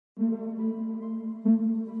Hello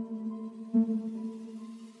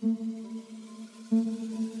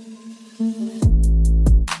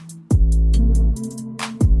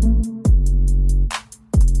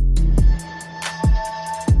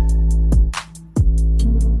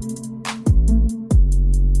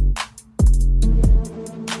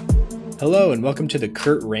and welcome to the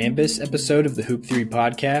Kurt Rambis episode of the Hoop Theory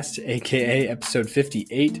Podcast, aka episode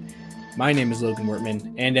 58. My name is Logan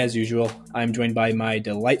Wortman, and as usual, I'm joined by my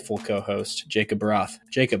delightful co-host, Jacob Roth.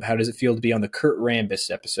 Jacob, how does it feel to be on the Kurt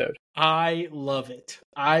Rambis episode? I love it.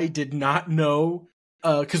 I did not know,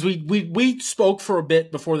 because we spoke for a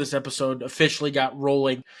bit before this episode officially got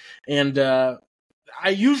rolling, and I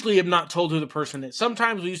usually am not told who the person is.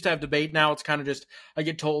 Sometimes we used to have debate. Now it's kind of just, I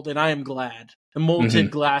get told, and I am glad. The molted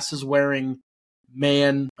glasses wearing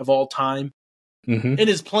man of all time in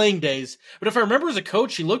his playing days. But if I remember as a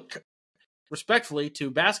coach, he looked, respectfully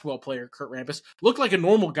to basketball player Kurt Rambis, looked like a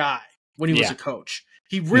normal guy when he was a coach.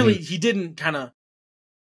 He really, he didn't kind of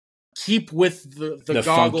keep with the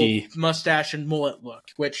goggle, funky mustache and mullet look,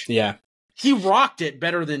 which he rocked it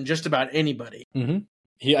better than just about anybody.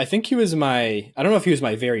 I think he was I don't know if he was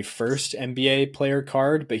my very first NBA player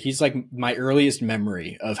card, but he's like my earliest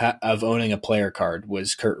memory of owning a player card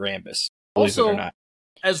was Kurt Rambis. Also, it or not.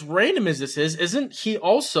 As random as this is, isn't he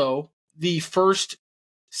also the first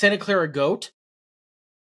Santa Clara GOAT?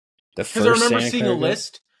 Because I remember seeing a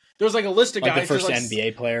list. There was like a list of guys. The first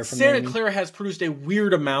NBA player from Santa Clara has produced a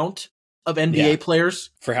weird amount of NBA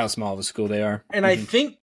players. For how small of a school they are. And I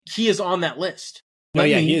think he is on that list. No,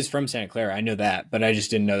 he is from Santa Clara. I know that, but I just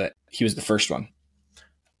didn't know that he was the first one.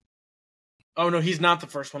 Oh, no, he's not the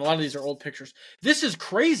first one. A lot of these are old pictures. This is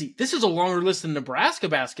crazy. This is a longer list than Nebraska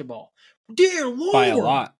basketball. Dear Lord. By a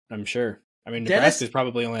lot, I'm sure. I mean, Nebraska's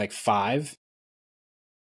probably only like 5.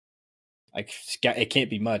 Like, it can't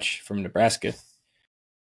be much from Nebraska.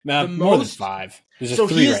 More than 5. There's so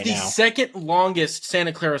 3 he is right the now. Second longest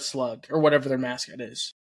Santa Clara Slug, or whatever their mascot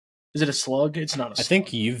is. Is it a slug? It's not a slug. I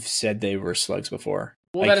think you've said they were slugs before.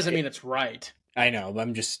 Well, that doesn't mean it's right. I know, but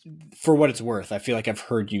I'm just, for what it's worth, I feel like I've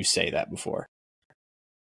heard you say that before.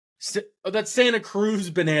 That's Santa Cruz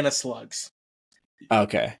banana slugs.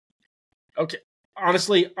 Okay.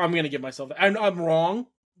 Honestly, I'm going to give myself that. I'm wrong,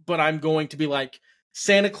 but I'm going to be like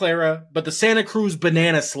Santa Clara, but the Santa Cruz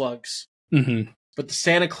banana slugs. But the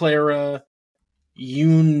Santa Clara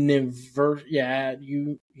University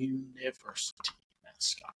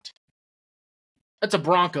mascot. That's a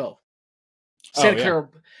Bronco. Santa Clara,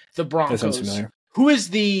 the Broncos. That sounds familiar. Who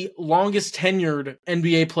is the longest tenured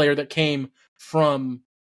NBA player that came from...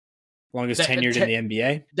 Longest tenured in the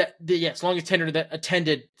NBA? Yes, longest tenured that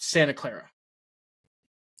attended Santa Clara.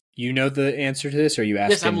 You know the answer to this, or are you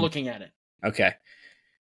asking? Yes, I'm looking at it. Okay.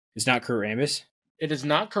 It's not Kurt Rambis? It is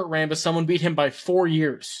not Kurt Rambis. Someone beat him by 4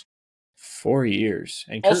 years. 4 years.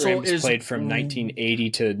 And Kurt Rambis played from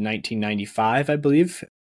 1980 to 1995, I believe.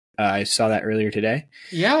 I saw that earlier today.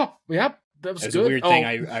 Yeah, that was good. A weird thing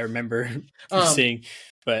I remember seeing,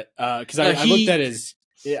 but because I looked at his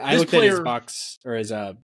box or his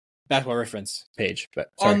basketball reference page. But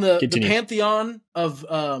sorry, on the pantheon of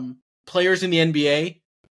players in the NBA,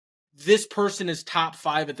 this person is top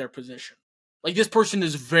 5 at their position. Like, this person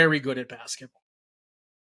is very good at basketball.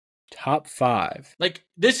 Top 5. Like,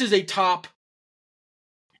 this is a top.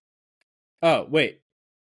 Oh, wait.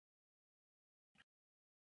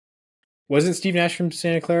 Wasn't Steve Nash from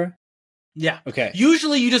Santa Clara? Yeah. Okay.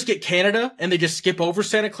 Usually you just get Canada and they just skip over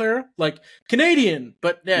Santa Clara, like Canadian,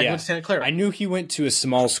 but he went to Santa Clara. I knew he went to a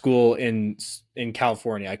small school in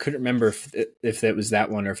California. I couldn't remember if it was that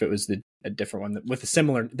one or if it was a different one with a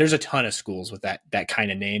similar. There's a ton of schools with that kind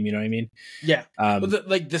of name. You know what I mean? Yeah.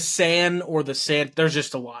 Like the San or the San. There's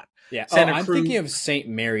just a lot. Yeah. I'm thinking of St.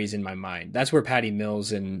 Mary's in my mind. That's where Patty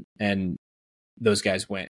Mills and those guys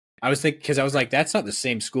went. I was thinking, because I was like, that's not the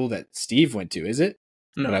same school that Steve went to, is it?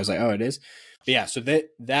 No. But I was like, oh, it is. But yeah, so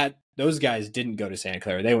those guys didn't go to Santa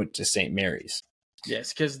Clara. They went to St. Mary's.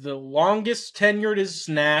 Yes, because the longest tenured is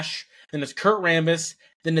Nash, then it's Kurt Rambis,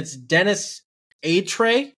 then it's Dennis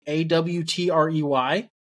Awtrey, Awtrey.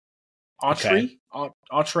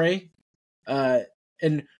 Awtrey.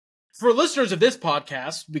 And for listeners of this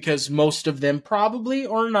podcast, because most of them probably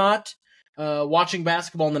are not watching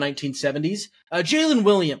basketball in the 1970s, Jalen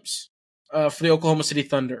Williams for the Oklahoma City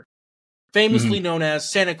Thunder. Famously known as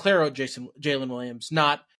Santa Clara Jalen Williams,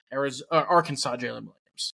 not Arkansas Jalen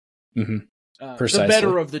Williams. The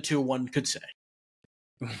better of the two, one could say.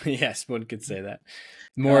 Yes, one could say that.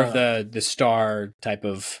 More of the star type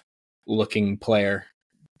of looking player.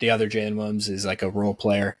 The other Jalen Williams is like a role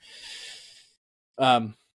player.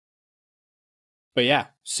 But yeah,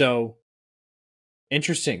 so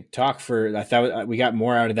interesting talk for. I thought we got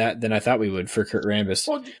more out of that than I thought we would for Kurt Rambis.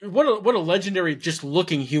 Well, what a legendary, just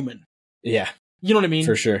looking human. Yeah, You know what I mean?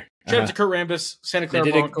 for sure. Shout out to Kurt Rambis, Santa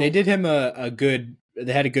Clara Broncos. They did him a good.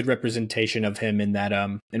 They had a good representation of him in that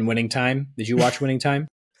in Winning Time. Did you watch Winning Time?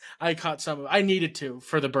 I caught some of it. I needed to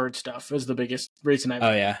for the bird stuff. Was the biggest reason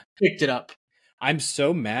I picked it up. I'm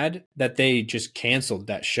so mad that they just canceled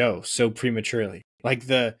that show so prematurely. Like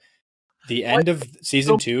the end of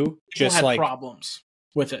season 2 just had like problems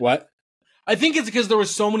with it. What? I think it's because there were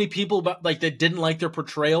so many people that didn't like their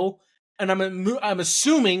portrayal, and I'm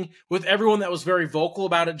assuming with everyone that was very vocal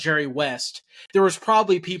about it, Jerry West, there was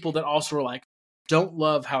probably people that also were like, "Don't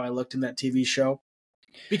love how I looked in that TV show,"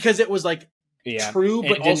 because it was like true,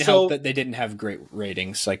 but it didn't help that they didn't have great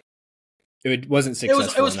ratings. Like it wasn't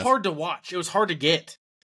successful. It was hard to watch. It was hard to get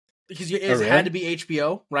because it had to be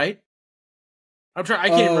HBO, right? I'm trying. I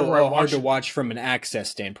can't remember where I watched. Hard to watch from an access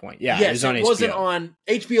standpoint. Yeah, yes, it was on HBO. It wasn't on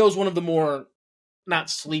HBO. Is one of the more not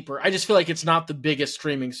sleeper. I just feel like it's not the biggest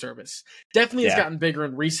streaming service. Definitely, it's gotten bigger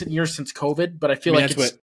in recent years since COVID. But I feel like that's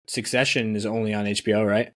what Succession is only on HBO,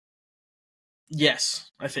 right?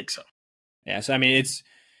 Yes, I think so. Yeah, so I mean,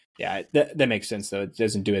 that makes sense though. It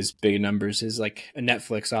doesn't do as big numbers as like a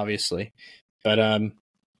Netflix, obviously, but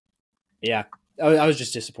yeah. I was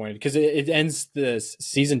just disappointed because it ends the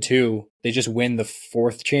season 2. They just win the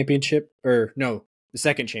 4th championship, or no, the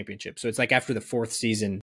 2nd championship. So it's like after the 4th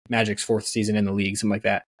season, Magic's 4th season in the league, something like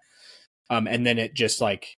that. And then it just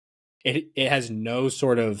like it has no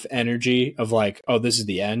sort of energy of like, oh, this is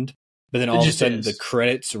the end. But then all of a sudden the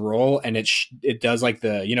credits roll and it does like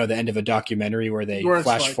the the end of a documentary where they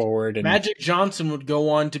flash forward. And Magic Johnson would go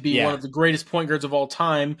on to be one of the greatest point guards of all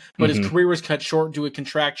time, but his career was cut short due to a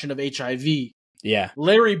contraction of HIV. Yeah.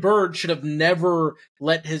 Larry Bird should have never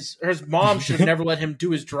let his mom should have never let him do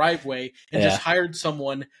his driveway and just hired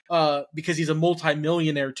someone because he's a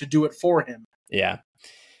multimillionaire to do it for him. Yeah.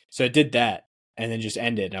 So it did that and then just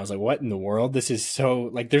ended. And I was like, what in the world? This is so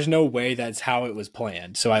like, there's no way that's how it was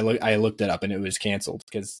planned. So I looked it up and it was canceled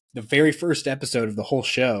because the very first episode of the whole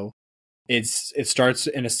show, it starts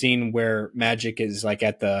in a scene where Magic is like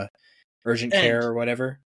at the urgent care or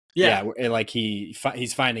whatever. Yeah. Like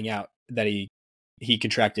he's finding out that he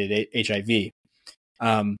contracted HIV.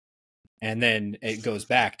 And then it goes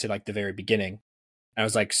back to like the very beginning. I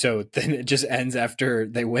was like, so then it just ends after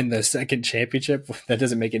they win the 2nd championship? That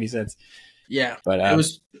doesn't make any sense. Yeah. But it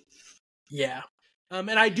was, yeah.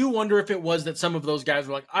 And I do wonder if it was that some of those guys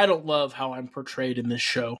were like, I don't love how I'm portrayed in this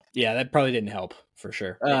show. Yeah, that probably didn't help for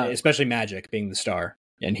sure. Especially Magic being the star.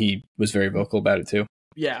 And he was very vocal about it too.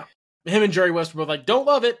 Yeah. Him and Jerry West were both like, don't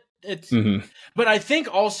love it. It's, But I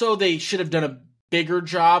think also they should have done a bigger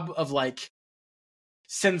job of like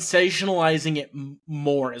sensationalizing it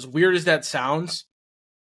more, as weird as that sounds,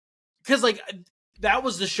 because like that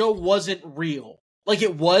was the show wasn't real. Like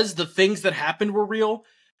it was, the things that happened were real,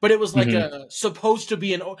 but it was like supposed to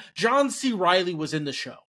be John C. Reilly was in the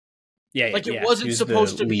show. Like it wasn't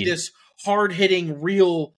supposed to be this hard hitting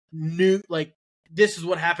real new like this is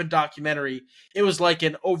what happened documentary. It was like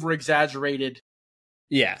an over exaggerated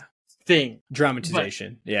thing,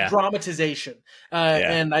 dramatization.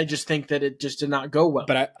 And I just think that it just did not go well.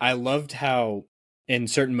 But I loved how in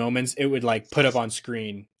certain moments it would like put up on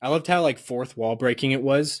screen. I loved how like fourth wall breaking it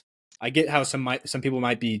was. I get how some people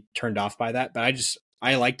might be turned off by that, but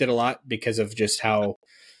I liked it a lot because of just how,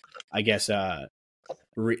 I guess,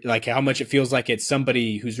 like how much it feels like it's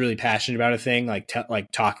somebody who's really passionate about a thing, like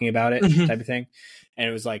talking about it type of thing. And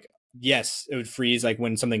it was like, yes, it would freeze like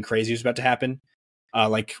when something crazy was about to happen.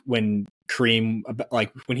 Like when Kareem,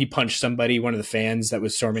 like when he punched somebody, one of the fans that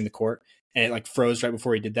was storming the court, and it like froze right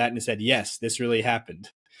before he did that, and it said, "Yes, this really happened."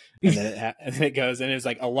 And then it goes, and it was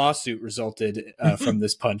like a lawsuit resulted from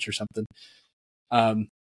this punch or something. But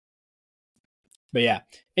yeah.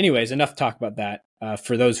 Anyways, enough talk about that.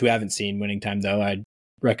 For those who haven't seen Winning Time, though, I'd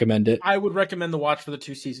recommend it. I would recommend the watch for the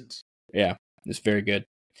 2 seasons. Yeah, it's very good,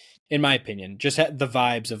 in my opinion. Just the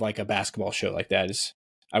vibes of like a basketball show like that is.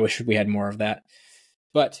 I wish we had more of that.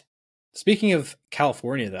 But speaking of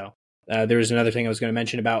California, though, there was another thing I was going to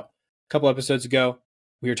mention about a couple episodes ago.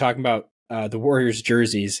 We were talking about the Warriors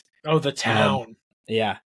jerseys. Oh, the town.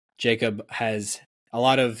 Yeah. Jacob has a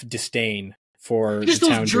lot of disdain for just the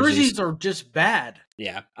town those jerseys are just bad.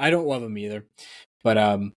 Yeah. I don't love them either. But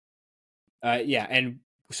yeah. And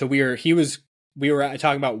so we were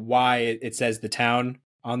talking about why it says the town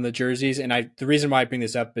on the jerseys. And the reason why I bring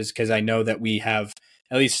this up is because I know that we have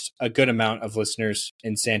at least a good amount of listeners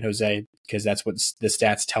in San Jose, because that's what the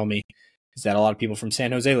stats tell me, is that a lot of people from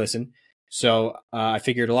San Jose listen. So I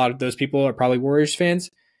figured a lot of those people are probably Warriors fans.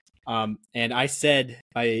 And I said,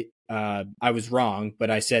 I I was wrong, but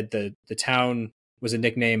I said the town was a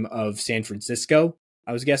nickname of San Francisco.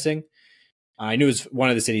 I was guessing. I knew it was one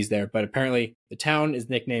of the cities there, but apparently the town is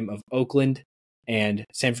the nickname of Oakland, and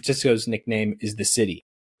San Francisco's nickname is the city.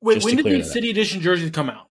 Wait, when did the City Edition jerseys come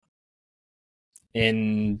out?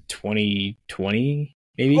 In 2020,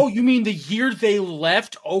 maybe. Oh, you mean the year they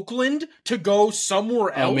left Oakland to go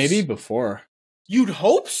somewhere else? Oh, maybe before. You'd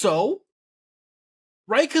hope so,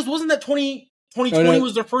 right? Because wasn't that 2020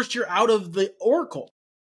 was their first year out of the Oracle?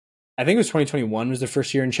 I think it was 2021 was the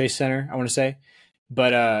first year in Chase Center, I want to say.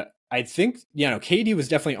 But I think, KD was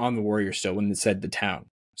definitely on the Warriors still when it said the town.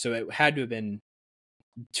 So it had to have been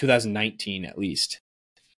 2019 at least.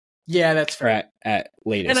 Yeah, that's fair. At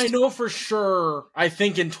latest. And I know for sure, I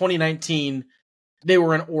think in 2019, they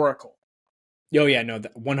were in Oracle. Oh, yeah, no,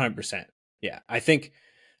 100%. Yeah,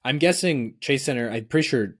 I'm guessing Chase Center, I'm pretty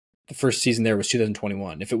sure the first season there was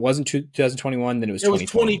 2021. If it wasn't 2021, then it was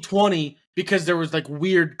 2020. It was 2020 because there was like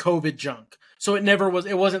weird COVID junk. So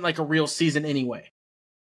it wasn't like a real season anyway.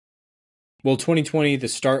 Well, 2020, the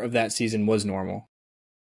start of that season was normal.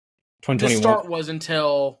 2021. The start was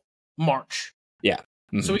until March. Yeah.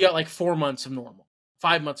 Mm-hmm. So we got like 4 months of normal.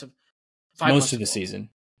 5 months of most of the season.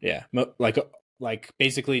 Yeah. Like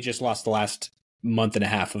basically just lost the last month and a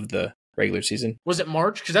half of the regular season. Was it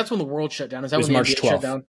March? Because that's when the world shut down. Is that when March 12th shut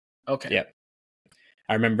down? Okay. Yeah.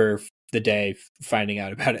 I remember the day finding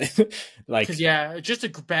out about it. Because just a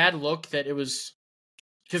bad look that it was.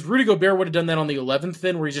 Because Rudy Gobert would have done that on the 11th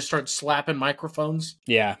then, where he just started slapping microphones.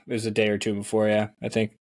 Yeah, it was a day or two before, I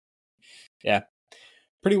think. Yeah.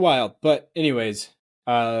 Pretty wild. But anyways,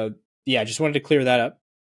 just wanted to clear that up.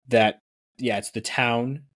 That, it's the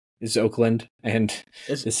town is Oakland and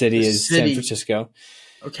the city is San Francisco.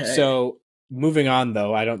 Okay. So moving on,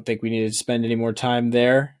 though, I don't think we need to spend any more time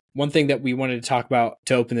there. One thing that we wanted to talk about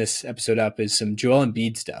to open this episode up is some Joel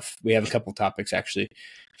Embiid stuff. We have a couple topics actually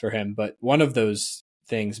for him, but one of those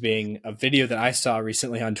things being a video that I saw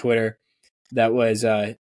recently on Twitter that was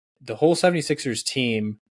the whole 76ers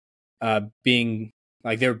team being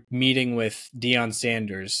like they're meeting with Deion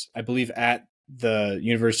Sanders, I believe, at the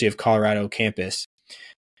University of Colorado campus.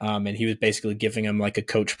 And he was basically giving him like a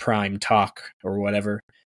Coach Prime talk or whatever.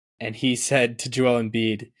 And he said to Joel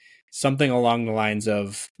Embiid something along the lines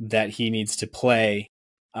of that he needs to play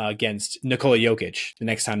against Nikola Jokic the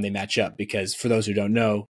next time they match up. Because for those who don't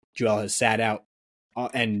know, Joel has sat out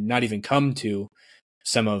and not even come to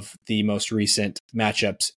some of the most recent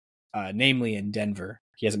matchups, namely in Denver.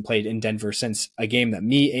 He hasn't played in Denver since a game that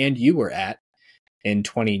me and you were at in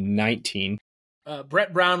 2019.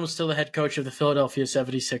 Brett Brown was still the head coach of the Philadelphia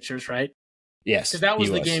 76ers, right? Yes. Because that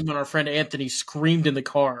was the game when our friend Anthony screamed in the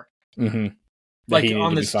car. Mm-hmm. Like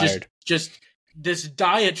on this just this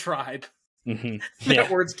diatribe that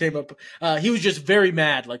words came up. He was just very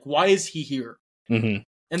mad. Like, why is he here? Mm-hmm.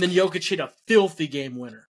 And then Jokic hit a filthy game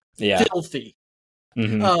winner. Yeah. Filthy.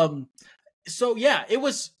 Mm-hmm. So yeah, it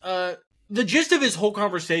was the gist of his whole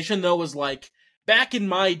conversation though was like, back in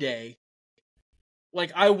my day,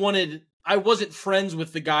 like I wasn't friends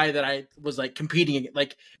with the guy that I was like competing against.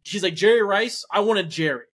 Like she's like Jerry Rice, I wanted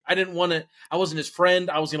Jerry. I wasn't his friend,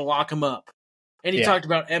 I was gonna lock him up. And he talked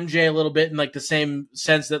about MJ a little bit in like the same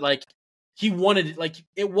sense that like he wanted, like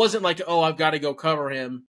it wasn't like, oh, I've got to go cover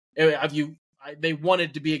him. They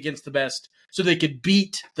wanted to be against the best so they could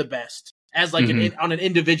beat the best as like on an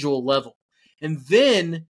individual level. And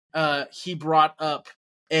then he brought up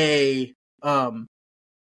a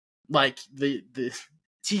like the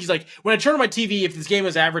he's like, when I turn on my TV, if this game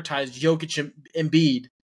is advertised, Jokic Embiid,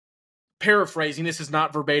 paraphrasing, this is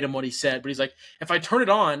not verbatim what he said, but he's like, if I turn it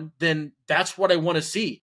on, then that's what I want to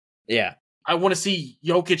see. Yeah. I want to see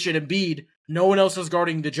Jokic and Embiid. No one else is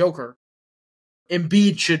guarding the Joker.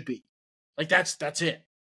 Embiid should be. Like, that's it.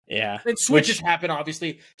 Yeah. And switches happen,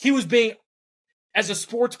 obviously. He was being, as a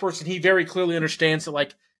sports person, he very clearly understands that,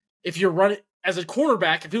 like, if you're running, as a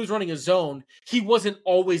cornerback, if he was running a zone, he wasn't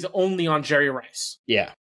always only on Jerry Rice. Yeah.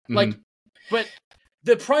 Mm-hmm. Like, but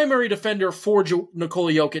the primary defender for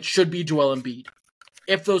Nikola Jokic should be Joel Embiid,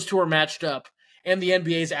 if those two are matched up. And the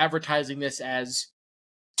NBA is advertising this as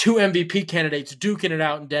two MVP candidates duking it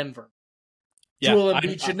out in Denver. Yeah, Joel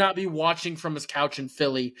Embiid should not be watching from his couch in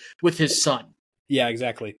Philly with his son. Yeah,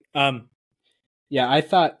 exactly. I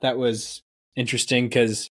thought that was interesting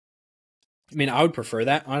because, I mean, I would prefer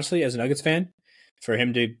that, honestly, as a Nuggets fan, for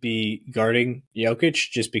him to be guarding Jokic,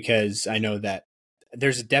 just because I know that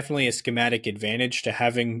there's definitely a schematic advantage to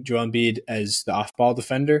having Joel Embiid as the off-ball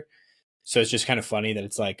defender. So it's just kind of funny that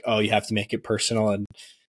it's like, oh, you have to make it personal and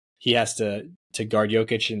he has to guard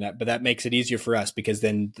Jokic, and that, but that makes it easier for us because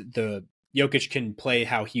then the Jokic can play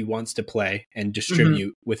how he wants to play and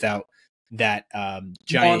distribute without that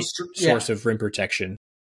giant source of rim protection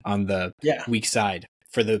on the weak side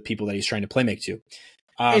for the people that he's trying to play make to.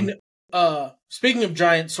 And speaking of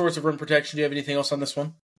giant source of rim protection, do you have anything else on this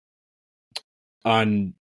one?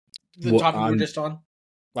 On the topic we were just on?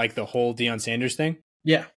 Like the whole Deion Sanders thing?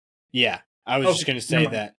 Yeah. Yeah. I was just going to say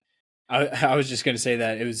that. I was just going to say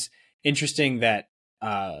that it was interesting that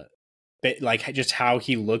like just how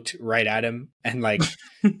he looked right at him and like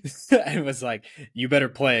it was like, you better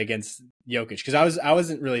play against Jokic, because I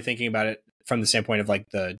wasn't really thinking about it from the standpoint of like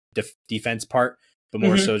the defense part, but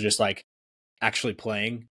more so just like actually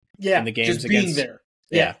playing in the games, just being there.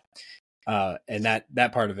 And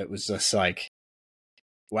that part of it was just like,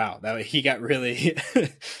 wow, that he got really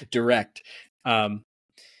direct. And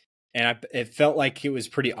it felt like it was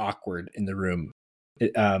pretty awkward in the room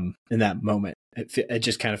in that moment. It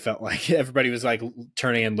just kind of felt like everybody was like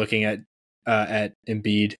turning and looking at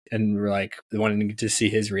Embiid and were like wanting to see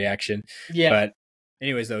his reaction. Yeah. But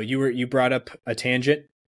anyways, though, you brought up a tangent.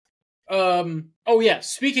 Oh yeah.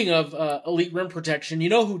 Speaking of elite rim protection, you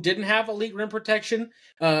know who didn't have elite rim protection?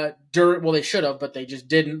 They should have, but they just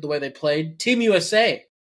didn't the way they played. Team USA.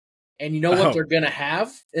 And you know what they're gonna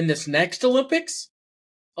have in this next Olympics?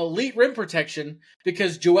 Elite rim protection,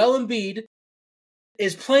 because Joel Embiid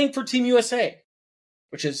is playing for Team USA,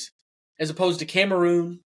 which is as opposed to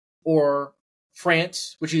Cameroon or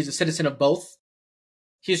France, which he's a citizen of both.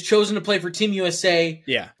 He has chosen to play for Team USA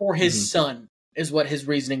for his son, is what his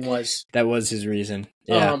reasoning was. That was his reason.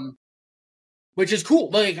 Yeah. Which is cool.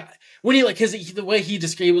 Like when he the way he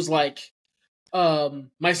described was like,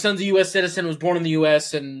 my son's a US citizen, was born in the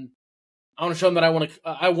US, and I want to show him that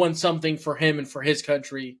I won something for him and for his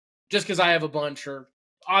country just because I have a bunch. Or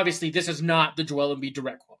obviously, this is not the Joel Embiid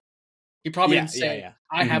direct quote. He probably didn't say,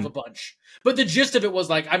 I have a bunch. But the gist of it was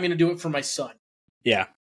like, I'm going to do it for my son. Yeah.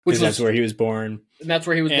 Because that's where he was born. And that's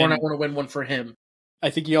where he was born. I want to win one for him. I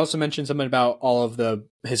think he also mentioned something about all of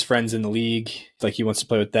his friends in the league. Like he wants to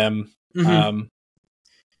play with them. And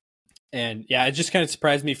yeah, it just kind of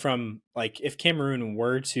surprised me from like, if Cameroon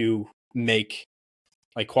were to make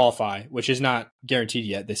like qualify, which is not guaranteed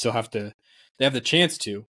yet. They still have the chance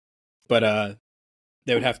to, but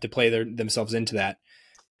they would have to play themselves into that.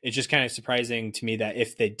 It's just kind of surprising to me that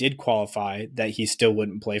if they did qualify, that he still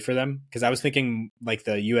wouldn't play for them. Because I was thinking like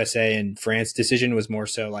the USA and France decision was more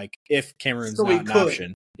so like if Cameroon's not an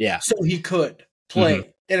option. Yeah. So he could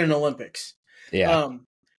play in an Olympics. Yeah.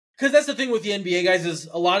 Because that's the thing with the NBA guys is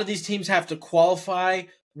a lot of these teams have to qualify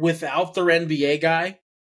without their NBA guy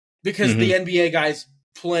because the NBA guys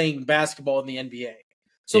playing basketball in the NBA.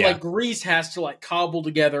 So like Greece has to like cobble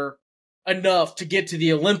together enough to get to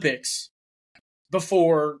the Olympics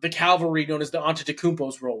before the cavalry known as the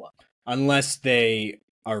Antetokounmpos roll up. Unless they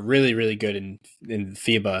are really, really good in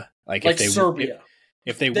FIBA. Like if Serbia.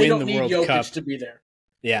 If they win the World Jokic Cup to be there.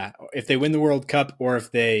 Yeah. If they win the World Cup or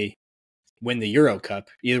if they win the Euro Cup,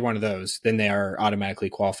 either one of those, then they are automatically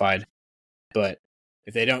qualified. But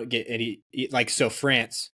if they don't get any, like, so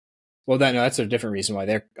France, well, that's a different reason why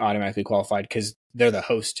they're automatically qualified, because they're the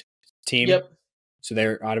host team. Yep. So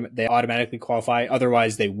they automatically qualify.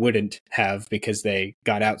 Otherwise, they wouldn't have, because they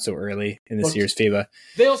got out so early in this year's FIBA.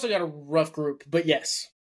 They also got a rough group, but yes.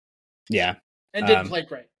 Yeah. And didn't play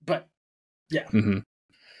great, but yeah.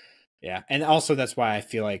 Yeah. And also that's why I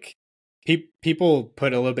feel like people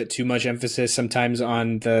put a little bit too much emphasis sometimes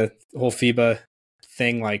on the whole FIBA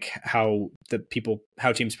thing, like how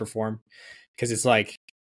teams perform. Because it's like,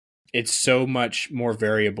 it's so much more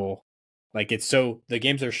variable. Like the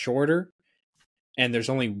games are shorter and there's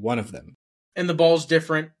only one of them. And the ball's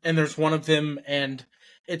different and there's one of them and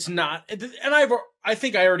it's not. And I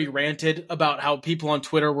think I already ranted about how people on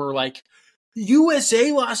Twitter were like,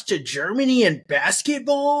 USA lost to Germany in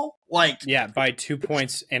basketball? Like, yeah, by 2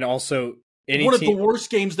 points, and also one of the worst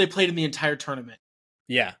games they played in the entire tournament.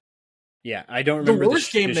 Yeah. Yeah, I don't remember the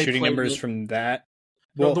shooting numbers from that.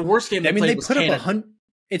 Well, the worst game they played was Canada. Up 100.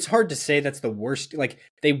 It's hard to say that's the worst. Like,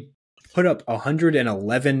 they put up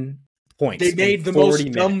 111 points. They made the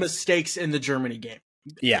most dumb mistakes in the Germany game.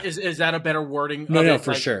 Yeah. Is that a better wording? No,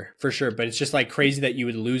 for sure. For sure. But it's just like crazy that you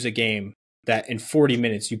would lose a game that in 40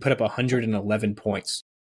 minutes you put up 111 points.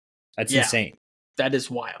 That's insane. That is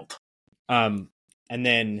wild. And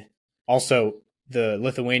then also the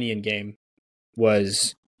Lithuanian game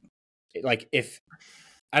was like, if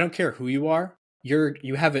I don't care who you are, you're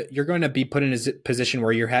going to be put in a position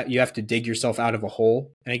where you have to dig yourself out of a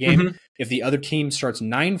hole in a game if the other team starts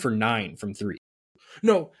 9 for 9 from 3.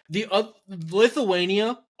 No, the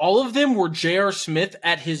Lithuania, all of them were J.R. Smith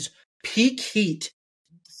at his peak heat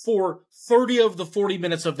for 30 of the 40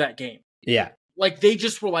 minutes of that game. Yeah. Like, they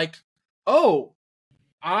just were like, oh,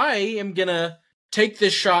 I am going to take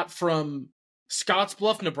this shot from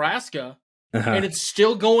Scottsbluff, Nebraska, and it's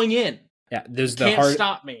still going in. Yeah, there's Can't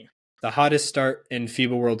stop me. The hottest start in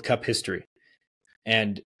FIBA World Cup history.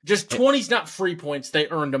 And just 20's not free points. They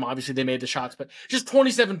earned them. Obviously, they made the shots, but just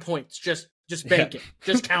 27 points. Just bank it.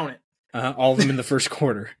 Just count it. All of them in the first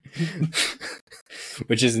quarter,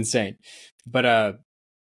 which is insane. But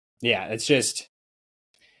yeah, it's just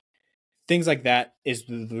things like that is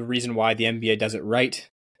the reason why the NBA does it right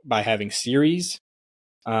by having series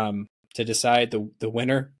to decide the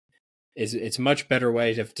winner. It's a much better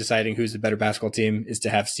way of deciding who's the better basketball team is to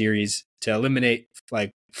have series to eliminate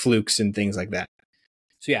like flukes and things like that.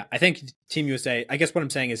 So yeah, I think Team USA, I guess what I'm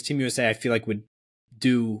saying is Team USA I feel like would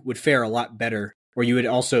fare a lot better, or you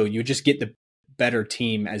would just get the better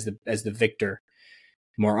team as the victor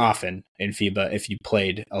more often in FIBA if you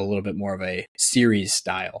played a little bit more of a series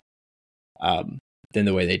style than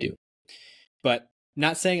the way they do. But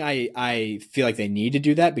not saying I feel like they need to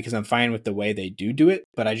do that because I'm fine with the way they do it,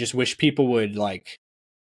 but I just wish people would like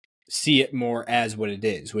see it more as what it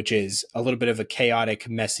is, which is a little bit of a chaotic,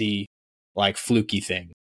 messy, like fluky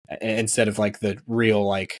thing instead of like the real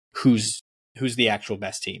like who's the actual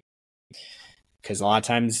best team. Because a lot of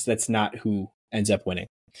times that's not who ends up winning,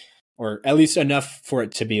 or at least enough for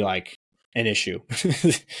it to be like an issue.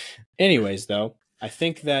 Anyways, though, I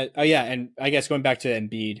think that and I guess going back to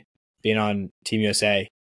Embiid being on Team USA,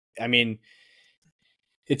 I mean,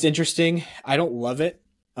 it's interesting. I don't love it.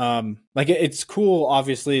 Like it's cool,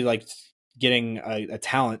 obviously, like getting a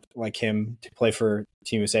talent like him to play for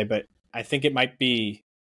Team USA, but I think it might be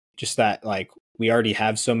just that like we already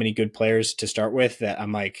have so many good players to start with that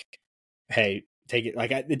I'm like, hey, take it.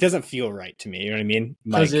 Like it doesn't feel right to me. You know what I mean?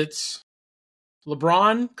 Because it's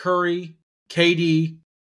LeBron, Curry, KD,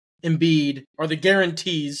 Embiid are the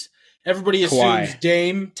guarantees. Everybody assumes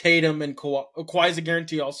Dame, Tatum, and Kawhi. Kawhi's a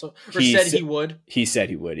guarantee also. Or he would. He said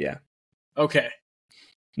he would, yeah. Okay.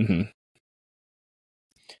 Mm-hmm.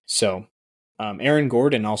 So, Aaron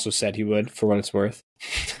Gordon also said he would, for what it's worth.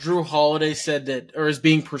 Drew Holiday said that, or is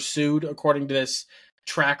being pursued, according to this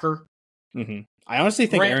tracker. Mm-hmm. I honestly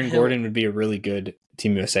think Aaron Gordon would be a really good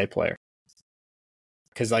Team USA player.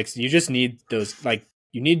 Because, like, you just need those, like,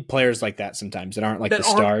 you need players like that sometimes that aren't like the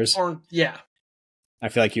stars. Yeah. I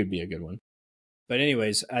feel like he would be a good one. But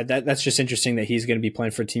anyways, that's just interesting that he's going to be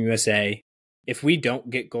playing for Team USA. If we don't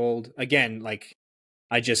get gold, again, like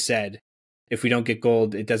I just said, if we don't get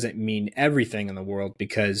gold, it doesn't mean everything in the world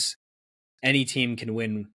because any team can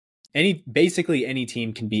win. Basically any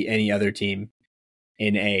team can beat any other team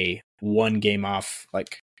in a one game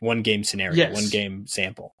scenario, yes. 1 game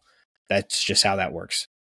sample. That's just how that works.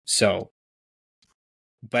 So,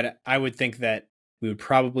 but I would think that we would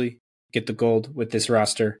probably get the gold with this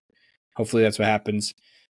roster. Hopefully that's what happens.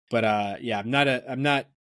 But I'm not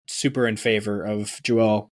super in favor of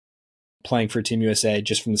Joel playing for Team USA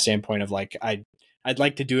just from the standpoint of like I'd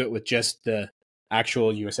like to do it with just the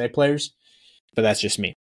actual USA players, but that's just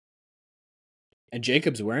me. And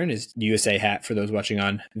Jacob's wearing his USA hat for those watching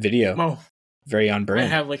on video. Oh, very on brand. I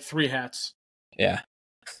have like 3 hats. Yeah.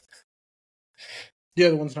 The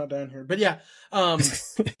other one's not down here, but yeah.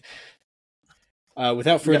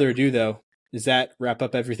 Without further ado, though, does that wrap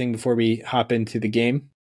up everything before we hop into the game?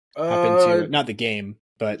 Not the game,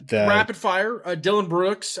 but the rapid fire. Dylan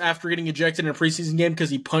Brooks, after getting ejected in a preseason game because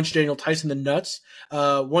he punched Daniel Tyson in the nuts,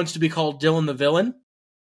 wants to be called Dylan the Villain.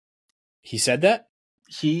 He said that?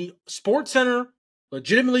 SportsCenter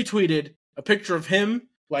legitimately tweeted a picture of him,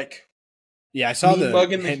 like, yeah, I saw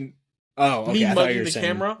mugging him. Oh, okay. Me mugging the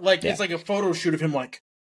camera, like it's like a photo shoot of him, like,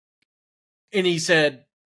 and he said,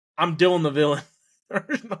 "I'm Dylan the Villain."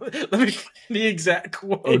 Let me find the exact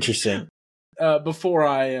quote. Interesting. Before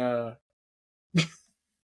I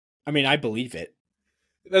mean, I believe it.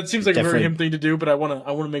 That seems like a very him thing to do, but I want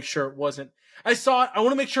to make sure it wasn't. I want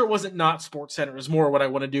to make sure it wasn't not SportsCenter is more what I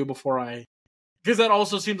want to do because that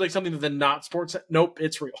also seems like something that the not Sports. Nope,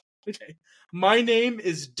 it's real. Okay, my name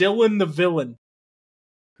is Dylan the Villain.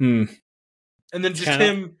 And then just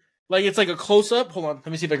him, like it's like a close up. Hold on, let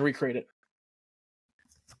me see if I can recreate it.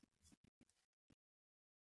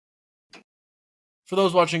 For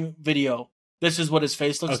those watching video, this is what his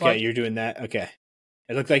face looks like. Okay, you're doing that. Okay,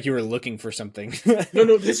 it looked like you were looking for something.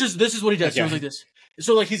 No, this is what he does. Okay. He goes like this.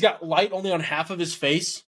 So like he's got light only on half of his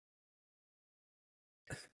face,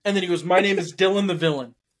 and then he goes, "My name is Dylan the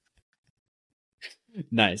Villain."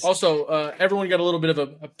 Nice. Also, everyone got a little bit of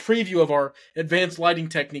a preview of our advanced lighting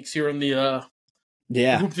techniques here in the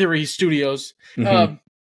Hoop Theory Studios. Mm-hmm.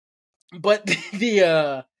 But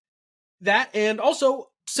that and also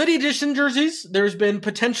City Edition jerseys, there's been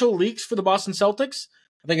potential leaks for the Boston Celtics.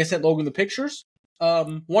 I think I sent Logan the pictures.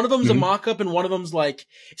 One of them's a mock-up and one of them's like...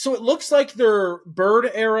 So it looks like they're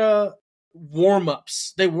Bird-era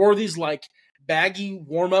warm-ups. They wore these like baggy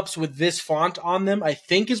warm-ups with this font on them, I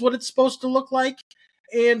think is what it's supposed to look like.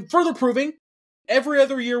 And further proving, every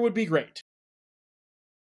other year would be great.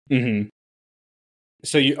 Mm-hmm.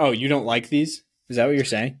 So you don't like these? Is that what you're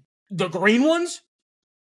saying? The green ones?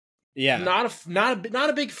 Yeah. Not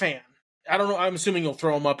a big fan. I don't know. I'm assuming you'll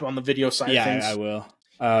throw them up on the video side of things. Yeah, I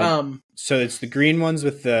will. So it's the green ones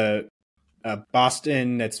with the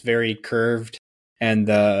Boston that's very curved and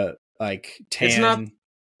the like tan. It's not,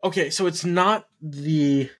 okay, so it's not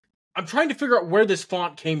the... I'm trying to figure out where this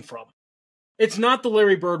font came from. It's not the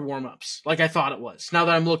Larry Bird warm-ups like I thought it was, now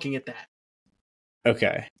that I'm looking at that.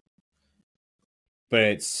 Okay. But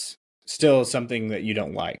it's still something that you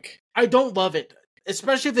don't like. I don't love it.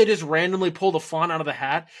 Especially if they just randomly pull the font out of the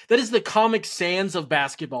hat. That is the Comic Sans of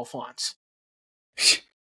basketball fonts.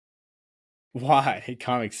 Why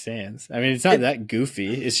Comic Sans? I mean, it's not that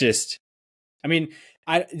goofy. It's just, I mean,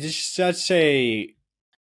 just such a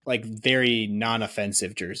like very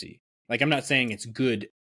non-offensive jersey. Like, I'm not saying it's good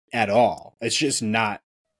at all. It's just not.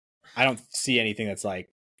 I don't see anything that's like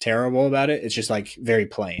terrible about it. It's just like very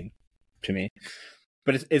plain to me.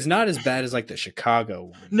 But it's not as bad as like the Chicago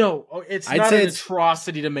one. No, it's not an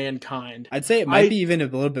atrocity to mankind. I'd say it might be even a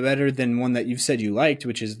little bit better than one that you've said you liked,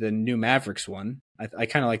 which is the new Mavericks one. I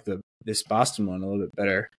kind of like this Boston one a little bit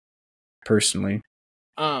better, personally.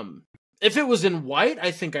 If it was in white, I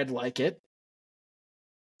think I'd like it.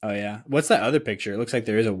 Oh yeah, what's that other picture? It looks like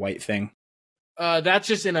there is a white thing. That's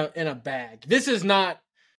just in a bag. This is not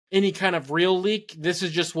any kind of real leak. This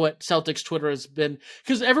is just what Celtics Twitter has been,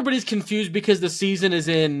 because everybody's confused because the season is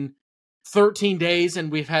in 13 days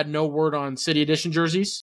and we've had no word on City Edition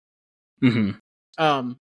jerseys.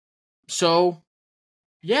 Mm-hmm. So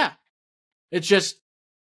yeah, it's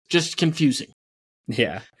just confusing.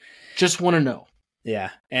 Yeah. Just want to know. Yeah.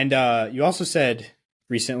 And you also said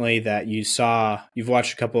recently that you've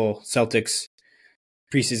watched a couple Celtics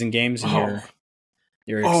preseason games and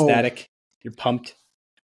you're ecstatic. You're pumped.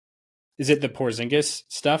 Is it the Porzingis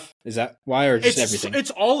stuff? Is that why, or just everything?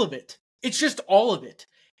 It's all of it. It's just all of it.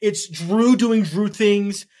 It's Drew doing Drew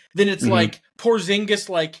things. Then it's like Porzingis,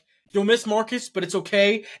 like, you'll miss Marcus, but it's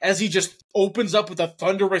okay, as he just opens up with a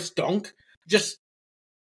thunderous dunk. Just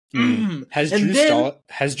Has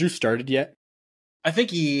Drew started yet? I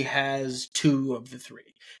think he has 2 of the 3,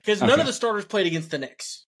 because none of the starters played against the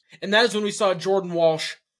Knicks, and that is when we saw Jordan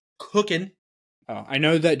Walsh cooking. Oh, I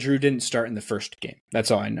know that Drew didn't start in the first game.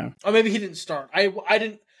 That's all I know. Oh, maybe he didn't start. I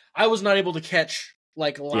was not able to catch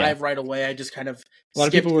like live right away. I just kind of a lot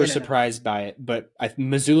of people were surprised by it, but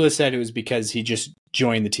Mazzulla said it was because he just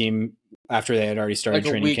joined the team after they had already started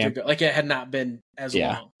like training camp. Ago. Like it had not been as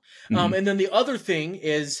long. And then the other thing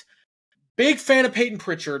is, big fan of Peyton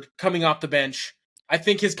Pritchard coming off the bench. I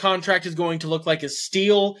think his contract is going to look like a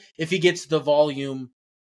steal if he gets the volume.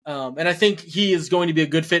 And I think he is going to be a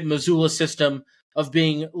good fit in Mazzulla's system of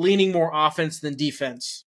leaning more offense than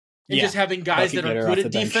defense. And just having guys that are good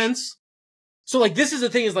at defense. So like, this is the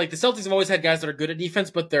thing, is like the Celtics have always had guys that are good at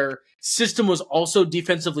defense, but their system was also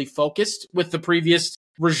defensively focused with the previous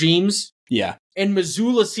regimes. Yeah. And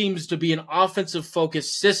Mazzulla seems to be an offensive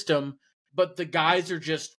focused system, but the guys are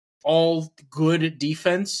just all good at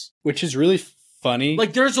defense. Which is really funny.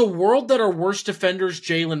 Like, there's a world that our worst defenders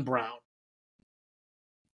Jaylen Brown.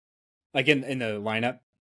 Like in the lineup?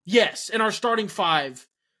 Yes, in our starting 5.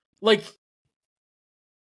 Like,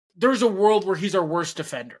 there's a world where he's our worst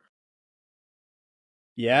defender.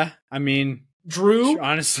 Yeah, I mean, Drew,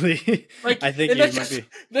 honestly, like, I think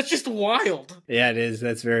that's just wild. Yeah, it is.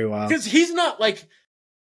 That's very wild. Because he's not like,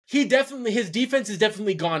 his defense has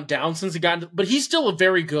definitely gone down since he got, but he's still a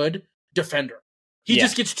very good defender. He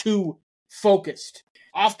just gets too focused.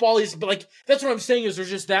 Off ball, but like, that's what I'm saying, is there's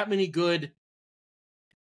just that many good.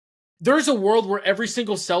 There's a world where every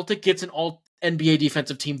single Celtic gets an all NBA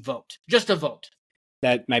defensive team vote. Just a vote.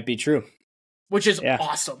 That might be true. Which is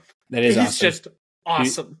awesome. That is awesome. He's just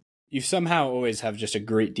awesome. You somehow always have just a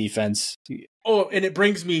great defense. Oh, and it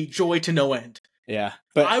brings me joy to no end. Yeah.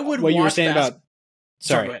 But I would what you were saying about...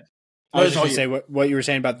 Sorry. I was just going to say, what you were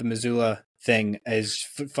saying about the Mazzulla thing is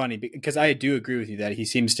funny, because I do agree with you that he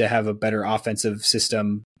seems to have a better offensive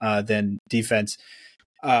system than defense.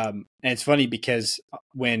 And it's funny because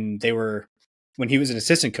when he was an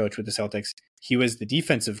assistant coach with the Celtics, he was the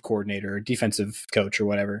defensive coordinator or defensive coach or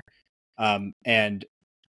whatever. And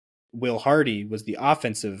Will Hardy was the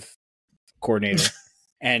offensive coordinator.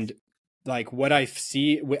 And like, what I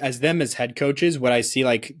see as them as head coaches, what I see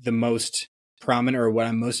like the most prominent or what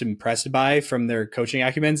I'm most impressed by from their coaching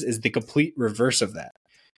acumens is the complete reverse of that.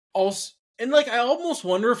 Also, and like I almost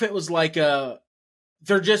wonder if it was like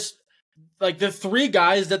they're just like the three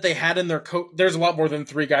guys that they had in their there's a lot more than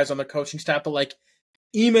three guys on their coaching staff, but like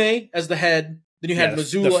Ime as the head, then you had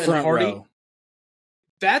Missoula and Hardy. Row.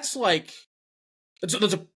 That's like that's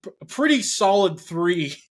a pretty solid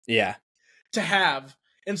three. Yeah. To have.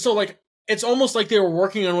 And so like it's almost like they were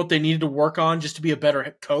working on what they needed to work on just to be a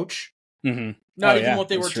better coach. Mm-hmm. Not even what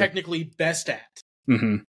they were technically best at.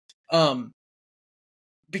 Mm-hmm.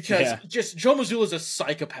 Because just Joe Mazzulla is a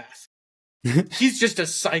psychopath. He's just a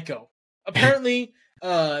psycho. Apparently,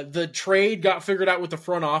 the trade got figured out with the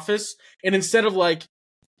front office, and instead of like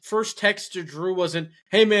first text to Drew wasn't,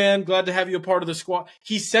 "Hey man, glad to have you a part of the squad,"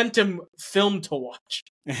 he sent him film to watch.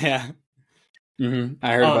 Yeah. Mm-hmm.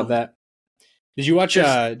 I heard about that. Did you watch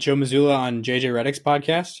Joe Mazzulla on JJ Redick's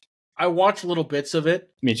podcast? I watched little bits of it.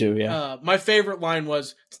 Me too, yeah. My favorite line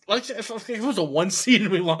was, like, if it was a 1 seed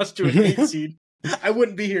and we lost to an 8 seed, I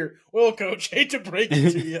wouldn't be here. Well, coach, hate to break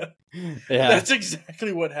it to you. Yeah. That's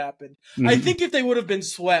exactly what happened. Mm-hmm. I think if they would have been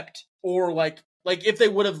swept or like if they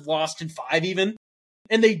would have lost in 5 even,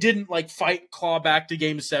 and they didn't like claw back to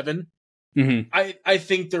game 7, mm-hmm. I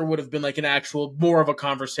think there would have been like an actual more of a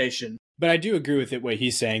conversation. But I do agree with it, what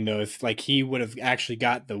he's saying, though. If like he would have actually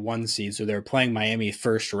got the 1 seed, so they were playing Miami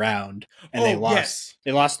first round, and they lost. Yes.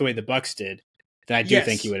 They lost the way the Bucks did. Then I do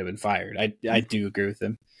think he would have been fired. I do agree with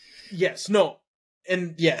him. Yes. No.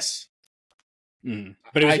 And yes. Mm.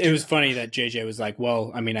 But it was funny that JJ was like,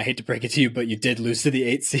 "Well, I mean, I hate to break it to you, but you did lose to the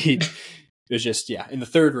 8 seed." It was just in the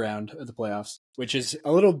 3rd round of the playoffs, which is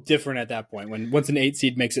a little different at that point. Once an 8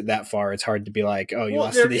 seed makes it that far, it's hard to be like, "Oh, you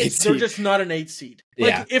lost to the 8 seed." They're just not an 8 seed.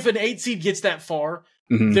 Like if an 8 seed gets that far,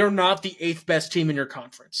 mm-hmm. they're not the 8th best team in your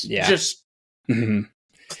conference. Yeah, just mm-hmm.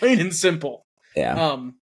 plain and simple. Yeah.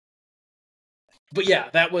 But yeah,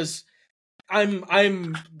 that was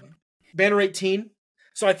I'm banner 18.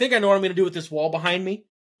 So I think I know what I'm going to do with this wall behind me.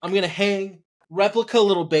 I'm going to hang replica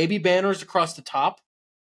little baby banners across the top.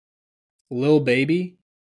 Lil Baby?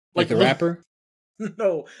 Like the rapper?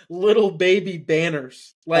 No, little baby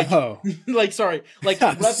banners. Like, sorry. Like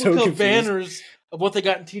replica banners of what they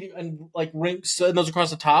got in TD and like ranks and those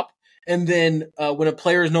across the top. And then when a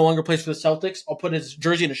player is no longer plays for the Celtics, I'll put his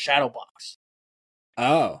jersey in a shadow box.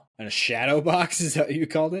 Oh, in a shadow box? Is that what you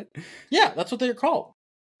called it? Yeah, that's what they're called.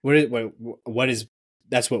 What is called? Is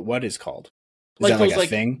like that those, a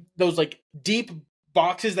thing? Those like deep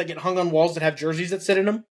boxes that get hung on walls that have jerseys that sit in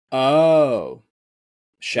them. Oh,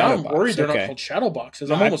 shadow box. I'm worried they're not called shadow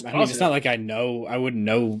boxes. I'm almost positive. I mean, it's not like I wouldn't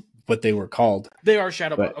know what they were called. They are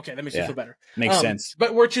shadow box. Okay, that makes me feel better. Makes sense.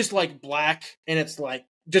 But we're just like black, and it's like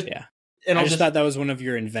just And I just thought that was one of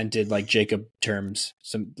your invented like Jacob terms.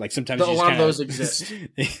 Sometimes a lot of those exist.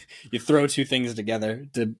 You throw two things together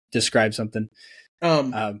to describe something.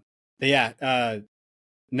 But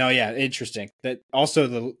interesting. That also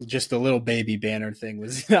the little baby banner thing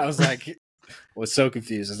was. I was like, was so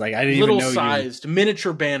confused. It's like I didn't even know sized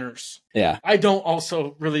miniature banners. Yeah, I don't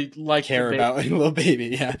also really care about little baby.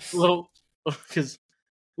 Yeah, because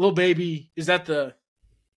little baby is that the.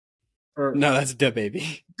 No, that's the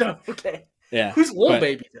baby. Oh, okay. Yeah. Who's Lil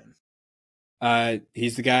Baby then?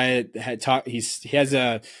 He's the guy that had talk. His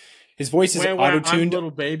voice is auto-tuned.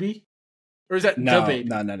 Little Baby, or is that no, the baby?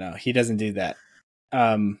 No. He doesn't do that.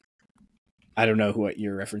 I don't know what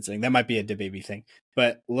you're referencing. That might be a Da Baby thing,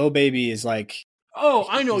 but Lil Baby is like. Oh,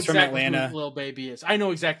 I know exactly who Lil Baby is. I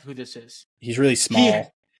know exactly who this is. He's really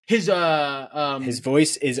small. His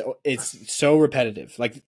voice it's so repetitive.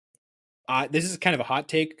 Like. This is kind of a hot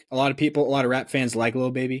take. A lot of rap fans like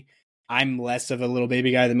Lil Baby. I'm less of a Lil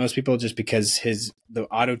Baby guy than most people just because the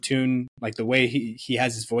auto-tune, like the way he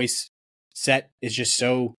has his voice set is just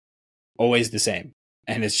so always the same.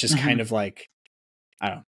 And it's just kind of like, I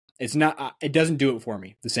don't know. It's not, it doesn't do it for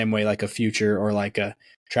me the same way like a Future or like a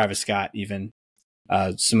Travis Scott, even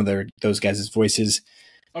some of those guys' voices.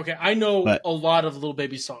 Okay. I know a lot of Lil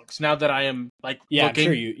Baby songs now that I am like, I'm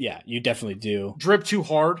sure you definitely do. Drip Too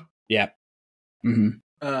Hard. Yeah.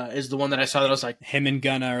 Mm-hmm. Is the one that I saw that I was like him and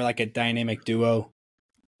Gunna are like a dynamic duo.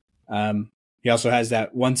 He also has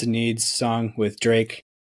that Wants and Needs song with Drake.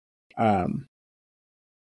 But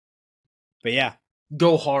yeah,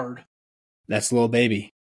 Go Hard. That's Lil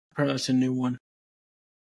Baby. Apparently that's a new one.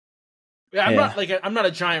 Yeah, I'm not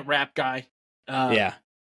a giant rap guy. Yeah.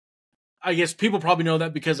 I guess people probably know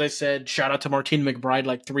that because I said shout out to Martina McBride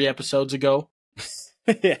like 3 episodes ago.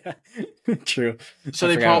 Yeah, true. So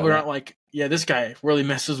they probably aren't like, yeah, this guy really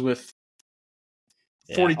messes with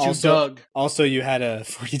 42 Doug. Also, you had a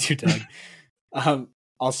 42 Doug.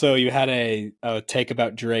 Also, you had a take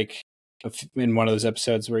about Drake in one of those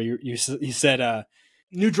episodes where you said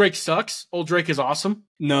New Drake sucks. Old Drake is awesome.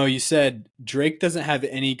 no, you said Drake doesn't have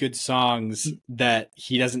any good songs that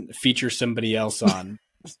he doesn't feature somebody else on.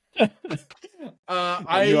 You're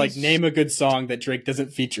like, name a good song that Drake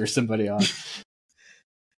doesn't feature somebody on.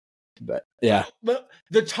 But yeah, but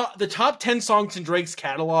the top 10 songs in Drake's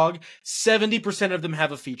catalog, 70% of them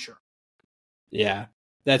have a feature. Yeah,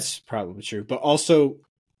 that's probably true. But also,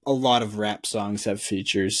 a lot of rap songs have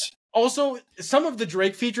features. Also, some of the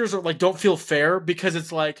Drake features are like don't feel fair because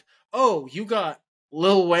it's like, oh, you got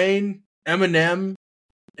Lil Wayne, Eminem,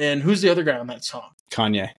 and who's the other guy on that song?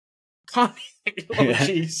 Kanye. Oh,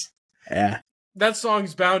 jeez. Yeah. That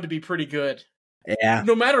song's bound to be pretty good. Yeah.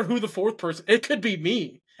 No matter who the fourth person, it could be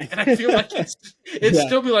me. And I feel like it'd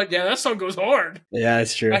still be like, yeah, that song goes hard. Yeah,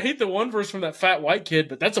 that's true. I hate the one verse from that fat white kid,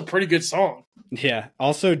 but that's a pretty good song. Yeah.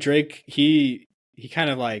 Also, Drake, he kind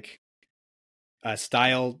of like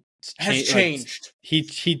style has changed. Like,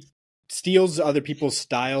 he steals other people's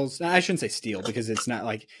styles. I shouldn't say steal because it's not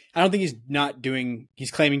like I don't think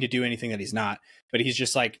he's claiming to do anything that he's not. But he's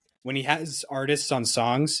just like when he has artists on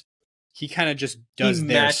songs, he kind of just does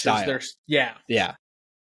their style. Yeah.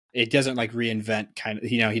 It doesn't like reinvent kind of,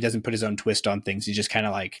 he doesn't put his own twist on things. He just kind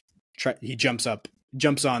of like he jumps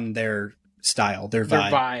on their style, their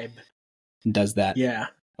vibe. And does that. Yeah.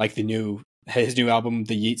 Like his new album,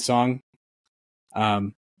 the Yeet song.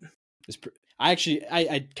 I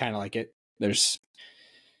kind of like it.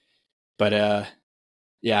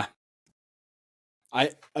 Yeah.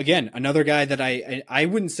 Another guy that I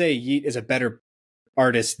wouldn't say Yeet is a better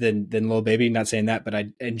artist than Lil Baby. Not saying that, but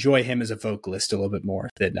I enjoy him as a vocalist a little bit more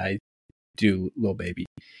than I do Lil Baby.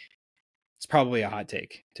 It's probably a hot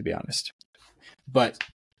take, to be honest. But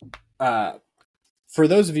for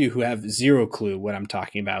those of you who have zero clue what I'm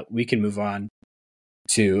talking about, we can move on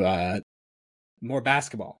to more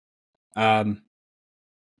basketball.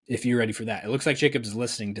 If you're ready for that. It looks like Jacob's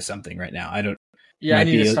listening to something right now. I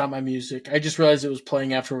need to stop my music. I just realized it was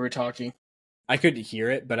playing after we were talking. I could hear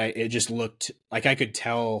it, but it just looked like I could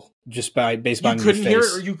tell just based on your face. You couldn't hear it,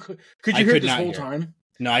 or could you hear it this whole time?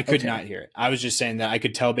 No, I could not hear it. I was just saying that I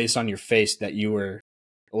could tell based on your face that you were.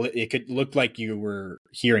 It could look like you were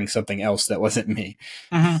hearing something else that wasn't me.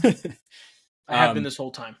 Mm-hmm. I have been this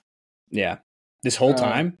whole time. Yeah, this whole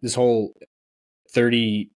time, this whole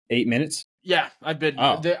 38 minutes. Yeah, I've been.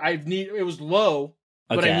 It was low.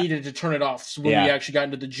 But I needed to turn it off when we actually got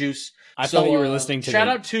into the juice. I thought you were listening to shout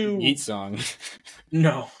out to Yeet song.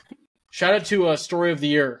 No. Shout out to Story of the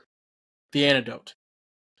Year, The Antidote.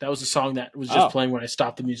 That was a song that was just playing when I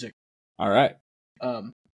stopped the music. All right.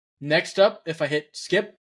 Next up, if I hit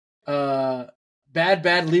skip, Bad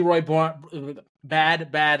Leroy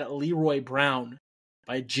Brown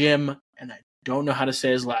by Jim, and I don't know how to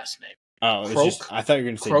say his last name. Oh, I thought you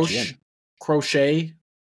were going to say Jim. Crochet.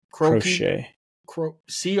 Croce.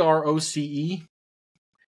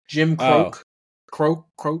 Jim Croce.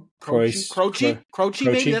 Croce,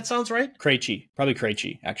 maybe that sounds right? Krejci. Probably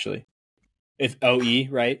Krejci, actually. It's O-E,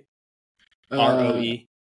 right? R-O-E.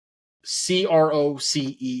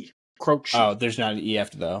 C-R-O-C-E. Croce. Oh, there's not an E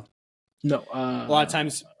after the O. No. A lot of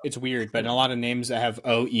times it's weird, but in a lot of names that have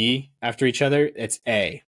O-E after each other, it's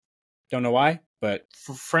A. Don't know why, but...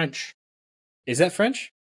 For French. Is that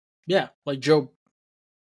French? Yeah, like Joe...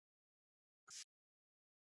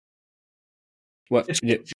 What?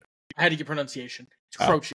 I had to get pronunciation. It's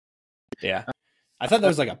Croce. Yeah. I thought that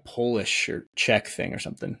was like a Polish or Czech thing or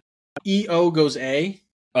something. E-O goes A.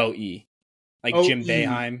 O-E. Like O-E. Jim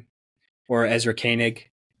Boeheim or Ezra Koenig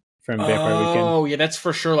from Vampire Weekend. Oh, yeah, that's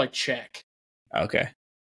for sure like Czech. Okay.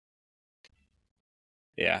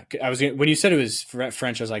 Yeah. When you said it was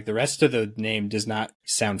French, I was like, the rest of the name does not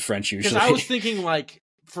sound French usually. Because I was thinking like,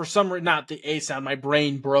 for some reason, not the A sound, my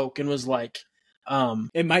brain broke and was like,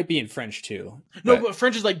 it might be in French too. No, but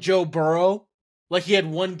French is like Joe Burrow. Like he had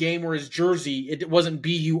one game where his jersey, it wasn't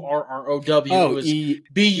B-U-R-R-O-W. It was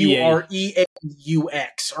B-U-R-E-A-U-X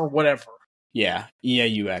or whatever. Yeah,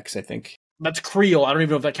 E-A-U-X, I think. That's Creole. I don't even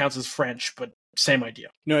know if that counts as French, but same idea.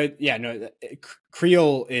 No,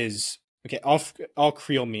 Creole is... Okay, all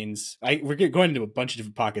Creole means... we're going into a bunch of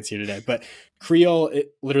different pockets here today, but Creole, it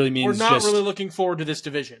literally means we're not really looking forward to this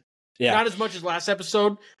division. Yeah. Not as much as last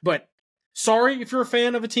episode, but... Sorry if you're a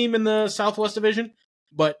fan of a team in the Southwest Division,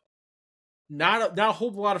 but not a whole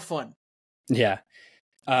lot of fun. Yeah.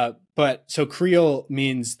 But so Creole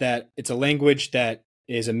means that it's a language that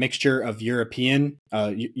is a mixture of European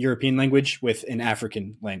language with an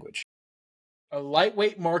African language. A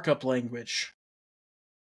lightweight markup language.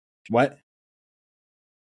 What?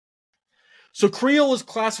 So Creole is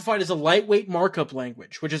classified as a lightweight markup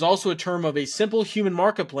language, which is also a term of a simple human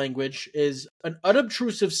markup language is an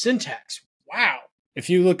unobtrusive syntax. Wow. If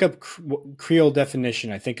you look up Creole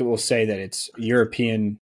definition, I think it will say that it's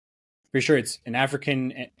European. Pretty sure it's an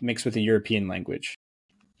African mixed with a European language,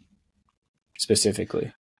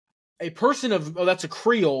 specifically. A person of that's a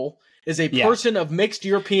Creole is a person of mixed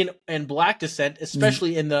European and Black descent,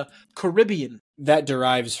 especially in the Caribbean. That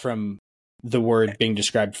derives from the word being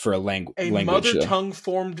described for a language. A mother tongue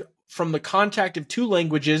formed from the contact of two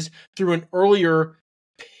languages through an earlier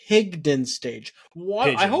Pidgin stage. What?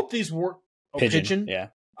 Pigeon. I hope these were Pidgin. Yeah.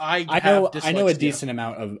 I know a decent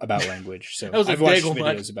amount about language, so I've watched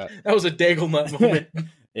videos about. That was a Dagelnut moment.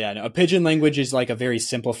 Yeah, no, a pidgin language is like a very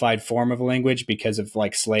simplified form of a language because of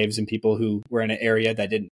like slaves and people who were in an area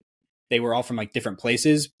that they were all from like different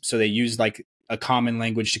places, so they used like a common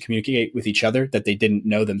language to communicate with each other that they didn't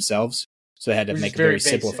know themselves, so they had to make a very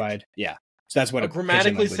simplified. Yeah, so that's what a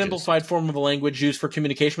grammatically simplified form of a language used for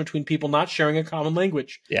communication between people not sharing a common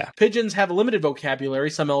language. Yeah. Pidgins have a limited vocabulary,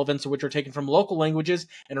 some elements of which are taken from local languages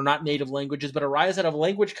and are not native languages, but arise out of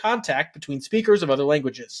language contact between speakers of other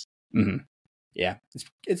languages. Mm-hmm. Yeah,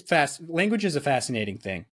 it's fast. Language is a fascinating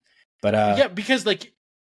thing, but yeah, because like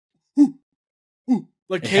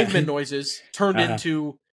caveman noises turned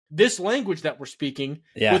into this language that we're speaking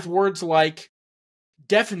with words like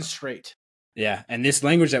deaf and straight. Yeah, and this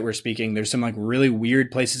language that we're speaking, there's some like really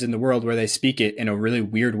weird places in the world where they speak it in a really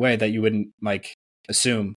weird way that you wouldn't like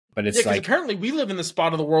assume. But it's like apparently we live in the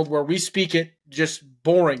spot of the world where we speak it just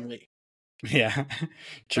boringly. Yeah,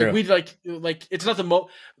 true. Like we like it's not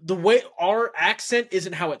the way our accent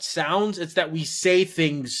isn't how it sounds. It's that we say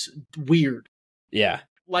things weird. Yeah,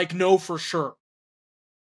 like no for sure.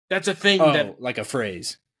 That's a thing like a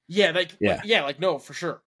phrase. Yeah, like no for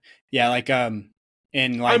sure. Yeah, like in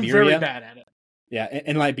Liberia, I'm very bad at it. Yeah,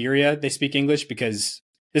 in Liberia, they speak English because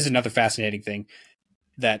this is another fascinating thing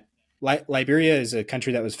that Liberia is a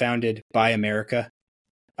country that was founded by America,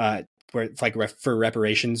 where it's like for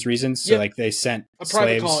reparations reasons. So like they sent a slaves,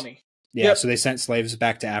 private colony. Yeah, so they sent slaves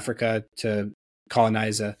back to Africa to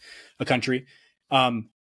colonize a country,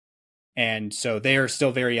 and so they are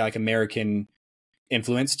still very like American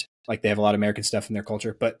influenced. Like they have a lot of American stuff in their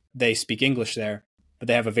culture, but they speak English there. But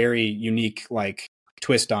they have a very unique like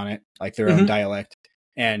twist on it, like their own dialect.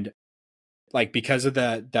 And like because of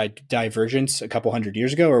the divergence a couple hundred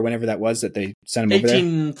years ago or whenever that was that they sent them over there.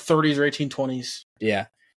 1830s or 1820s. Yeah.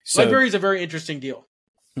 So, Liberia is a very interesting deal.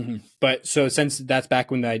 Mm-hmm. But so since that's back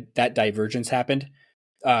when that divergence happened,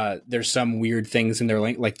 there's some weird things in their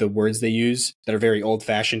like the words they use that are very old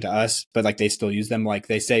fashioned to us, but like they still use them. Like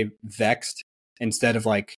they say vexed instead of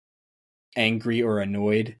like angry or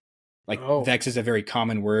annoyed. Like vex is a very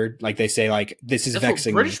common word. Like they say, like this is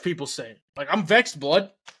vexing. What British people say, like I'm vexed,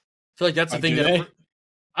 blood. I feel like that's the thing that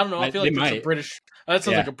I don't know. I feel like it's a British. That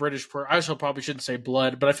sounds like a British. I also probably shouldn't say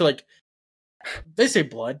blood, but I feel like they say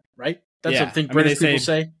blood, right? That's the thing British people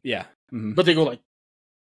say. Yeah, but they go like,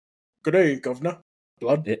 "Good day, governor."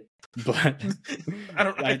 Blood. Blood. I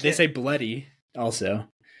don't know. They say bloody also,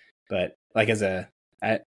 but like as a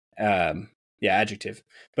adjective.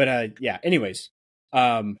 But anyways,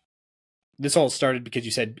 this all started because you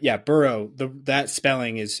said, burrow, that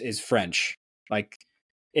spelling is French. Like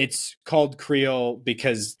it's called Creole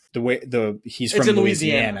because he's from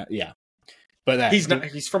Louisiana. Yeah. But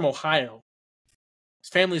he's from Ohio. His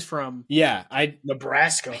family's from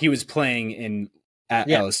Nebraska. He was playing at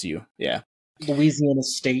LSU. Yeah. Louisiana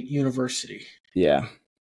State University. Yeah.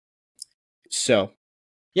 So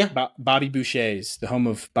Bobby Boucher's, the home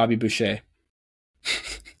of Bobby Boucher.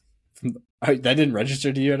 That didn't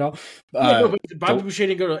register to you at all? But Bobby Boucher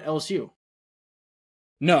didn't go to LSU.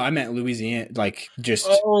 No, I meant Louisiana, like just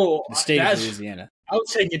the state of Louisiana. I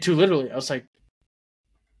was taking it too literally. I was like,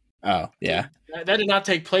 oh, yeah. That did not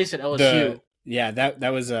take place at LSU.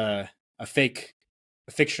 That was a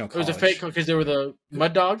fictional college. It was a fake because they were the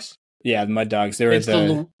Mud Dogs? Yeah, the Mud Dogs. They were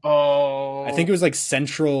I think it was like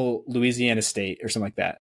Central Louisiana State or something like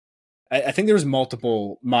that. I think there was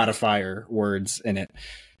multiple modifier words in it.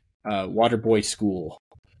 Waterboy School.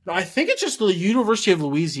 No, I think it's just the University of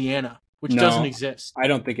Louisiana, which doesn't exist. I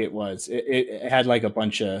don't think it was. It had like a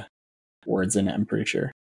bunch of words in it, I'm pretty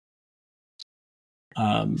sure.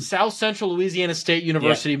 South Central Louisiana State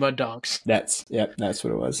University Mud Dogs. That's what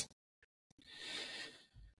it was.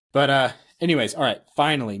 But anyways, all right,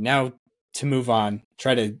 finally, now to move on,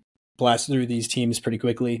 try to blast through these teams pretty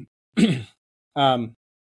quickly. We're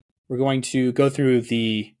going to go through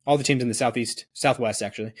all the teams in the Southwest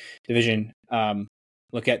actually division.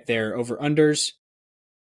 Look at their over-unders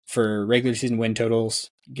for regular season win totals.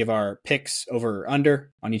 Give our picks over or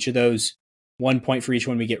under on each of those. 1 point for each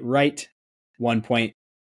one we get right, 1 point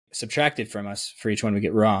subtracted from us for each one we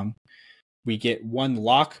get wrong. We get 1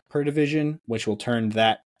 lock per division, which will turn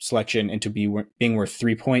that selection into being worth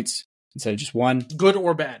 3 points instead of just 1. Good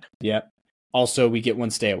or bad. Yep. Also, we get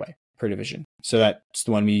 1 stay away per division. So that's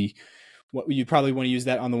the one you probably want to use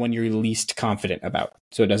that on the one you're least confident about.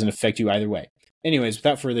 So it doesn't affect you either way. Anyways,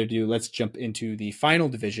 without further ado, let's jump into the final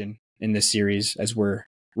division in this series as we're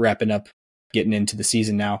wrapping up, getting into the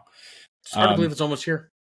season now. It's hard to believe it's almost here.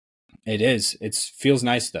 It is. It feels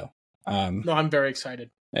nice, though. No, I'm very excited.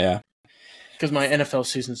 Yeah. Because my NFL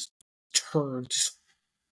season's turds.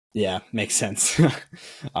 Yeah, makes sense,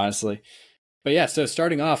 honestly. But yeah, so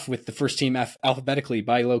starting off with the first team alphabetically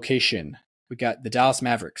by location, we got the Dallas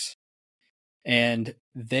Mavericks. And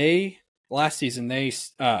last season, they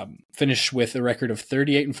finished with a record of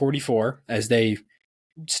 38-44 as they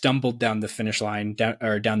stumbled down the finish line,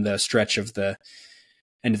 down the stretch of the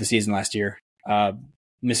end of the season last year,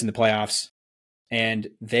 missing the playoffs. And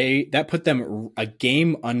that put them a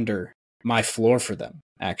game under my floor for them,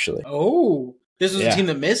 actually. Oh, this was a team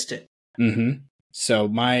that missed it. Mm-hmm. So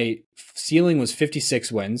my ceiling was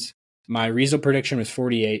 56 wins. My reasonable prediction was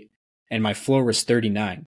 48, and my floor was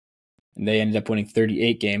 39. And they ended up winning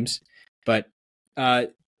 38 games. But, I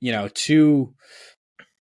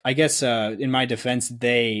guess in my defense,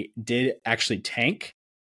 they did actually tank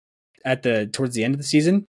towards the end of the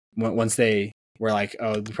season once they were like,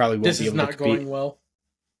 oh, they probably won't be able to compete. This is not going well.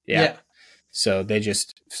 Yeah. So they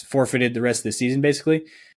just forfeited the rest of the season, basically.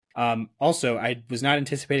 Also, I was not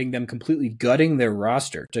anticipating them completely gutting their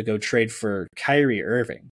roster to go trade for Kyrie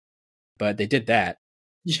Irving, but they did that.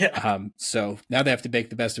 Yeah. So now they have to make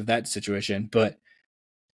the best of that situation. But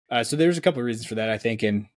so there's a couple of reasons for that, I think.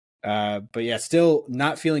 And but yeah, still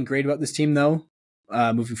not feeling great about this team though,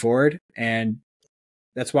 moving forward. And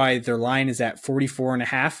that's why their line is at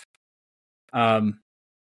 44.5,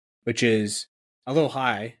 which is a little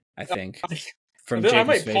high, I think. From I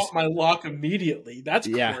might pop my lock immediately. That's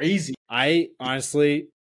crazy. I honestly,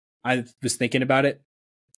 I was thinking about it.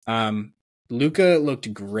 Luka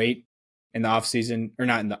looked great in the offseason, or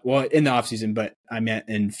not in the offseason, but I meant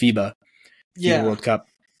in FIBA World Cup.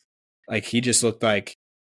 Like he just looked like,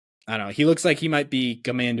 I don't know. He looks like he might be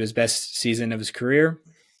coming into his best season of his career.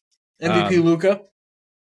 MVP Luka.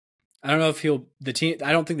 I don't know if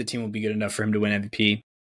I don't think the team will be good enough for him to win MVP.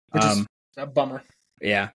 Which is a bummer.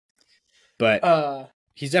 Yeah. But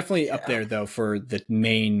he's definitely up there, though, for the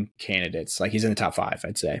main candidates. Like, he's in the top 5,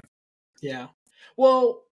 I'd say. Yeah.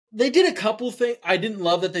 Well, they did a couple things. I didn't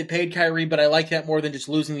love that they paid Kyrie, but I like that more than just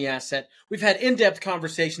losing the asset. We've had in-depth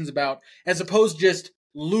conversations about, as opposed to just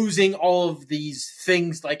losing all of these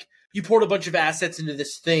things, like, you poured a bunch of assets into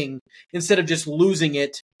this thing, instead of just losing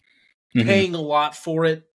it, paying a lot for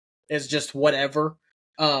it is just whatever.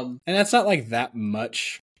 And that's not, like, that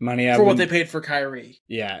much money for what they paid for Kyrie.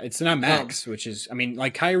 Yeah, it's not max, which is, I mean,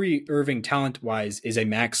 like Kyrie Irving talent-wise is a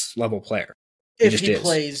max level player. If he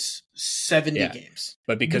plays 70 games.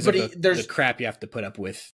 But because of the crap you have to put up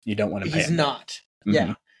with, you don't want to pay him. He's not.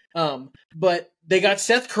 Mm-hmm. Yeah. But they got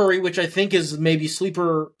Seth Curry, which I think is maybe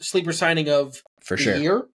sleeper signing of for the sure.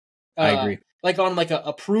 year. I agree. Like on like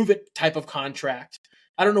a prove it type of contract.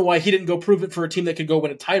 I don't know why he didn't go prove it for a team that could go win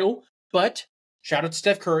a title, but shout out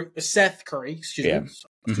to Seth Curry, excuse me.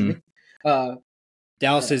 Mm-hmm.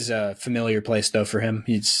 Dallas is a familiar place though for him.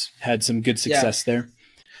 He's had some good success there.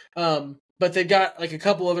 But they've got like a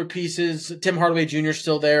couple other pieces. Tim Hardaway Jr.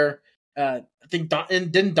 still there. I think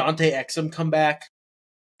didn't Dante Exum come back?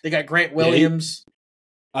 They got Grant Williams.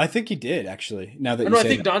 I think he did actually. Now that I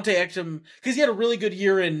think Dante Exum, because he had a really good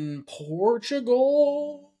year in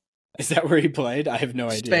Portugal. Is that where he played? I have no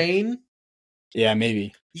idea. Spain. Yeah,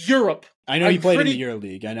 maybe. Europe. I know he played in the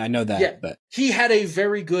EuroLeague. I know that. Yeah, but he had a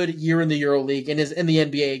very good year in the EuroLeague and is in the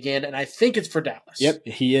NBA again, and I think it's for Dallas. Yep,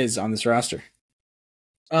 he is on this roster.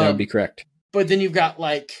 That would be correct. But then you've got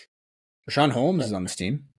like Rashawn Holmes is on this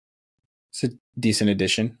team. It's a decent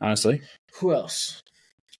addition, honestly. Who else?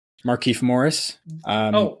 Markieff Morris.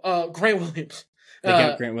 Grant Williams. They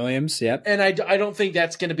got Grant Williams, yep. And I don't think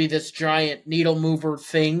that's going to be this giant needle mover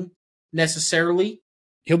thing necessarily.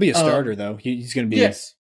 He'll be a starter, though. He's going to be...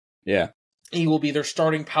 Yes. Yeah. He will be their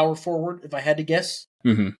starting power forward, if I had to guess.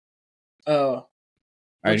 Mm-hmm.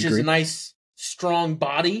 Which is a nice, strong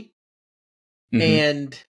body. Mm-hmm.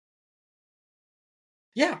 And...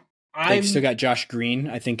 yeah. They've still got Josh Green,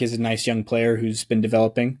 I think is a nice young player who's been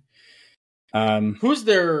developing. Who's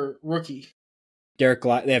their rookie? They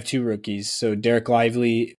have 2 rookies. So Derek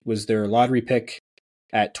Lively was their lottery pick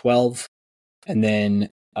at 12. And then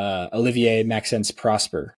Olivier Maxence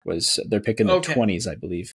Prosper was their pick in the 20s, I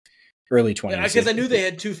believe. Early 20s. Because I knew they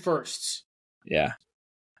had 2 firsts. Yeah.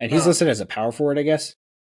 And he's listed as a power forward, I guess,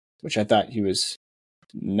 which I thought he was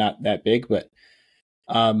not that big, but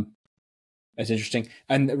that's interesting.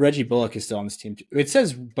 And Reggie Bullock is still on this team too. It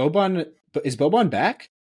says Boban. Is Boban back?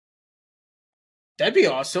 That'd be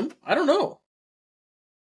awesome. I don't know.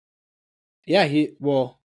 Yeah,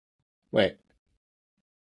 wait.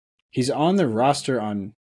 He's on the roster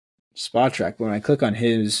on Spot Track. When I click on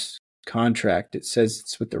his contract, it says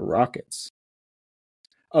it's with the Rockets.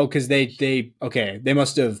 Oh, because they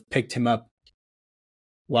must have picked him up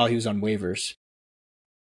while he was on waivers.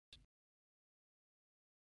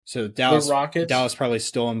 So Dallas probably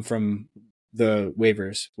stole him from the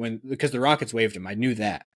waivers because the Rockets waived him. I knew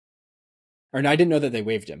that. Or no, I didn't know that they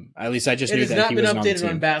waived him. At least I just knew that he was on the team. It has not been updated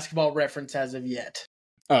on Basketball Reference as of yet.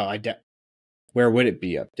 Oh, where would it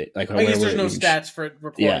be updated? Like, I guess there's no stats for it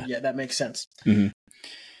recorded yet. That makes sense. Mm-hmm.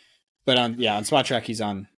 But on Spot Track, he's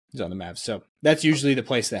on the Mavs. So that's usually the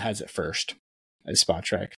place that has it first, as Spot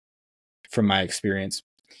Track, from my experience.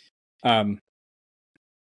 I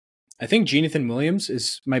think Jonathan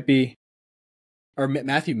Williams might be, or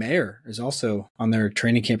Matthew Mayer is also on their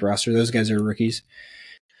training camp roster. Those guys are rookies.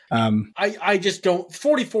 I just don't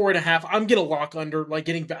 44.5. I'm gonna lock under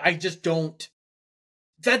getting back. I just don't.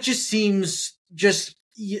 That just seems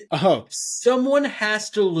someone has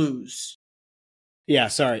to lose. Yeah,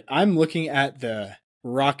 sorry. I'm looking at the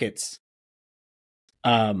Rockets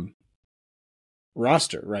roster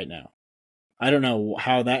right now. I don't know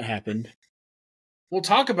how that happened. We'll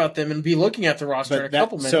talk about them and be looking at the roster in a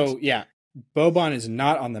couple minutes. So, yeah, Boban is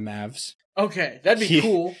not on the Mavs. Okay, that'd be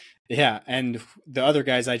cool. Yeah, and the other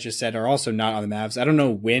guys I just said are also not on the Mavs. I don't know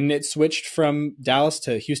when it switched from Dallas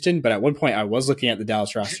to Houston, but at one point I was looking at the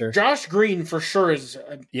Dallas roster. Josh Green for sure is.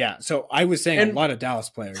 Yeah, so I was saying a lot of Dallas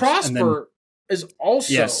players. Prosper is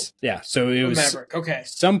also. Yes, yeah. So it was Maverick. Okay,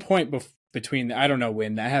 some point between. I don't know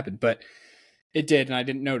when that happened, but it did, and I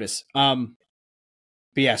didn't notice.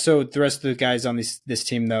 But yeah, so the rest of the guys on this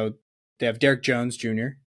team though, they have Derek Jones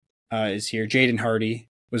Jr. Is here. Jaden Hardy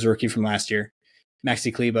was a rookie from last year.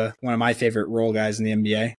 Maxi Kleba, one of my favorite role guys in the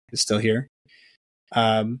NBA, is still here.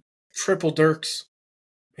 Triple Dirks.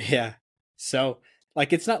 Yeah. So,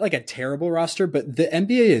 it's not like a terrible roster, but the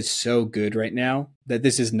NBA is so good right now that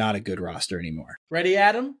this is not a good roster anymore. Ready,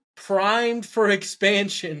 Adam? Primed for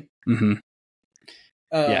expansion. Mm-hmm.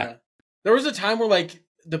 Yeah. There was a time where,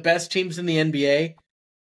 the best teams in the NBA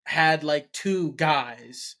had, 2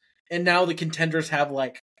 guys, and now the contenders have,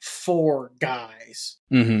 4 guys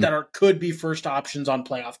that could be first options on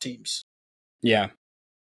playoff teams. Yeah.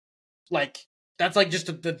 That's just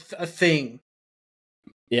a thing.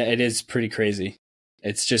 Yeah, it is pretty crazy.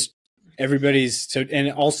 It's just everybody's so,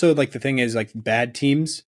 and also the thing is bad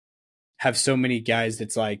teams have so many guys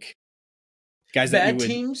that's guys bad that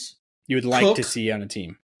teams you would like to see on a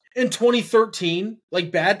team. In 2013,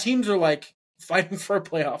 bad teams are fighting for a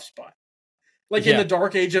playoff spot. In the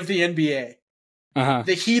dark age of the NBA. Uh-huh.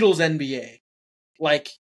 The Heatles NBA,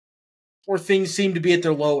 where things seem to be at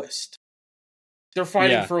their lowest. They're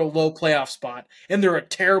fighting for a low playoff spot, and they're a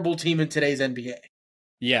terrible team in today's NBA.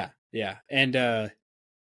 Yeah, yeah. And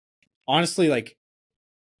honestly,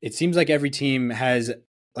 it seems like every team has,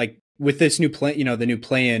 with this new the new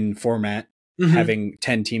play-in format, having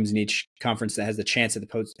 10 teams in each conference that has the chance at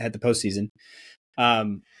the postseason,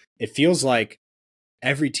 it feels like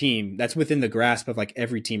every team that's within the grasp of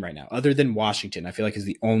every team right now, other than Washington, I feel is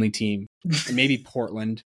the only team, maybe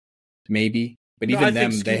Portland, maybe, but even them,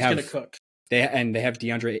 they have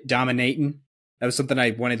DeAndre dominating. That was something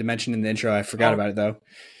I wanted to mention in the intro. I forgot about it though.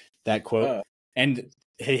 That quote, and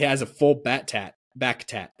he has a full back tat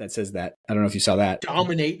that says that. I don't know if you saw that.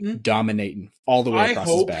 Dominating all the way across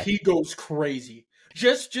his back. I hope he goes crazy.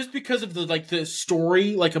 Just because of the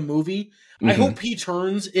story, like a movie. I hope he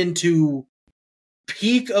turns into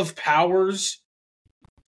peak of powers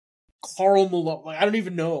Karl Malone. I don't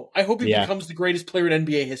even know. I hope he becomes the greatest player in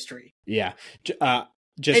NBA history. Yeah.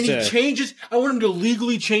 Changes. I want him to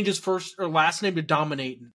legally change his first or last name to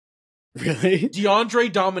Dominating. Really?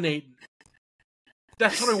 DeAndre Dominating.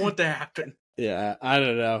 That's what I want to happen. Yeah, I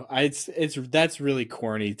don't know. That's really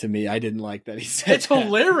corny to me. I didn't like that he said it's that.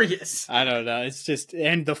 Hilarious. I don't know. It's just,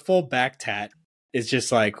 and the full back tat is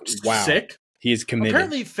just wow. Sick. He's committed.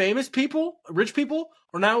 Apparently, famous people, rich people,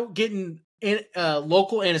 are now getting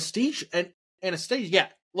local anesthesia. Yeah,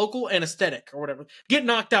 local anesthetic or whatever. Get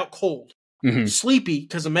knocked out cold, sleepy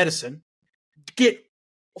because of medicine. Get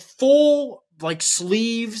full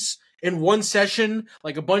sleeves in one session,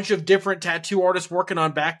 a bunch of different tattoo artists working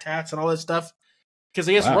on back tats and all that stuff. Because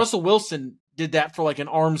I guess Russell Wilson did that for an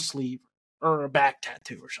arm sleeve or a back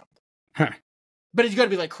tattoo or something. Huh. But you got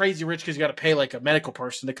to be crazy rich because you got to pay a medical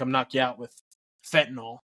person to come knock you out with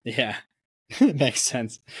fentanyl. Yeah, makes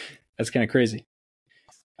sense. That's kind of crazy.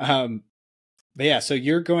 But yeah, so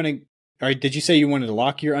you're going to. All right, did you say you wanted to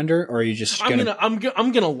lock your under, or are you just gonna? I'm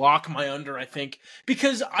gonna lock my under. I think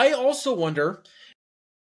because I also wonder.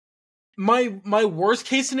 My worst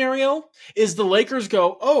case scenario is the Lakers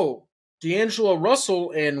go, oh, D'Angelo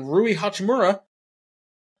Russell and Rui Hachimura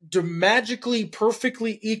magically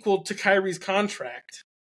perfectly equal to Kyrie's contract.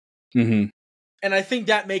 Mm-hmm. And I think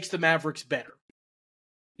that makes the Mavericks better.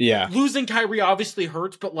 Yeah. Losing Kyrie obviously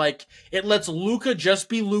hurts, but like it lets Luka just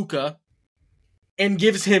be Luka and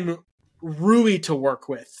gives him Rui to work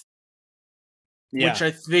with. Yeah. Which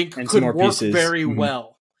I think And could more work pieces. very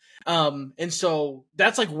well. And so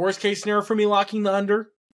that's like worst case scenario for me locking the under.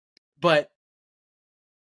 But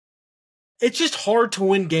it's just hard to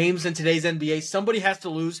win games in today's NBA. Somebody has to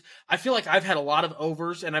lose. I feel like I've had a lot of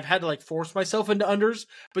overs and I've had to like force myself into unders,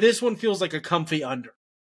 but this one feels like a comfy under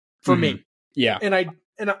for me. Yeah. And I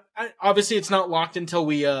obviously it's not locked until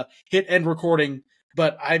we hit end recording,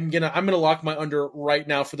 but I'm gonna lock my under right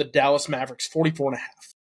now for the Dallas Mavericks 44.5.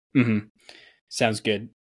 Mm-hmm. Sounds good.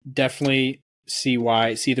 Definitely see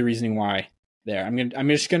the reasoning why there. I'm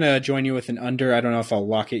just gonna join you with an under. I don't know if I'll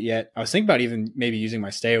lock it yet. I was thinking about even maybe using my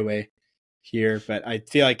stay away here, but I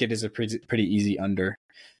feel like it is a pretty easy under.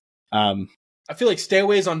 I feel like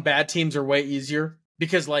stayaways on bad teams are way easier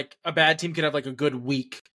because like a bad team could have like a good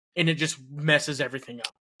week and it just messes everything up.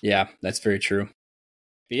 Yeah, that's very true.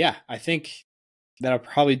 But yeah, I think that'll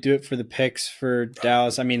probably do it for the picks for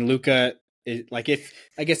Dallas. I mean, Luka, I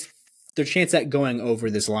guess the chance at going over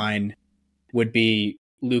this line would be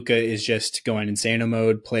Luka is just going insano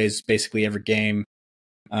mode, plays basically every game,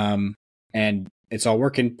 and it's all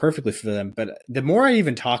working perfectly for them. But the more I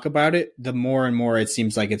even talk about it, the more and more it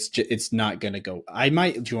seems like it's not going to go. I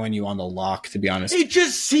might join you on the lock, to be honest. It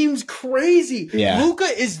just seems crazy. Yeah. Luka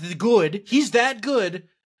is good. He's that good,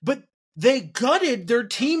 but they gutted their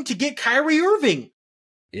team to get Kyrie Irving.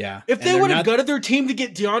 Yeah. If they would have gutted their team to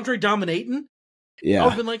get DeAndre Dominatin, I would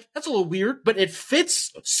have been like, that's a little weird, but it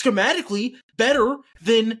fits schematically better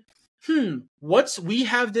than, we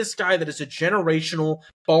have this guy that is a generational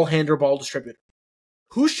ball handler, ball distributor.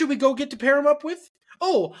 Who should we go get to pair him up with?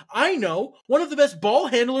 Oh, I know. One of the best ball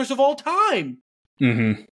handlers of all time.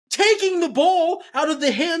 Mm-hmm. Taking the ball out of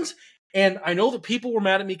the hands. And I know that people were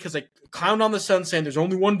mad at me because I clowned on the Sun saying there's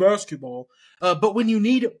only one basketball. But when you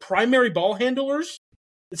need primary ball handlers,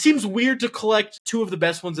 it seems weird to collect two of the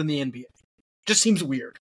best ones in the NBA. Just seems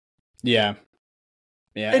weird. Yeah.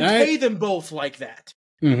 Yeah. And pay them both like that.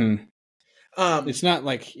 Mm-hmm. It's not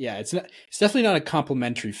like, it's definitely not a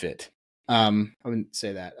complimentary fit. I wouldn't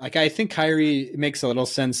say that. Like, I think Kyrie makes a little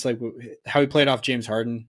sense. Like how he played off James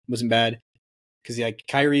Harden wasn't bad. Cause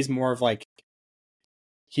Kyrie's more of like,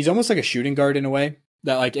 he's almost like a shooting guard in a way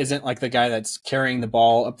that like, isn't like the guy that's carrying the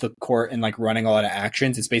ball up the court and like running a lot of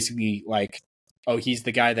actions. It's basically like, oh, he's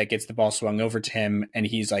the guy that gets the ball swung over to him and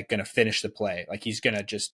he's like going to finish the play. Like he's going to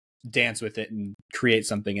just dance with it and create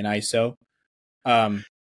something in ISO.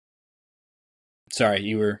 Sorry,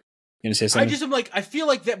 you were going to say something? I feel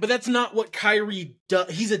like that, but that's not what Kyrie does.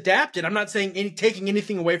 He's adapted. I'm not saying taking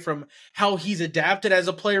anything away from how he's adapted as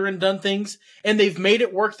a player and done things, and they've made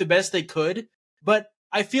it work the best they could, but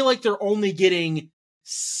I feel like they're only getting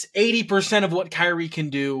 80% of what Kyrie can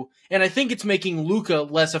do, and I think it's making Luka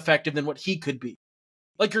less effective than what he could be.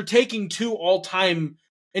 Like you're taking two all-time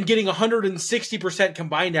and getting 160%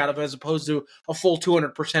 combined out of it as opposed to a full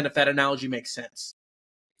 200%, if that analogy makes sense.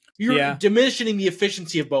 You're diminishing the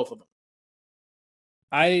efficiency of both of them.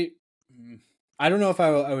 I don't know if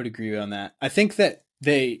I would agree on that. I think that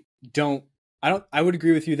they don't. I would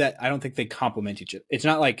agree with you that I don't think they complement each other. It's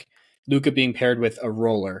not like Luka being paired with a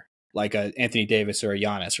roller like a Anthony Davis or a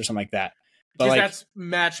Giannis or something like that. But like, that's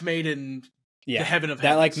match made in the heaven of heavens.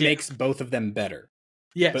 That like makes both of them better.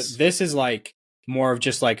 Yes. But this is like more of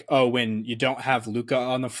just like, oh, when you don't have Luka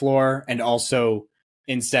on the floor, and also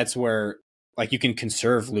in sets where like you can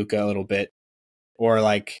conserve Luka a little bit, or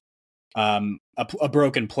like a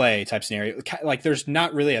broken play type scenario. Like there's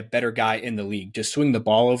not really a better guy in the league just swing the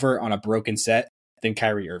ball over on a broken set than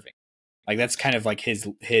Kyrie Irving. Like that's kind of like his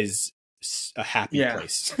a happy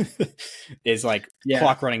place is like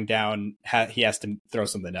clock running down. He has to throw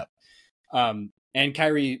something up. And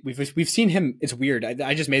Kyrie, we've seen him. It's weird.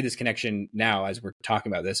 I just made this connection now as we're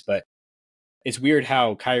talking about this, but it's weird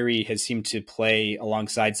how Kyrie has seemed to play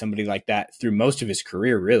alongside somebody like that through most of his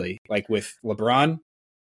career. Really, like with LeBron,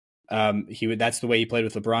 that's the way he played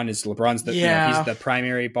with LeBron. Is LeBron's he's the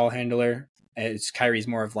primary ball handler. It's Kyrie's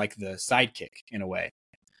more of like the sidekick in a way,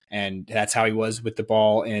 and that's how he was with the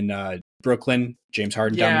ball in Brooklyn. James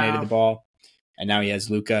Harden dominated the ball, and now he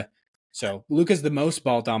has Luka. So Luka's the most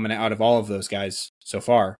ball dominant out of all of those guys so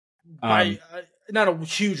far. By not a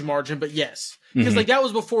huge margin, but yes. Because like that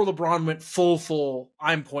was before LeBron went full,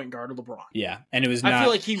 I'm point guard of LeBron. Yeah, and it was not I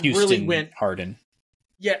feel like he Houston really went Harden.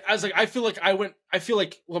 Yeah, I was like, I feel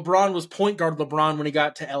like LeBron was point guard LeBron when he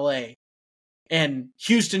got to LA. And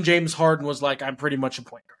Houston James Harden was like, I'm pretty much a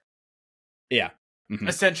point guard. Yeah.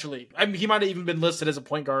 Essentially. I mean, he might have even been listed as a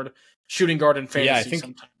point guard, shooting guard in fantasy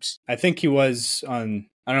sometimes. I think he was on,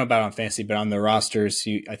 I don't know about on fantasy, but on the rosters,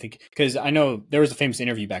 I think, because I know there was a famous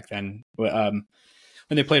interview back then when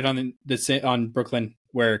they played on Brooklyn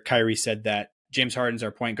where Kyrie said that James Harden's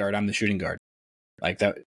our point guard, I'm the shooting guard. Like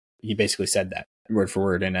that, he basically said that word for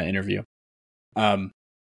word in an interview. And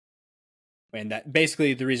that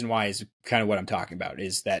basically the reason why is kind of what I'm talking about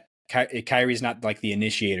is that Kyrie's not like the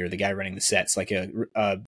initiator, the guy running the sets, like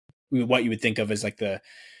what you would think of as like the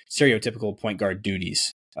stereotypical point guard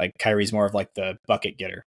duties. Like Kyrie's more of like the bucket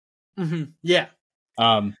getter. Mm-hmm. Yeah.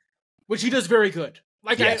 Which he does very good.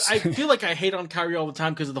 Like yes. I feel like I hate on Kyrie all the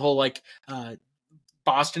time because of the whole like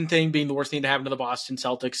Boston thing being the worst thing to happen to the Boston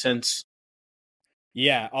Celtics since.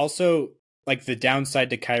 Yeah. Also, like the downside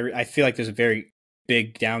to Kyrie, I feel like there's a very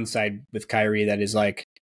big downside with Kyrie that is like,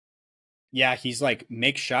 yeah, he's like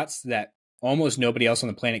makes shots that almost nobody else on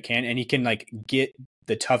the planet can, and he can like get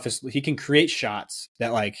the toughest. He can create shots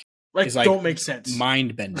that like is like don't make sense,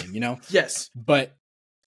 mind bending, you know? Yes. But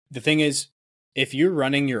the thing is, if you're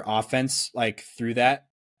running your offense like through that,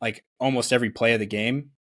 like almost every play of the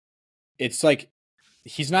game, it's like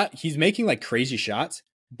he's making like crazy shots,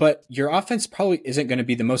 but your offense probably isn't going to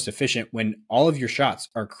be the most efficient when all of your shots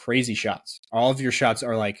are crazy shots. All of your shots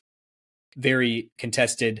are like very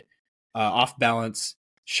contested, off balance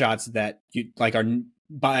shots that you like are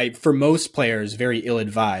for most players very ill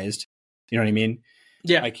advised. You know what I mean?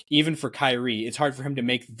 Yeah. Like even for Kyrie, it's hard for him to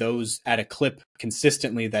make those at a clip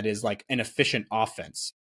consistently that is like an efficient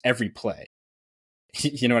offense every play.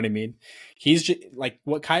 You know what I mean? He's just, like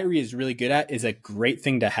what Kyrie is really good at is a great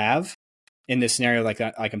thing to have in this scenario like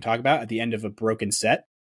I'm talking about at the end of a broken set,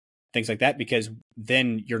 things like that, because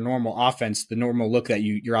then your normal offense, the normal look that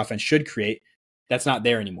your offense should create, that's not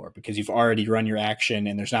there anymore because you've already run your action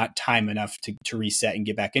and there's not time enough to reset and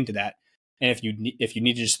get back into that. And if you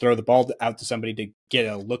need to just throw the ball out to somebody to get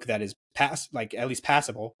a look that is like at least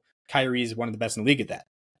passable, Kyrie is one of the best in the league at that.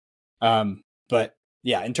 But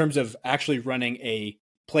yeah, in terms of actually running a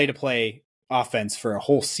play-to-play offense for a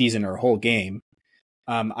whole season or a whole game,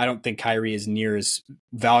 I don't think Kyrie is near as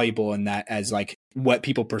valuable in that as like what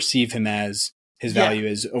people perceive him as his value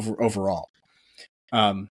is overall.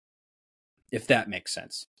 If that makes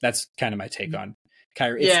sense. That's kind of my take on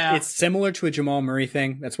Kyrie. It's similar to a Jamal Murray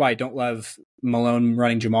thing. That's why I don't love Malone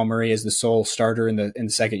running Jamal Murray as the sole starter in the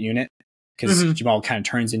second unit, because Jamal kind of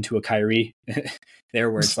turns into a Kyrie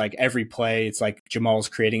there, where it's like every play, it's like Jamal's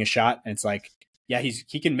creating a shot, and it's like, yeah,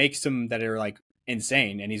 he can make some that are like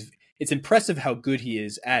insane, and it's impressive how good he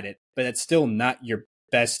is at it, but that's still not your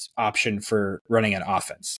best option for running an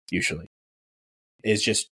offense. Usually, is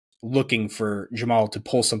just looking for Jamal to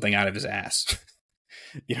pull something out of his ass.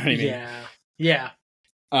 You know what I mean? Yeah.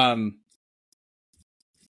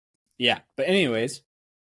 Yeah. But anyways,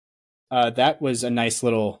 that was a nice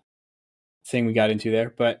little thing we got into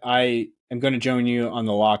there. But I am going to join you on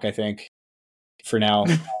the lock, I think, for now.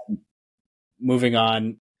 Moving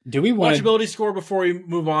on. Do we want watchability score before we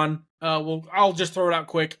move on? I'll just throw it out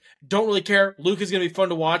quick. Don't really care. Luka's going to be fun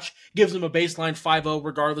to watch. Gives him a baseline 5-0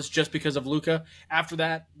 regardless, just because of Luka. After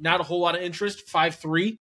that, not a whole lot of interest.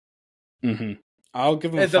 5-3. Mm-hmm. I'll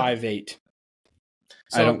give him 5-8.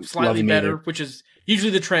 So I don't slightly better, which is usually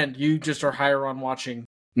the trend. You just are higher on watching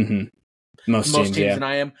most teams than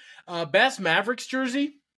I am. Best Mavericks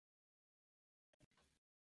jersey?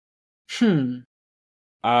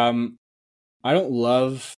 I don't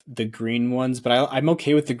love the green ones, but I'm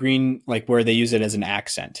okay with the green, like where they use it as an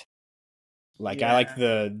accent. Like I like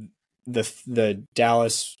the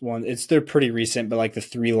Dallas one. They're pretty recent, but like the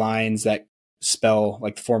 3 lines that spell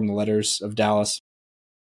like form the letters of Dallas.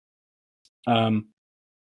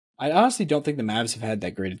 I honestly don't think the Mavs have had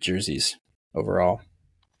that great of jerseys overall.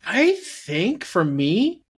 I think for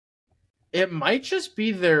me, it might just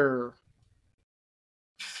be their.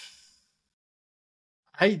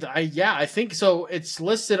 I think so. It's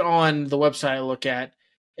listed on the website I look at.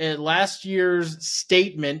 Last year's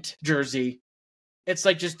statement jersey. It's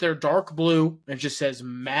like just their dark blue. It just says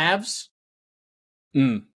Mavs.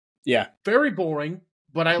 Yeah. Very boring,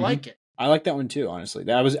 but I like it. I like that one too, honestly.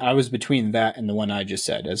 I was between that and the one I just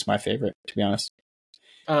said as my favorite, to be honest.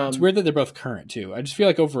 It's weird that they're both current too. I just feel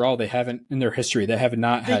like overall they haven't, in their history, they have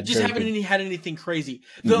not had. They just haven't had anything crazy.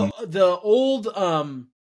 The old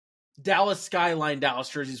Dallas Skyline Dallas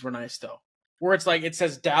jerseys were nice though, where it's like it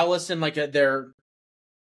says Dallas in like their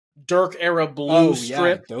Dirk era blue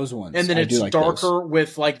strip, those ones, and then I it's do like darker those.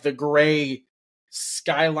 with like the gray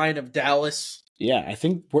skyline of Dallas. Yeah, I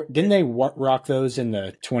think didn't they rock those in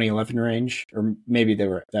the 2011 range, or maybe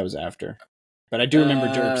that was after. But I do remember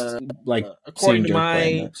Dirk's according seeing to Dirk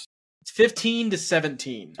wearing those. It's 15 to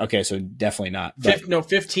 17. Okay, so definitely not.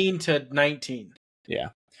 15 to 19. Yeah,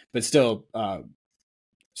 but still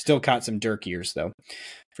caught some Dirk years though,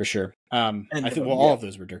 for sure. I think all of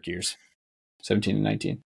those were Dirk years, 17 and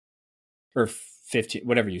 19, or 15,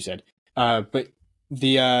 whatever you said. But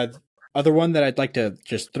the other one that I'd like to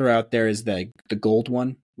just throw out there is the gold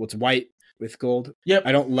one. Well, it's white with gold. Yep.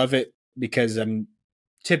 I don't love it because I'm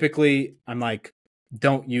like,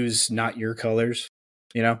 don't use not your colors.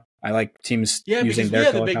 You know, I like teams using their color. Yeah, because we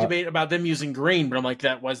had the big debate about them using green, but I'm like,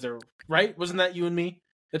 that was their right? Wasn't that you and me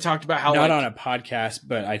that talked about how not on a podcast,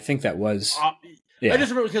 but I think that was. Yeah. I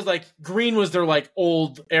just remember because like green was their like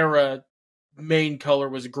old era main color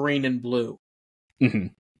was green and blue. Mm-hmm.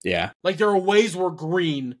 Yeah, like their aways were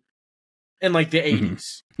green in like the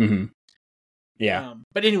 80s. Mm-hmm. Yeah,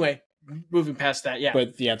 but anyway, moving past that, yeah.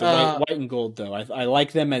 But yeah, the white and gold though, I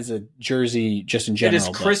like them as a jersey just in general. It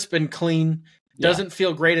is crisp and clean. Doesn't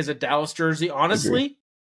feel great as a Dallas jersey. Honestly,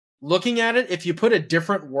 looking at it, if you put a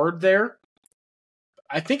different word there,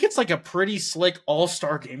 I think it's like a pretty slick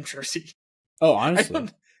All-Star Game jersey. Oh, honestly,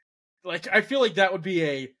 I feel like that would be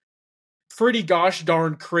a pretty gosh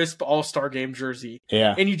darn crisp All-Star Game jersey.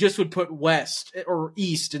 Yeah, and you just would put West or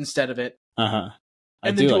East instead of it. And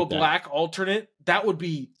then do a black alternate. That would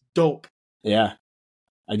be dope. Yeah,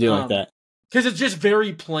 I do like that because it's just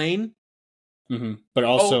very plain, but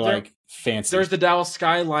also like fancy. There's the Dallas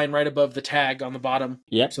skyline right above the tag on the bottom.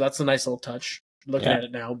 Yep. So that's a nice little touch. Looking at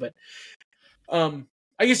it now, but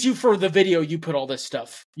I guess for the video you put all this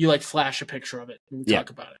stuff. You like flash a picture of it and we talk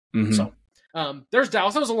about it. So there's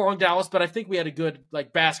Dallas. That was a long Dallas, but I think we had a good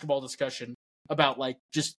like basketball discussion about like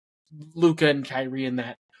just Luka and Kyrie and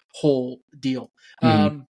that whole deal.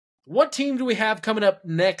 What team do we have coming up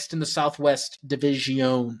next in the Southwest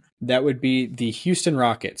Division? That would be the Houston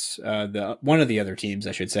Rockets, one of the other teams,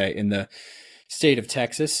 I should say, in the state of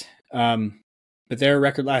Texas. But their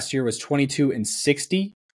record last year was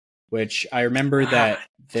 22-60, which I remember that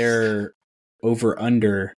their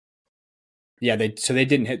over-under. Yeah, they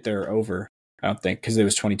didn't hit their over, I don't think, because it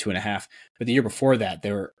was 22.5. But the year before that,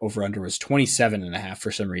 their over-under was 27.5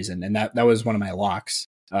 for some reason, and that was one of my locks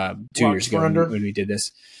 2 years ago when we did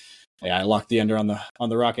this. Yeah, I locked the under on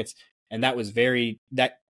the Rockets, and that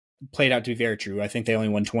played out to be very true. I think they only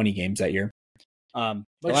won 20 games that year.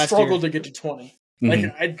 Struggled to get to 20.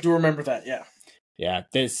 Like I do remember that. Yeah. Yeah.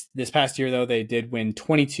 This past year though, they did win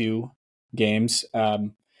 22 games.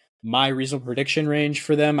 My reasonable prediction range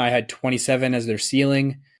for them, I had 27 as their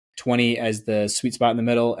ceiling, 20 as the sweet spot in the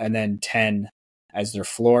middle, and then 10 as their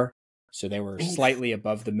floor. So they were slightly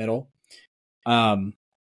above the middle.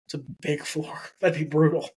 It's a big floor. That'd be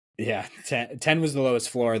brutal. Yeah, 10 was the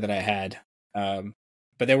lowest floor that I had,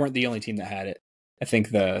 but they weren't the only team that had it. I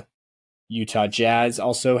think the Utah Jazz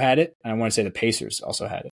also had it, and I want to say the Pacers also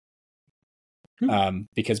had it,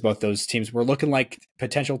 because both those teams were looking like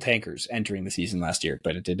potential tankers entering the season last year,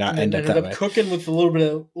 but it did not end up that way. Cooking with a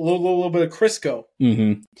little bit of Crisco.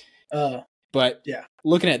 But yeah,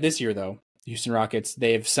 looking at this year though, Houston Rockets,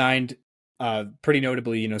 they've signed, pretty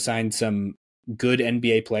notably, signed some good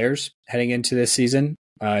NBA players heading into this season.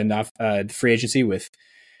 In the free agency with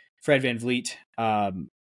Fred VanVleet,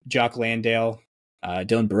 Jock Landale,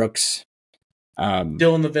 Dylan Brooks.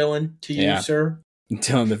 Dylan the villain to you, sir.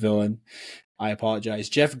 Dylan the villain. I apologize.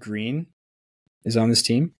 Jeff Green is on this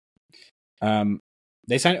team.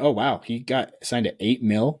 They signed. Oh, wow. He got signed at $8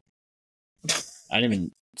 million. I didn't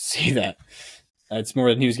even see that. That's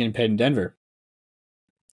more than he was getting paid in Denver.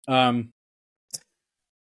 It's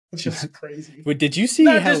just crazy. But did you see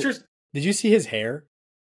did you see his hair?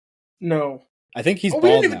 No. I think he's bald. We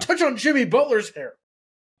didn't even touch on Jimmy Butler's hair.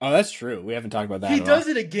 Oh, that's true. We haven't talked about that. He does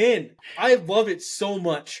it again. I love it so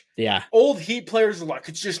much. Yeah. Old Heat players are like,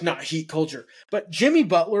 it's just not Heat culture. But Jimmy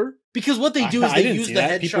Butler, because what they do is they use the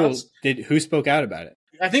headshots. Who spoke out about it?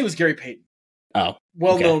 I think it was Gary Payton. Oh.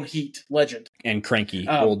 Well-known Heat legend. And cranky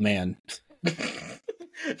old man.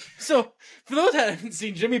 So, for those that haven't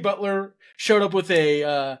seen, Jimmy Butler showed up with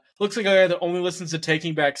a looks like a guy that only listens to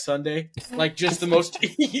Taking Back Sunday, like just the most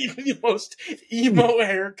emo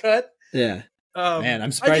haircut. Yeah, man,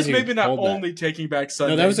 I'm surprised. I guess maybe not only Taking Back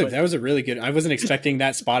Sunday. No, that was a really good. I wasn't expecting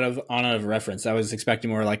that spot on a reference. I was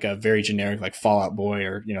expecting more like a very generic, like Fall Out Boy,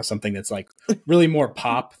 or something that's like really more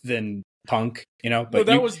pop than punk. But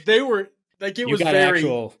no, Like it You was got very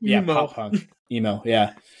actual, emo. pop punk emo,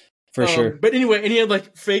 yeah, for sure. But anyway, and he had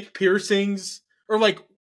like fake piercings or like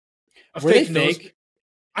a Were they fake nose. fake?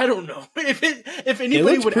 I don't know if It anybody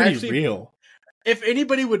looked would pretty actually, real. if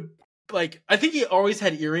anybody would like, I think he always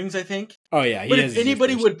had earrings. I think, Oh yeah, he but has if his ears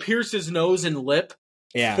anybody pierced. would pierce his nose and lip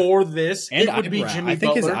Yeah, for this, and it would be eyebrow. Jimmy I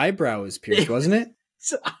think his Butler. eyebrow was pierced, wasn't it?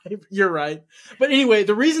 You're right. But anyway,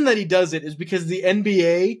 the reason that he does it is because the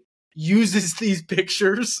NBA uses these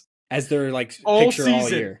pictures As their like all picture all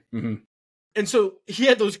season. year. Mm-hmm. And so he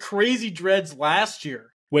had those crazy dreads last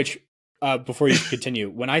year. Which, before you continue,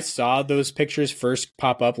 when I saw those pictures first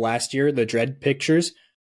pop up last year, the dread pictures,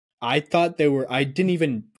 I thought they were, I didn't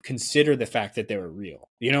even consider the fact that they were real.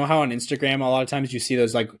 You know how on Instagram, a lot of times you see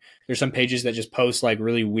those, like, there's some pages that just post like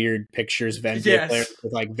really weird pictures of NBA players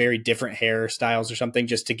with like very different hairstyles or something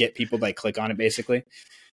just to get people to like click on it, basically.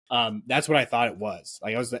 That's what I thought it was.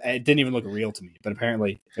 Like, it didn't even look real to me, but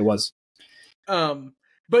apparently it was.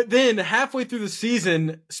 But then halfway through the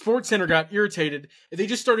season, SportsCenter got irritated and they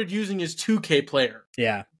just started using his 2K player.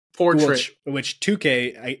 Yeah. Portrait. Which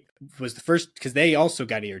 2K was the first, because they also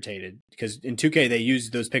got irritated because in 2K they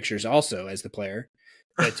used those pictures also as the player,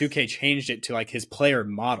 but 2K changed it to like his player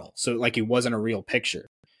model, so like it wasn't a real picture.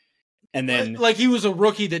 And then like he was a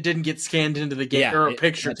rookie that didn't get scanned into the game or a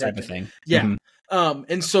picture type of thing. Yeah. Mm-hmm.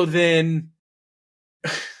 And so then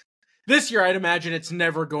this year I'd imagine it's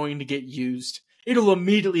never going to get used. It'll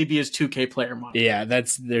immediately be his 2K player model. Yeah,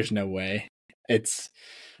 there's no way.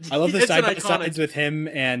 I love the side by sides with him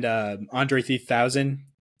and Andre 3000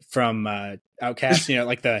 from Outkast. You know,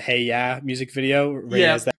 like the Hey Ya music video where he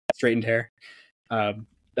has that straightened hair. That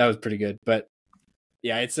was pretty good. But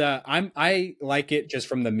yeah, it's I like it just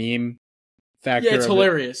from the meme factor. Yeah, it's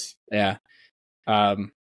hilarious. Yeah.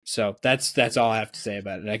 So that's all I have to say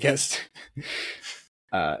about it, I guess.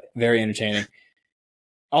 Very entertaining.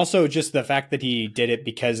 Also, just the fact that he did it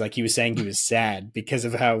because, like, he was saying he was sad because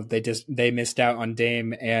of how they missed out on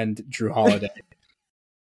Dame and Drew Holiday,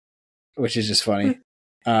 which is just funny.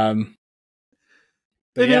 But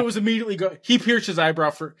then it was immediately he pierced his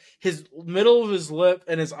eyebrow for his middle of his lip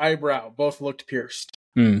and his eyebrow both looked pierced.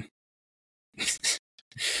 I'm just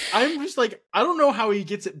like, I don't know how he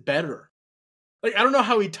gets it better. Like, I don't know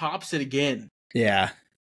how he tops it again. Yeah.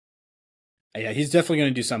 Yeah, he's definitely going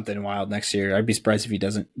to do something wild next year. I'd be surprised if he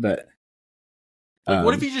doesn't, but... Like,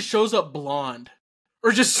 what if he just shows up blonde?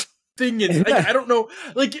 Or just thinking, like, I don't know.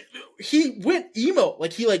 Like, he went emo.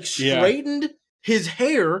 Like, he, like, straightened his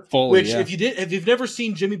hair. Fully, which, if you've never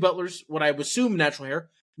seen Jimmy Butler's, what I would assume natural hair,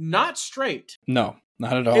 not straight. No,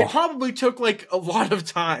 not at all. It probably took, like, a lot of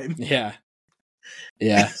time. Yeah.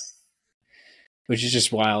 Yeah. Which is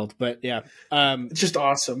just wild, but yeah. It's just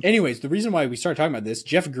awesome. Anyways, the reason why we started talking about this,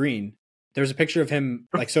 Jeff Green... There's a picture of him,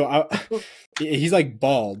 like, so he's like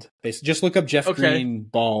bald. Basically. Just look up Jeff Green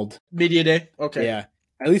bald. Media Day. Okay. Yeah.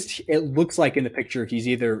 At least it looks like in the picture he's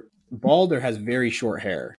either bald or has very short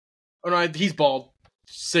hair. Oh, no, he's bald.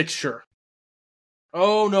 Sure.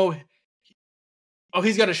 Oh, no. Oh,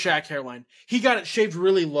 he's got a Shaq hairline. He got it shaved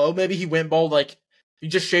really low. Maybe he went bald, like, he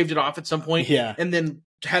just shaved it off at some point. Yeah. And then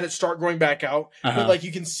had it start growing back out. But, like,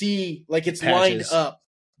 you can see, like, it's lined up,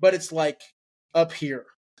 but it's, like, up here.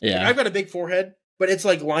 Yeah, like, I've got a big forehead, but it's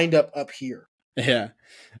like lined up here. Yeah,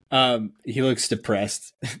 he looks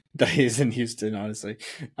depressed that he's in Houston, honestly.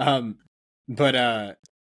 But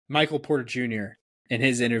Michael Porter Jr. in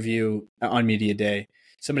his interview on Media Day,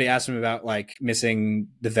 somebody asked him about like missing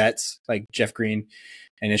the vets, like Jeff Green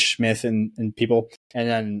and Ish Smith and people, and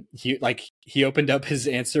then he opened up his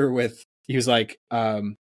answer with he was like,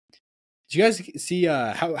 "Did you guys see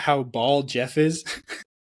how bald Jeff is?"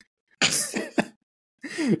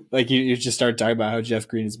 Like you just start talking about how Jeff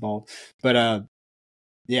Green is bald, but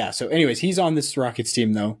yeah. So, anyways, he's on this Rockets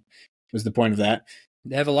team though. Was the point of that?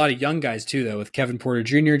 They have a lot of young guys too, though, with Kevin Porter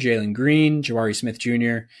Jr., Jalen Green, Jabari Smith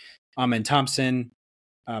Jr., Amen Thompson,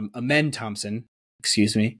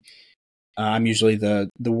 excuse me. I'm usually the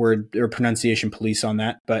word or pronunciation police on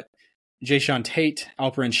that, but Jayshawn Tate,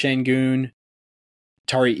 Alperen Şengün,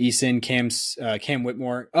 Tari Eason, Cam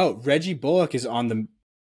Whitmore. Oh, Reggie Bullock is on the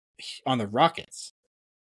Rockets.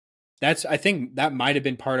 I think that might have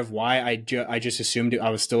been part of why I just assumed I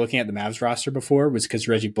was still looking at the Mavs roster before, was because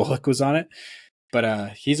Reggie Bullock was on it.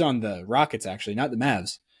 But he's on the Rockets, actually, not the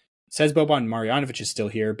Mavs. It says Boban Marjanovic is still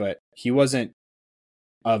here, but he wasn't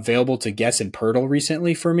available to guess in Pirtle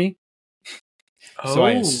recently for me. Oh.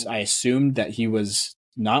 So I assumed that he was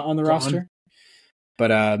not on the roster.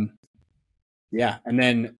 But yeah, and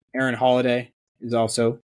then Aaron Holiday is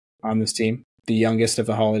also on this team, the youngest of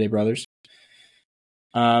the Holiday brothers.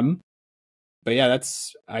 But yeah,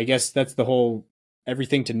 I guess that's the whole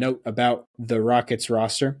everything to note about the Rockets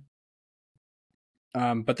roster.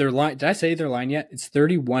 But their line, did I say their line yet? It's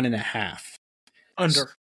 31.5.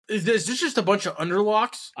 Under. Is this just a bunch of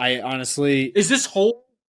underlocks? I honestly... Is this whole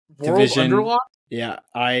world division, underlock? Yeah,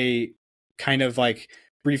 I kind of like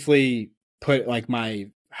briefly put like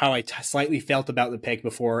how I slightly felt about the pick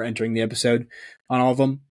before entering the episode on all of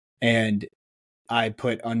them. And I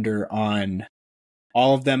put under on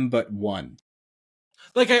all of them but one.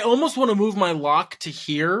 Like, I almost want to move my lock to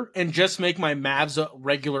here and just make my Mavs a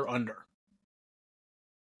regular under.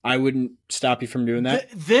 I wouldn't stop you from doing that.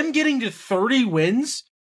 Them getting to 30 wins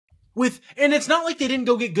and it's not like they didn't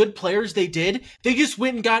go get good players. They did. They just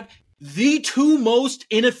went and got the two most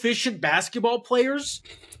inefficient basketball players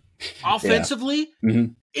offensively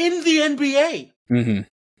in the NBA. Mm-hmm.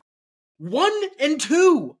 1 and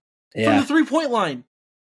 2 from the 3-point line.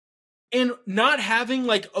 And not having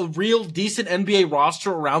like a real decent NBA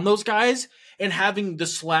roster around those guys and having the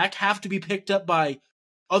slack have to be picked up by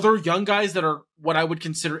other young guys that are what I would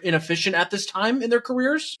consider inefficient at this time in their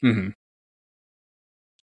careers. Mm-hmm.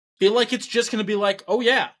 Feel like it's just going to be like, oh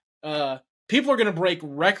yeah, people are going to break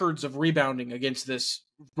records of rebounding against this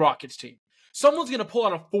Rockets team. Someone's going to pull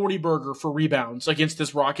out a 40 burger for rebounds against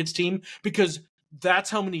this Rockets team because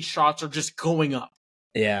that's how many shots are just going up.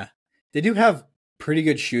 Yeah. They do have pretty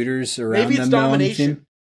good shooters around them. Maybe it's domination.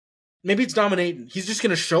 Maybe it's dominating. He's just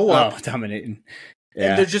going to show up. Oh, dominating.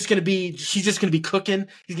 Yeah. And he's just going to be cooking.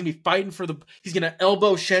 He's going to be fighting he's going to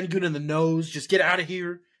elbow Şengün in the nose. Just get out of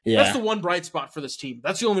here. Yeah. That's the one bright spot for this team.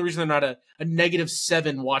 That's the only reason they're not a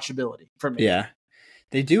 -7 watchability for me. Yeah.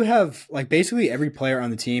 They do have like basically every player on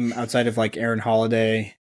the team outside of like Aaron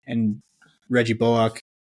Holiday and Reggie Bullock,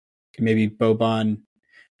 and maybe Boban.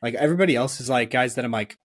 Like everybody else is like guys that I'm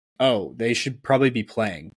like, oh, they should probably be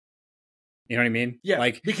playing. You know what I mean? Yeah,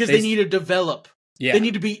 like because they need to develop. Yeah. They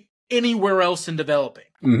need to be anywhere else in developing.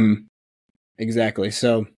 Mm-hmm. Exactly.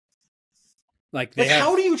 So, like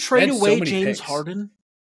how do you trade away James Harden?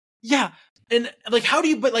 Yeah, and like how do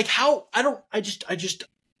you? But like how? I don't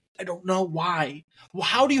know why. Well,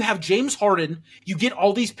 how do you have James Harden? You get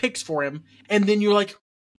all these picks for him, and then you're like,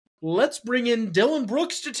 let's bring in Dillon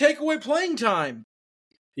Brooks to take away playing time.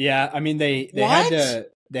 Yeah, I mean they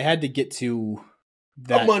had to get to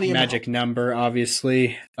that magic number,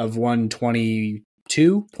 obviously, of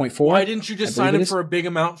 122.4. Why didn't you just sign him for a big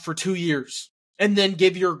amount for 2 years and then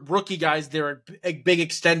give your rookie guys their big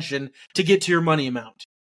extension to get to your money amount?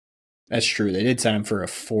 That's true. They did sign him for a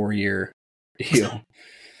 4-year deal.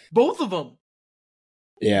 Both of them.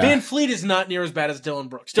 Yeah. Van Fleet is not near as bad as Dillon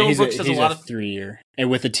Brooks. Dillon Brooks has a lot of 3-year, and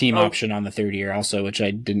with a team option on the 3rd year also, which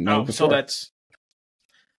I didn't know before. So that's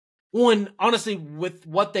one. Honestly, with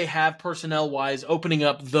what they have personnel wise, opening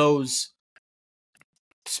up those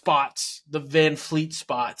spots, the Van Fleet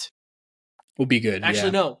spot, will be good.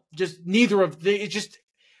 Actually, no, just neither of the. It's just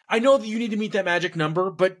I know that you need to meet that magic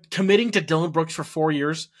number, but committing to Dillon Brooks for 4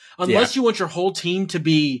 years, unless you want your whole team to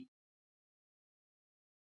be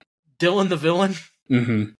Dylan the villain.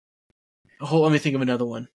 Mm-hmm. Let me think of another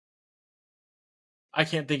one. I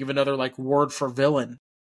can't think of another like word for villain.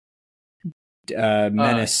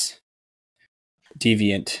 Menace.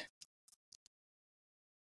 Deviant.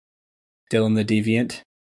 Dylan the Deviant.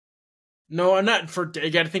 No, I'm not for. I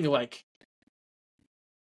got to think of like.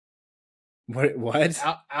 What?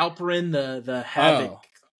 Alperin, the havoc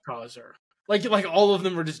causer. Like all of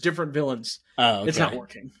them are just different villains. Oh, okay. It's not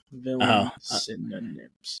working. Villain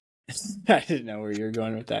synonyms. I didn't know where you were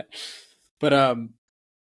going with that. But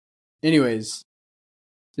anyways,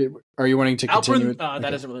 are you wanting to continue? Alperin, that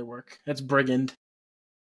doesn't really work. That's brigand.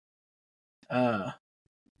 Şengün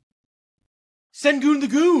the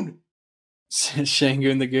Goon.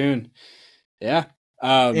 Şengün the Goon. Yeah.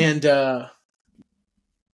 And I'm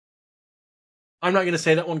not going to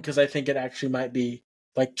say that one because I think it actually might be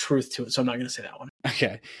like truth to it. So I'm not going to say that one.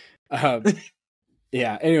 Okay.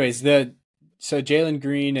 Yeah. Anyways, so Jalen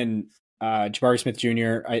Green and Jabari Smith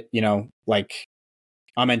Jr.,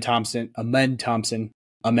 Amen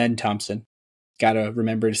Thompson. Got to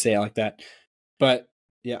remember to say it like that. But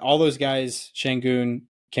yeah, all those guys, Şengün,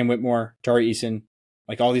 Cam Whitmore, Tari Eason,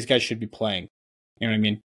 like all these guys should be playing. You know what I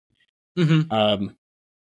mean? Mm-hmm.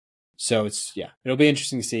 So it'll be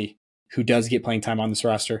interesting to see who does get playing time on this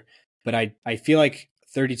roster. But I feel like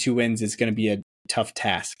 32 wins is going to be a tough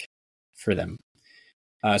task for them.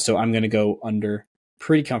 So I'm going to go under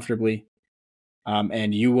pretty comfortably.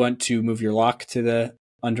 And you want to move your lock to the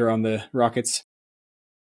under on the Rockets?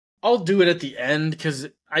 I'll do it at the end because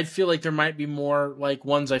I feel like there might be more like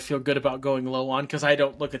ones I feel good about going low on because I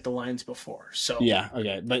don't look at the lines before. So yeah,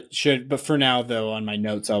 okay. But for now though, on my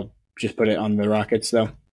notes, I'll just put it on the Rockets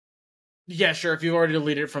though. Yeah, sure. If you've already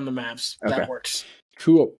deleted it from the maps, Okay. that works.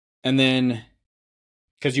 Cool. And then,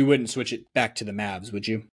 because you wouldn't switch it back to the Mavs, would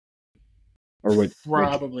you? Or would?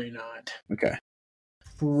 Probably not. Okay.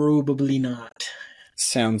 Probably not.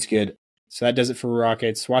 Sounds good. So that does it for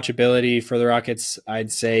Rockets. Watchability for the Rockets,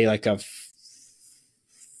 I'd say like a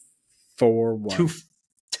 4-1.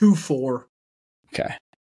 2-4. Okay.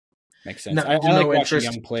 Makes sense. No, I no like watching interest.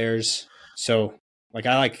 young players. So, like,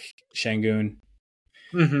 I like Şengün.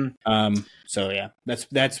 Mm-hmm. So yeah,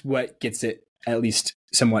 that's what gets it at least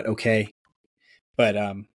somewhat okay. But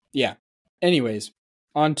yeah. Anyways,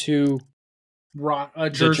 on to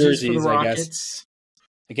jerseys for the I guess. Rockets.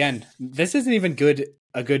 Again, this isn't even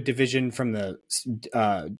a good division from the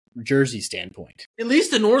jersey standpoint. At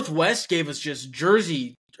least the Northwest gave us just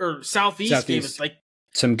jersey, or Southeast gave us like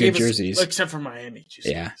some good jerseys, except for Miami.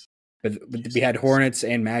 Yeah, but we had Hornets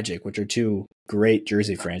and Magic, which are two great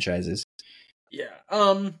jersey franchises. Yeah.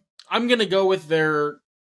 I'm gonna go with their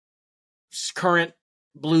current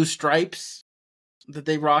blue stripes that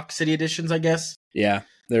they rock, City Editions, I guess. Yeah,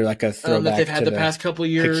 they're like a throwback that they've had the past couple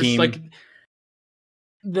of years. Hakeem. Like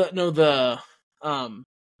I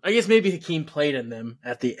guess maybe Hakeem played in them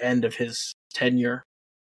at the end of his tenure.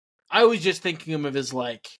 I was just thinking of him as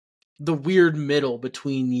like the weird middle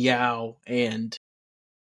between Yao and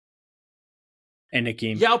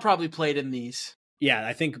Hakeem. Yao probably played in these. Yeah,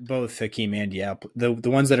 I think both Hakeem and Yao. The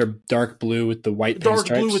ones that are dark blue with the white pinstripes.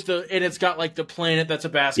 Dark blue with and it's got like the planet that's a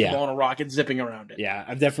basketball and a rocket zipping around it. Yeah,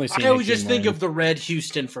 I've definitely seen. I always just think of the red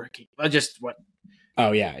Houston for Hakeem.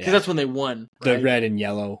 Oh yeah, because that's when they won. Right? The red and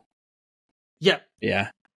yellow. Yeah.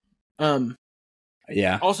 Yeah.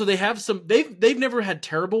 Yeah. Also, they have some. They've never had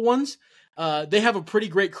terrible ones. They have a pretty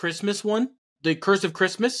great Christmas one, the Curse of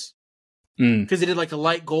Christmas, because they did like a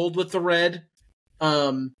light gold with the red.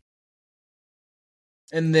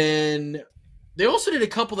 And then they also did a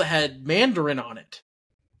couple that had Mandarin on it.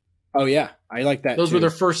 Oh yeah, I like that. Those were their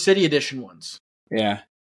first City Edition ones. Yeah,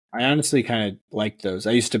 I honestly kind of liked those.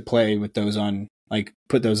 I used to play with those on, like,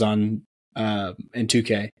 put those on in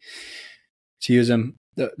 2K to use them.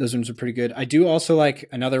 Those ones are pretty good. I do also like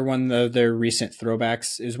another one of their recent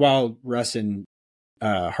throwbacks is while Russ and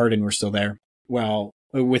Harden were still there. Well,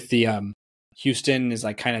 with the Houston is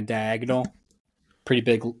like kind of diagonal, pretty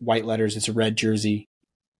big white letters. It's a red jersey.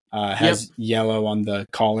 Has yellow on the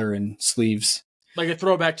collar and sleeves. Like a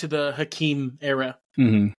throwback to the Hakeem era.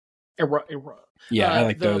 Mm-hmm. Era. Yeah, I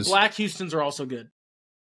like those. The black Houstons are also good.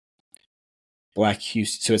 Black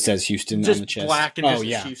Houston, so it says Houston just on the chest. Black and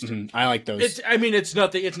just Houston. Mm-hmm. I like those. It's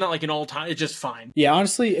nothing. It's not like an all time. It's just fine. Yeah,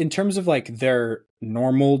 honestly, in terms of like their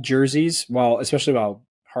normal jerseys, especially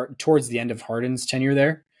towards the end of Harden's tenure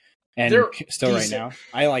there, and they're still decent. Right now,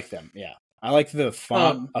 I like them. Yeah, I like the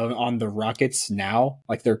font on the Rockets now,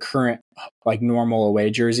 like their current like normal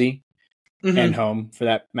away jersey and home for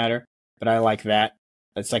that matter. But I like that.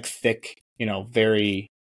 That's like thick, very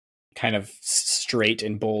kind of straight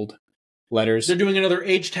and bold letters. They're doing another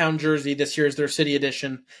H-Town jersey this year as their City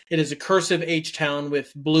Edition. It is a cursive H-Town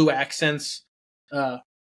with blue accents.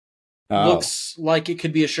 Looks like it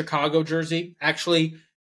could be a Chicago jersey. Actually,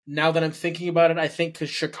 now that I'm thinking about it, I think because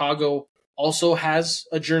Chicago also has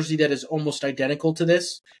a jersey that is almost identical to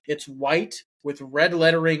this. It's white with red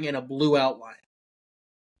lettering and a blue outline.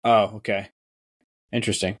 Oh, okay.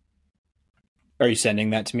 Interesting. Are you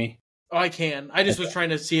sending that to me? Oh, I can. I just was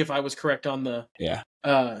trying to see if I was correct on the... Yeah.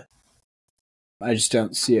 I just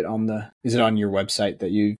don't see it on is it on your website that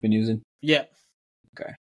you've been using? Yeah.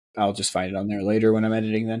 Okay. I'll just find it on there later when I'm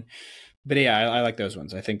editing then. But yeah, I like those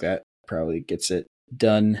ones. I think that probably gets it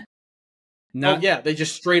done. They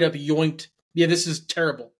just straight up yoinked. Yeah, this is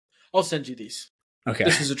terrible. I'll send you these. Okay.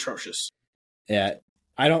 This is atrocious. Yeah.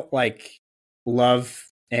 I don't love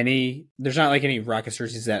there's not like any Rockets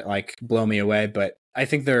jerseys that like blow me away, but I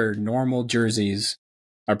think their normal jerseys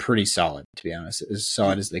are pretty solid, to be honest. As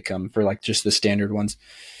solid as they come for like just the standard ones.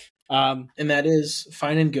 And that is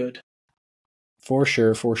fine and good. For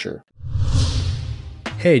sure.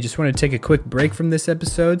 Hey, just wanted to take a quick break from this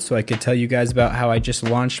episode so I could tell you guys about how I just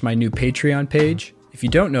launched my new Patreon page. If you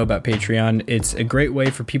don't know about Patreon, it's a great way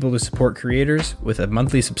for people to support creators with a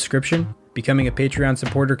monthly subscription. Becoming a Patreon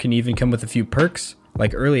supporter can even come with a few perks,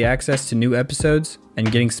 like early access to new episodes and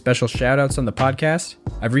getting special shoutouts on the podcast.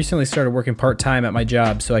 I've recently started working part-time at my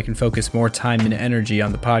job so I can focus more time and energy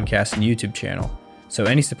on the podcast and YouTube channel. So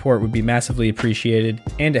any support would be massively appreciated,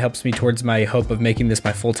 and it helps me towards my hope of making this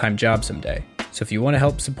my full-time job someday. So if you want to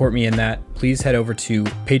help support me in that, please head over to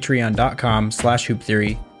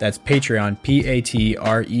patreon.com/hooptheory. That's Patreon,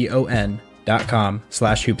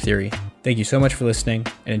 patreon.com/hooptheory. Thank you so much for listening,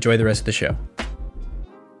 and enjoy the rest of the show.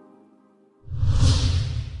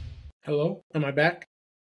 Hello? Am I back?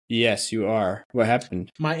 Yes, you are. What happened?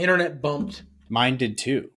 My internet bumped. Mine did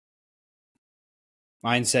too.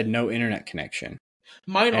 Mine said no internet connection.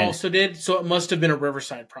 Mine And also did, so it must have been a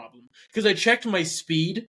Riverside problem. Because I checked my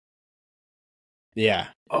speed. yeah.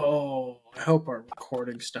 Oh, I hope our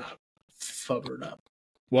recording stopped fubbered up.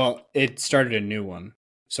 Well, it started a new one.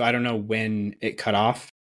 So I don't know when it cut off.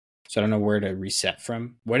 So I don't know where to reset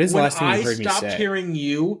from. What is the When last thing you I heard me stopped say? hearing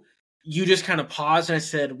you, you just kind of paused and I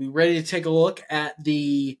said, we ready to take a look at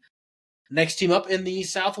the next team up in the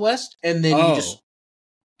Southwest? And then you just...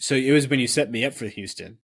 So it was when you set me up for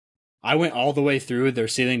Houston. I went all the way through their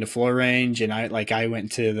ceiling to floor range, and I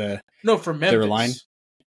went to the No, for Memphis. line.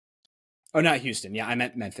 Oh, not Houston. Yeah, I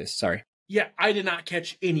meant Memphis. Sorry. Yeah, I did not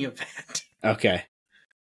catch any of that. Okay.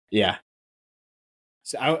 Yeah.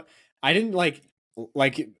 So I didn't like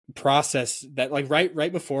process that, like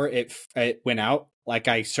right before it went out. Like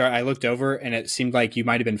I looked over and it seemed like you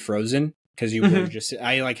might have been frozen because you were just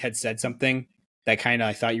I like had said something that kind of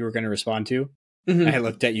I thought you were going to respond to. I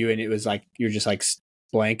looked at you and it was like you're just like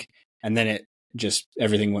blank, and then it just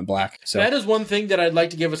everything went black. So that is one thing that I'd like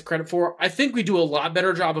to give us credit for. I think we do a lot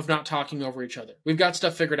better job of not talking over each other. We've got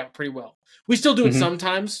stuff figured out pretty well. We still do it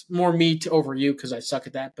sometimes, more me to over you because I suck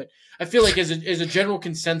at that. But I feel like as a general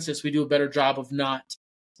consensus, we do a better job of not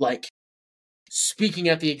like speaking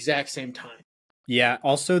at the exact same time. Yeah.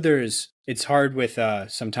 Also, it's hard with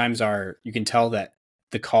sometimes you can tell that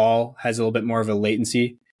the call has a little bit more of a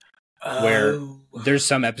latency. Where there's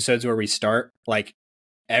some episodes where we start like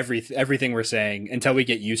everything we're saying until we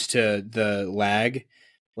get used to the lag,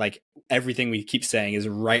 like everything we keep saying is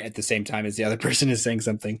right at the same time as the other person is saying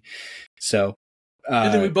something. So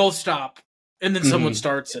and then we both stop and then someone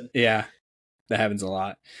starts, and yeah, that happens a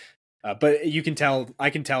lot. But I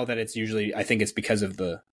can tell that it's usually, I think it's because of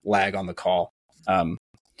the lag on the call.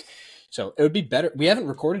 So it would be better. We haven't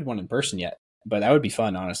recorded one in person yet, but that would be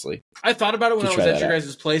fun, honestly. I thought about it when I was at your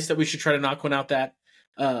guys' place that we should try to knock one out that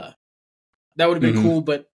would have been cool,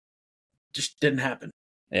 but just didn't happen.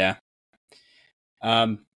 Yeah.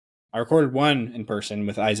 I recorded one in person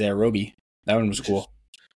with Isaiah Roby. That one was cool.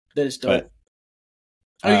 That is dope. But,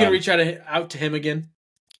 are you going to reach out to him again?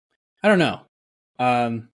 I don't know.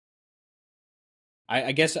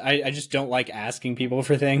 I guess I just don't like asking people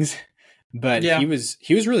for things, but he was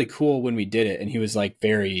really cool when we did it. And he was like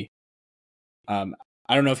very, I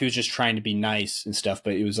don't know if he was just trying to be nice and stuff,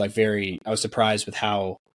 but it was like I was surprised with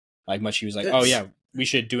how like much he was like, oh yeah, we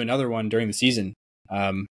should do another one during the season.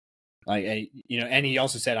 And he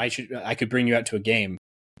also said I could bring you out to a game.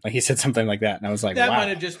 Like he said something like that. And I was like, that wow. might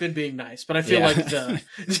have just been being nice, but I feel like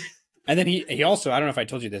and then he also, I don't know if I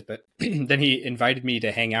told you this, but then he invited me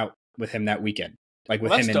to hang out with him that weekend, like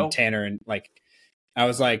with him and dope. Tanner. And like, I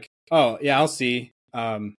was like, oh yeah, I'll see.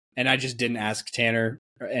 And I just didn't ask Tanner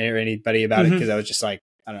or anybody about it because I was just like,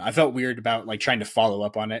 I don't know. I felt weird about like trying to follow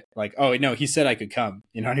up on it. Like, oh no, he said I could come.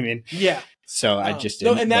 You know what I mean? Yeah. So I just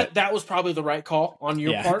didn't. No, and that was probably the right call on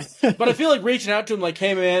your part. But I feel like reaching out to him, like,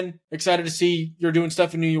 hey man, excited to see you're doing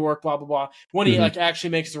stuff in New York, blah blah blah. When he like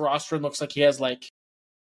actually makes the roster and looks like he has like,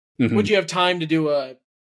 would you have time to do a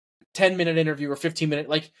 10-minute interview or 15-minute?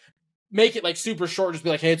 Like, make it like super short. Just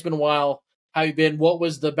be like, hey, it's been a while. How you been? What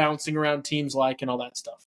was the bouncing around teams like, and all that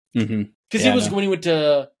stuff? Because when he went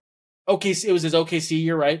to OKC, it was his OKC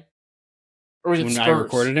year, right? Or was it when Spurs? I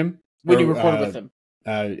recorded him? When you recorded with him?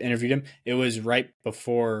 Interviewed him. It was right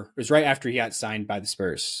after he got signed by the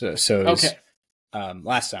Spurs. So it was,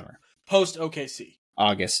 last summer. Post OKC.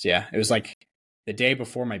 August, yeah. It was like the day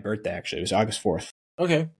before my birthday, actually. It was August 4th.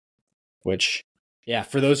 Okay. Which, yeah,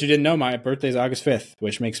 for those who didn't know, my birthday is August 5th,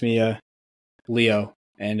 which makes me a Leo.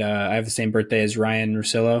 And I have the same birthday as Ryan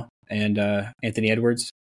Russillo and Anthony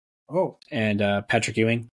Edwards. Oh. And Patrick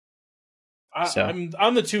Ewing.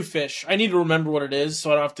 I'm the two fish. I need to remember what it is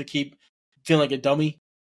so I don't have to keep feeling like a dummy.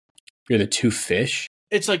 You're the two fish?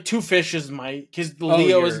 It's like two fish is because the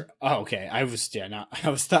Leo is. Oh, okay. I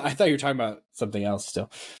thought you were talking about something else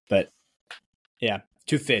still. But yeah,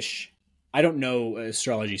 two fish. I don't know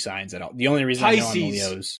astrology signs at all. The only reason I know I'm a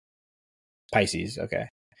Leo is Pisces. Okay.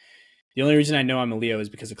 The only reason I know I'm a Leo is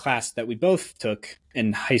because of a class that we both took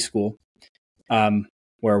in high school,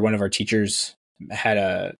 where one of our teachers had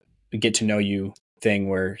a get to know you thing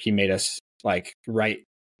where he made us like write.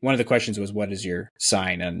 One of the questions was, what is your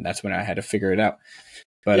sign? And that's when I had to figure it out.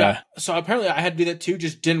 But yeah, so apparently I had to do that too,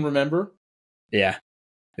 just didn't remember. Yeah.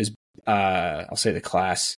 It was, I'll say the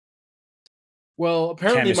class. Well,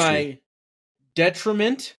 apparently my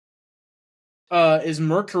detriment is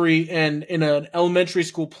Mercury, and in an elementary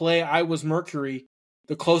school play, I was Mercury,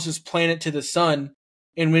 the closest planet to the sun.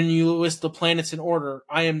 And when you list the planets in order,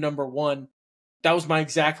 I am number 1. That was my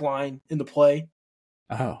exact line in the play.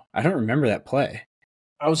 Oh, I don't remember that play.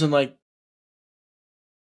 I was in like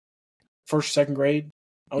first, second grade.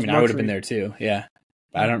 I would have been there too. Yeah.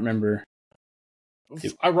 I don't remember.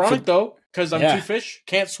 Ironic though, because I'm two fish,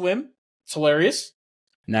 can't swim. It's hilarious.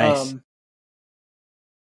 Nice.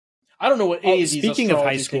 I don't know what any of these speaking of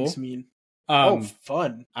high school things mean.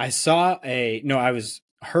 Fun. I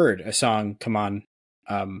heard a song come on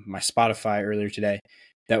my Spotify earlier today.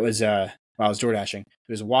 That was while I was door dashing.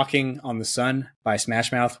 It was "Walking on the Sun" by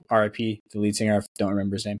Smash Mouth, R.I.P. the lead singer. I don't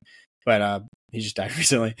remember his name, but he just died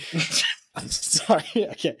recently. I'm sorry.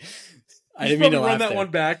 Okay. I didn't mean to run that one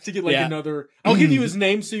back to get another. I'll give you his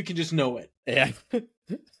name so you can just know it. Yeah.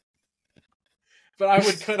 But I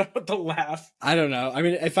would cut out the laugh. I don't know. I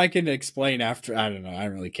mean, if I can explain after, I don't know. I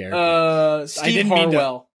don't really care. Steve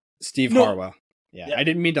Harwell. Harwell. Yeah. I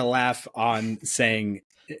didn't mean to laugh on saying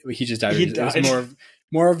he just died. It was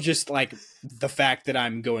more of just like the fact that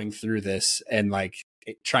I'm going through this and like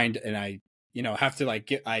trying to, and I, have to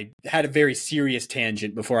like I had a very serious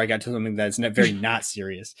tangent before I got to something that's very not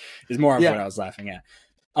serious. Is more of what I was laughing at.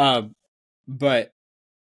 But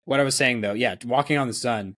what I was saying though, "Walking on the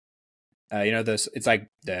Sun." This it's like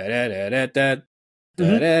da da da da da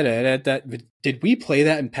da da da da. Did we play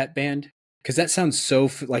that in Pep Band? Because that sounds so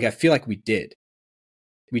like I feel like we did.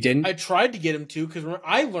 We didn't. I tried to get him to because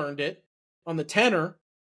I learned it on the tenor.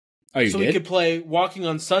 Oh, you did? We could play "Walking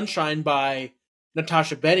on Sunshine" by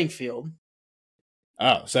Natasha Bedingfield.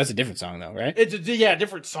 Oh, so that's a different song though, right? It's a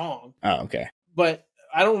different song. Oh, okay. But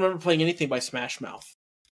I don't remember playing anything by Smash Mouth.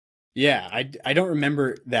 Yeah, I don't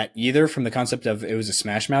remember that either from the concept of it was a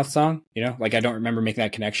Smash Mouth song, like I don't remember making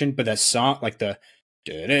that connection, but that song, like the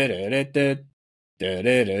let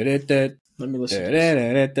me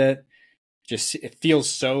listen. Just it feels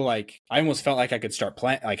so like I almost felt like I could start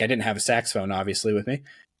playing. Like I didn't have a saxophone obviously with me,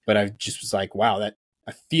 but I just was like, wow, that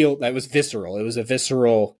was visceral. It was a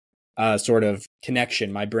visceral sort of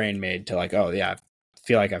connection my brain made to like, oh yeah, I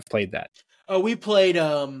feel like I've played that. Oh, we played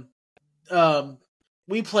the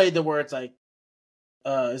where it's like,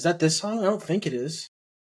 is that this song? I don't think it is.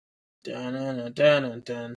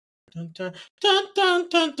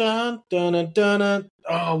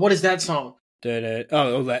 Oh, what is that song?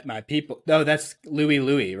 Oh, Let My People. Oh, that's Louie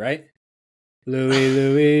Louie, right? Louie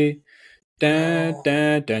Louie. Dun,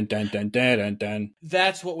 dun, dun, dun, dun, dun, dun, dun.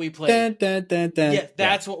 That's what we played. Dun, dun, dun, dun. Yeah,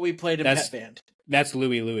 that's what we played in Pep Band. That's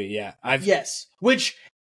Louie Louie, yeah. Yes, which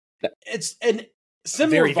it's an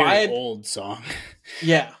similar very, vibe. Very old song.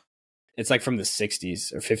 Yeah. It's like from the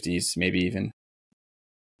 60s or 50s, maybe even.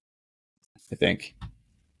 I think.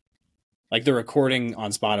 Like the recording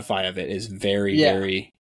on Spotify of it is very, very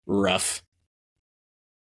rough.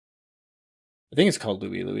 I think it's called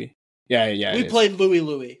Louie Louie. Yeah. We played Louie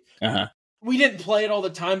Louie. Uh-huh. We didn't play it all the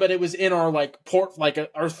time, but it was in our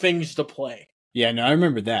our things to play. Yeah, no, I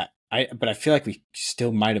remember that. But I feel like we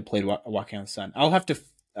still might have played Walking on the Sun. I'll have to.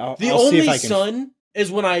 I'll only see if I can... Sun is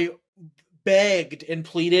when I begged and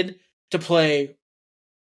pleaded to play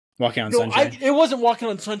Walking on Sunshine. It wasn't Walking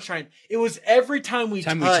on Sunshine. It was every time we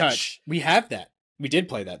touch. We have that. We did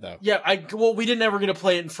play that though. Yeah, we didn't ever get to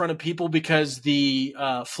play it in front of people because the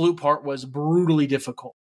flute part was brutally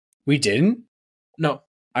difficult. We didn't? No.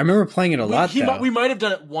 I remember playing it a lot. We might have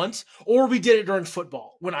done it once, or we did it during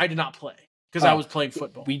football when I did not play because I was playing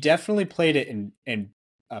football. We definitely played it in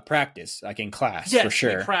practice, like in class, for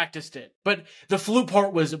sure. We practiced it, but the flute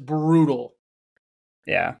part was brutal.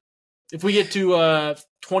 Yeah. If we get to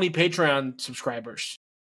 20 Patreon subscribers,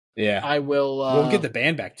 I will. We'll get the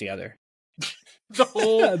band back together. The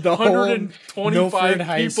whole 125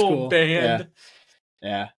 high people school band.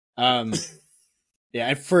 Yeah. Yeah.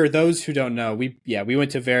 And for those who don't know, we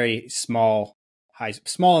went to very small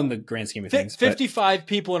in the grand scheme of things. 55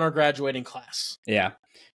 people in our graduating class. Yeah.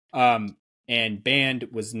 And band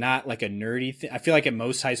was not like a nerdy thing. I feel like at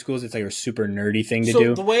most high schools, it's like a super nerdy thing to do.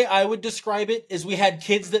 So the way I would describe it is we had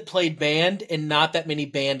kids that played band and not that many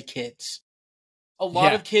band kids. A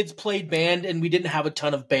lot of kids played band and we didn't have a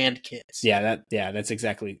ton of band kids. That's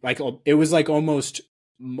exactly like it was like almost,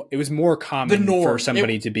 it was more common for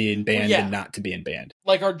somebody to be in band than not to be in band.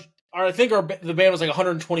 Like the band was like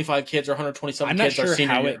 125 kids or 127 kids. I'm not sure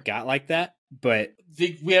how it got like that, but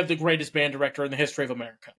we have the greatest band director in the history of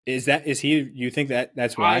America. Is he? You think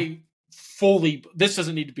that's why? This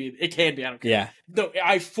doesn't need to be. It can be. I don't care. Yeah. No,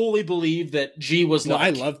 I fully believe that G was. No,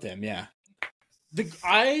 I loved him. Yeah.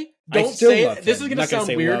 I don't say this is going to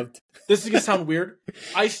sound weird. Loved. This is going to sound weird.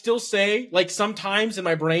 I still say like sometimes in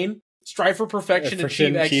my brain, strive for perfection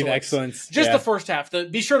and achieve excellence. Just the first half.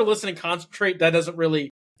 Be sure to listen and concentrate. That doesn't really.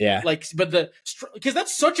 Yeah. Because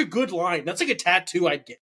that's such a good line. That's like a tattoo I'd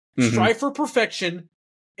get. strive for perfection,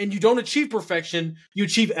 and you don't achieve perfection, you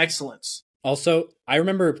achieve excellence. Also, I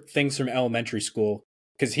remember things from elementary school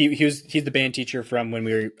because he's the band teacher from when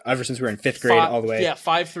we were ever since we were in 5th grade all the way. Yeah,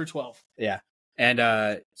 5 through 12. Yeah,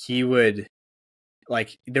 and he would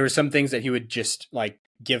there were some things that he would just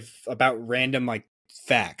give about random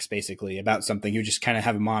facts basically about something. He would just kind of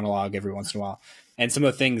have a monologue every once in a while, and some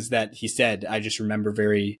of the things that he said I just remember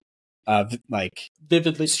very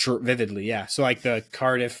vividly. Yeah, so the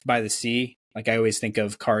Cardiff by the sea. I always think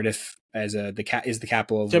of Cardiff as the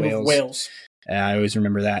capital of Wales. I always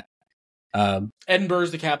remember that. Edinburgh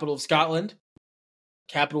is the capital of Scotland.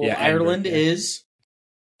 Capital of Ireland is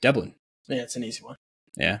Dublin. Yeah, it's an easy one.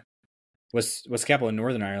 Yeah. What's the capital of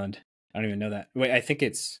Northern Ireland? I don't even know that. Wait, I think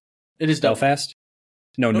it is Belfast.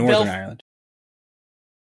 No, Northern Ireland.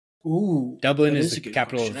 Ooh, Dublin is the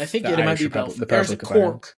capital of I think it might be Belfast. There's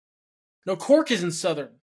Cork. No, Cork is in southern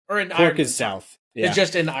or in Cork Ireland. Is south. Yeah. It's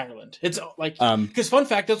just in Ireland. It's because fun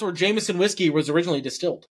fact, that's where Jameson whiskey was originally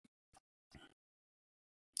distilled.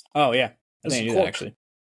 Oh yeah, I think I knew that actually.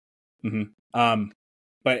 Mm-hmm.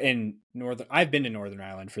 But in I've been to Northern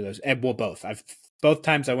Ireland for those. Well, both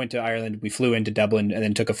times I went to Ireland, we flew into Dublin and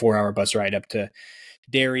then took a 4-hour bus ride up to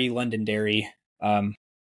Londonderry,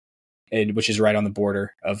 which is right on the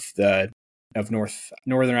border of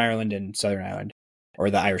Northern Ireland and Southern Ireland,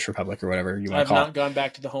 or the Irish Republic, or whatever you want to call it. I've not gone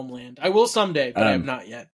back to the homeland. I will someday, but I have not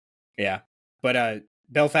yet. Yeah, but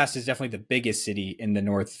Belfast is definitely the biggest city in the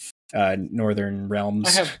northern realms.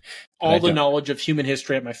 I have all the knowledge of human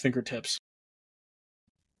history at my fingertips.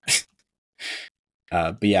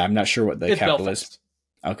 But yeah, I'm not sure what the capital Belfast. is.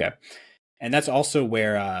 Okay, and that's also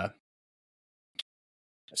where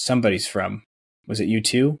somebody's from. Was it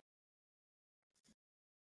U2?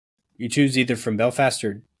 U2's either from Belfast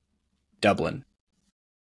or Dublin.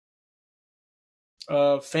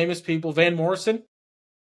 Famous people: Van Morrison.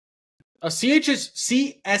 CH is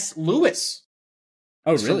C.S. Lewis.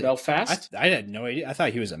 Oh, He's really? From Belfast. I had no idea. I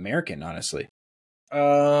thought he was American, honestly.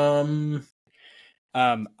 I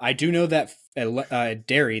do know that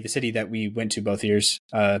Derry, the city that we went to both years,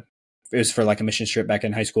 it was for a mission trip back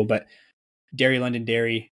in high school. But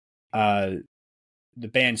Londonderry, the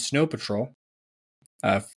band Snow Patrol,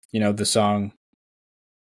 the song.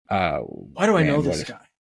 Why do I know this guy?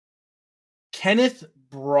 Kenneth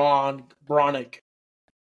Branagh.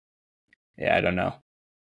 Yeah, I don't know.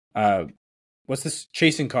 What's this?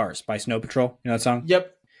 Chasing Cars by Snow Patrol. You know that song?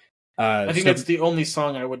 Yep. I think that's the only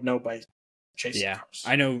song I would know by Chasing Cars.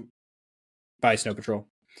 I know by Snow Patrol.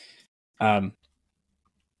 Yeah.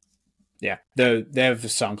 They have a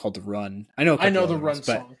song called The Run. I know the Run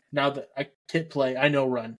song. Now that I hit play, I know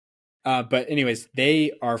Run. But anyways,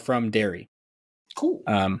 they are from Derry. Cool.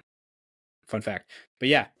 Fun fact. But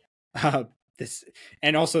yeah. This,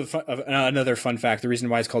 and also another fun fact, the reason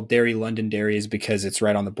why it's called Londonderry is because it's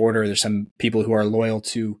right on the border. There's some people who are loyal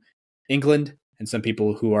to England and some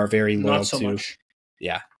people who are very loyal Not so to much.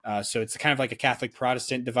 Yeah. So it's kind of like a Catholic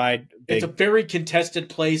Protestant divide. It's a very contested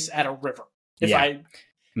place at a river.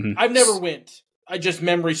 Mm-hmm. I've never went. I just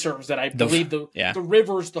memory serves that I believe the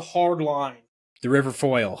river's the hard line. The river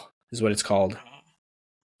foil is what it's called.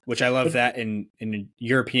 Which I love that in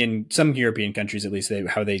some European countries, at least,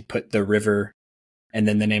 how they put the river and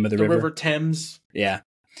then the name of the river. The River Thames. Yeah.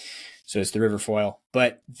 So it's the river foil.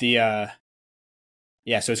 But so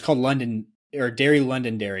it's called London, or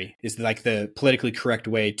Londonderry is the politically correct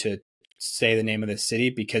way to say the name of the city,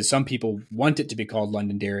 because some people want it to be called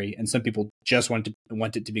Londonderry and some people just want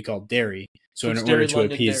it to be called Derry. So in order to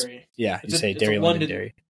appease, you say Derry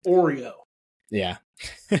Londonderry. Oreo. Yeah.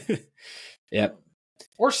 Yep.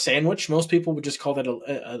 Or sandwich. Most people would just call that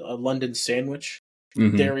a London sandwich.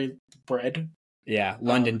 Mm-hmm. Dairy bread. Yeah,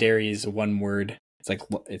 Londonderry is one word. It's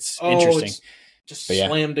interesting. It's just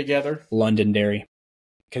slammed together. Londonderry,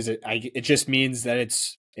 because it just means that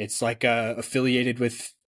it's affiliated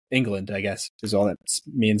with England, I guess, is all that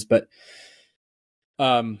means. But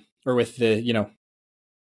or with the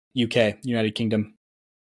UK, United Kingdom.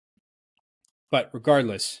 But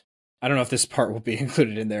regardless, I don't know if this part will be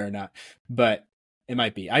included in there or not, but it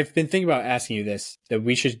might be. I've been thinking about asking you this, that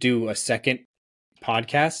we should do a second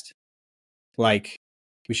podcast.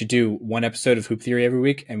 We should do one episode of Hoop Theory every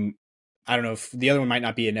week. And I don't know if the other one might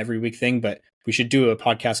not be an every week thing, but we should do a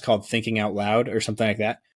podcast called Thinking Out Loud or something like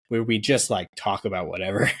that, where we just talk about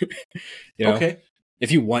whatever. Okay.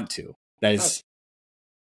 If you want to. That is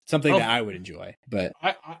something that I would enjoy. But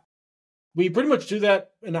We pretty much do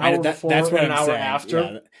that an hour before and an hour after.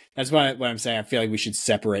 Yeah, that's what I'm saying. I feel like we should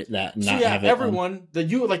separate that and not have it. Everyone,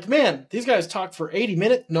 man, these guys talk for 80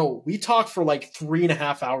 minutes. No, we talk for like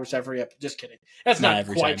 3.5 hours every episode. Just kidding. That's not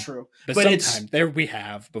quite true. But sometimes there we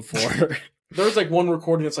have before. There's like one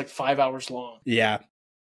recording that's like 5 hours long. Yeah.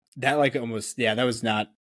 That like almost, that was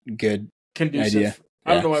not good. Conducive. Idea.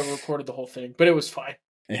 I don't know why we recorded the whole thing, but it was fine.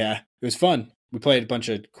 Yeah, it was fun. We played a bunch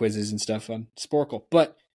of quizzes and stuff on Sporkle.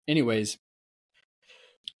 But anyways,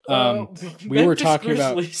 we were talking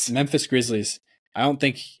about Memphis Grizzlies. I don't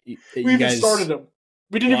think you guys started them.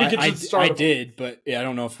 We didn't even get to start. I did, but I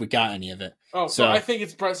don't know if we got any of it. Oh, so I think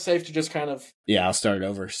it's safe to just kind of. Yeah, I'll start it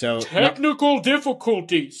over. So technical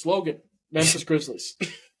difficulty slogan: Memphis Grizzlies.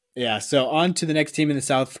 Yeah, so on to the next team in the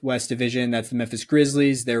Southwest Division. That's the Memphis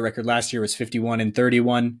Grizzlies. Their record last year was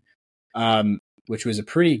 51-31, which was a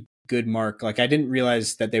pretty good mark. Like, I didn't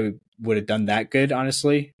realize that they would have done that good,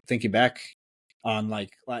 honestly, thinking back on,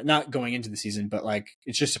 like, not going into the season, but, like,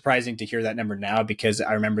 it's just surprising to hear that number now because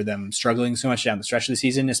I remember them struggling so much down the stretch of the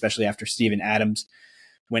season, especially after Steven Adams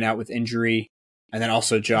went out with injury. And then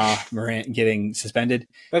also Ja Morant getting suspended.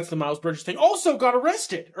 That's the Miles Bridges thing. Also got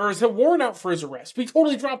arrested, or is a warrant out for his arrest? We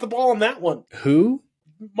totally dropped the ball on that one. Who?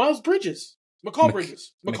 Miles Bridges. McCall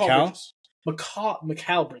Bridges.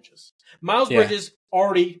 McCall Bridges. Miles Bridges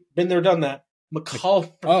already been there, done that.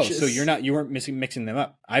 McCall Bridges. Oh, so you weren't mixing them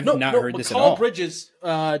up. I've not heard this at all. McCall Bridges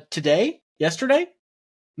yesterday.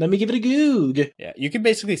 Let me give it a goog. Yeah, you can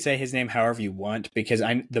basically say his name however you want because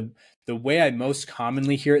the way I most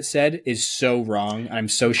commonly hear it said is so wrong. I'm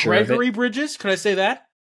so sure of it. Gregory Bridges? Could I say that?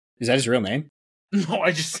 Is that his real name? No,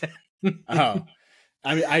 I just said. Oh,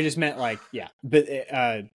 I just meant like, yeah. But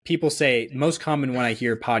people say most common when I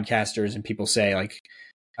hear podcasters and people say like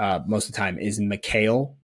most of the time is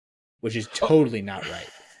McHale, which is totally not right.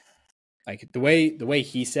 Like the way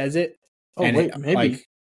he says it. Oh wait,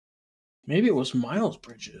 maybe it was Miles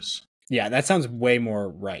Bridges. Yeah, that sounds way more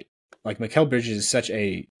right. Like Mikal Bridges is such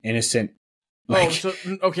a innocent. Like, so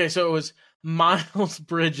it was Miles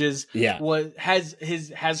Bridges. Yeah,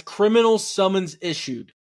 has criminal summons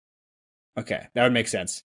issued. Okay, that would make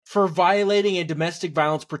sense for violating a domestic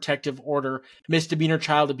violence protective order, misdemeanor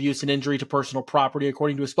child abuse, and injury to personal property,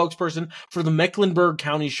 according to a spokesperson for the Mecklenburg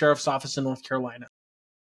County Sheriff's Office in North Carolina.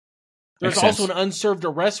 There's also an unserved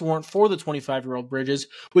arrest warrant for the 25-year-old Bridges,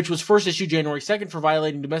 which was first issued January 2nd for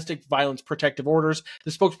violating domestic violence protective orders.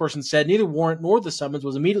 The spokesperson said neither warrant nor the summons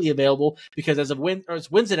was immediately available because as of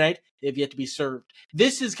Wednesday night, they have yet to be served.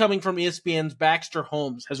 This is coming from ESPN's Baxter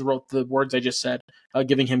Holmes, has wrote the words I just said,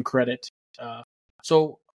 giving him credit.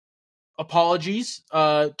 So apologies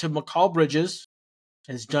to McCall Bridges,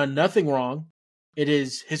 has done nothing wrong. It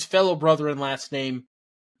is his fellow brother and last name,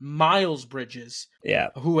 Miles Bridges,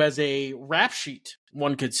 who has a rap sheet,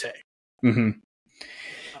 one could say. Mm-hmm.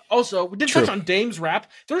 Also, we did touch on Dame's rap.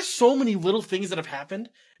 There's so many little things that have happened.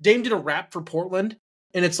 Dame did a rap for Portland,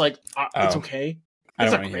 and it's like, it's okay.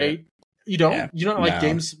 It's not great. You don't? Yeah. You don't like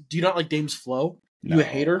Dame's? Do you not like Dame's flow? No. You a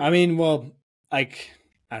hater? I mean, well, like,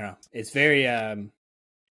 I don't know. It's very.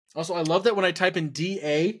 Also, I love that when I type in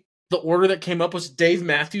DA, the order that came up was Dave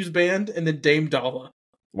Matthews Band and then Dame Dalla.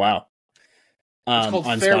 Wow. It's called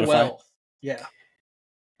on Farewell. Spotify. Yeah.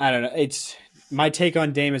 I don't know. It's my take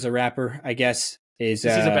on Dame as a rapper, I guess, is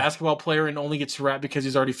he's a basketball player and only gets to rap because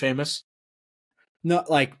he's already famous. No,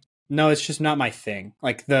 it's just not my thing.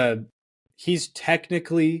 Like he's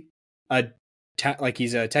technically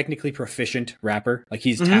he's a technically proficient rapper. Like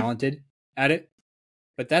he's talented at it.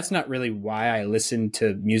 But that's not really why I listen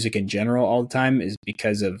to music in general all the time, is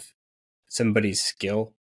because of somebody's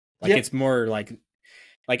skill. Like it's more like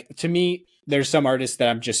to me, there's some artists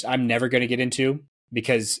that I'm never going to get into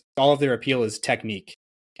because all of their appeal is technique.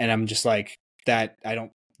 And I'm just like, that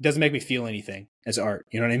doesn't make me feel anything as art.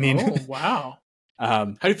 You know what I mean? Oh, wow. How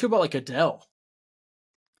do you feel about like Adele?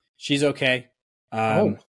 She's okay.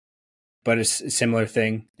 But it's a similar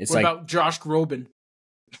thing. It's what about Josh Groban?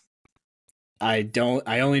 I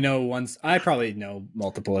only know once. I probably know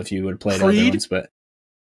multiple if you would play other ones, but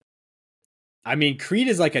I mean, Creed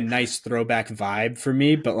is like a nice throwback vibe for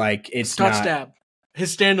me, but like it's Scott not. Stapp,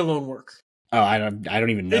 his standalone work. Oh, I don't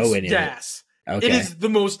even know any of it. Okay. It is the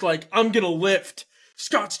most like I'm gonna lift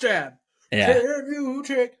Scott Stapp. Yeah. Can you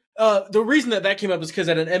take? The reason that came up is because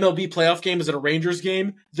at an MLB playoff game, at a Rangers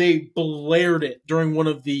game, they blared it during one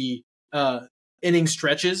of the inning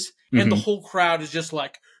stretches, and the whole crowd is just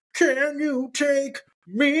like, "Can you take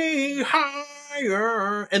me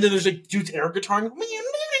higher?" And then there's a dude's air guitar.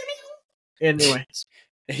 Anyway,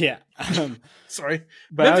 yeah. Sorry,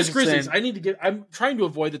 but Memphis Grizzlies. I'm trying to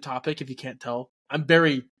avoid the topic. If you can't tell, I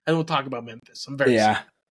don't talk about Memphis. I'm very sad.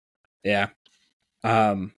 Yeah.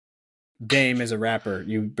 Dame is a rapper.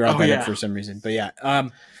 You brought that up for some reason. But yeah.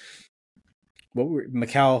 What were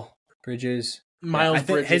Mikal Bridges? Miles I think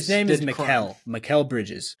Bridges. his name is Mikal. Mikal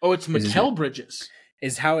Bridges. Oh, it's Mikal Bridges.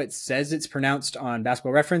 Is how it says it's pronounced on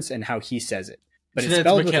Basketball Reference and how he says it. But So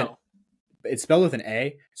it's spelled with an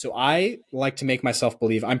A. So I like to make myself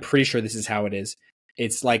believe, I'm pretty sure this is how it is.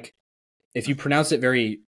 It's like, if you pronounce it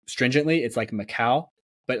very stringently, it's like Mikal.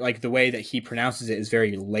 But like the way that he pronounces it is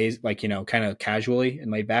very lazy, like, kind of casually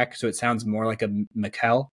and laid back. So it sounds more like a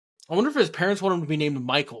Mikal. I wonder if his parents want him to be named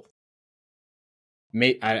Michael.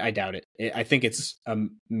 I doubt it. I think it's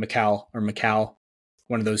Mikal or Mikal,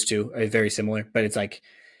 one of those two. Very similar, but it's like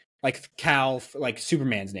Cal, like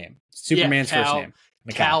Superman's name. Superman's first name.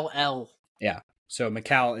 Cal-El. Yeah. So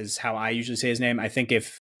Mikal is how I usually say his name. I think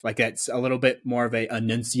if like that's a little bit more of a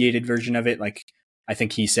enunciated version of it, like I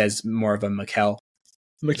think he says more of a Mikal.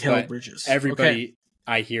 Mikal Bridges. Everybody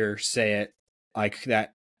I hear say it like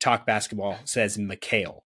that. Talk basketball says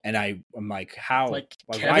Mikal, and I'm like, how? Like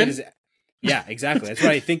why does it? Yeah, exactly. That's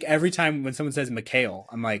what I think every time when someone says Mikal,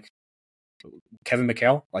 I'm like, Kevin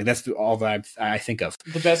McHale? Like, that's all that I think of.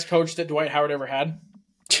 The best coach that Dwight Howard ever had?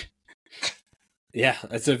 Yeah,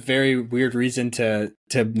 that's a very weird reason to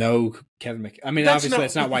know Kevin McHale. I mean, obviously,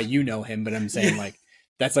 that's not why you know him, but I'm saying, like,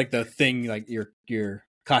 that's like the thing, like, you're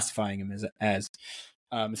classifying him as.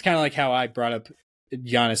 It's kind of like how I brought up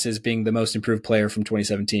Giannis as being the most improved player from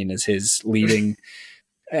 2017 as his leading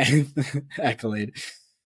accolade.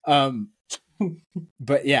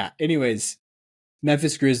 But yeah, anyways,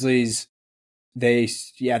 Memphis Grizzlies, they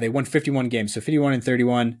won 51 games, so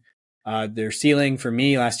 51-31. Their ceiling for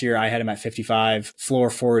me last year, I had them at 55,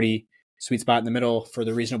 floor 40, sweet spot in the middle for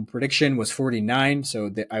the reasonable prediction was 49,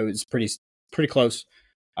 so I was pretty close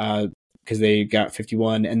because they got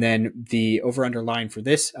 51. And then the over-under line for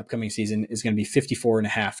this upcoming season is going to be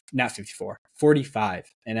 54.5, not 54,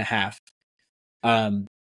 45.5.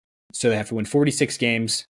 So they have to win 46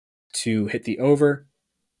 games to hit the over.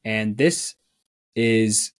 And this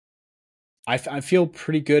is, I feel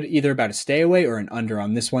pretty good either about a stay away or an under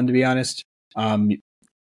on this one, to be honest.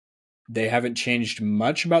 They haven't changed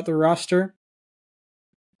much about the roster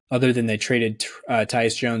other than they traded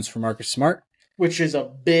Tyus Jones for Marcus Smart. Which is a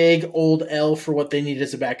big old L for what they need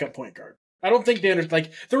as a backup point guard. I don't think they understand.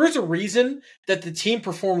 Like, there is a reason that the team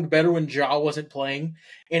performed better when Ja wasn't playing,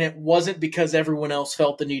 and it wasn't because everyone else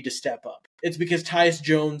felt the need to step up. It's because Tyus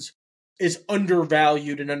Jones is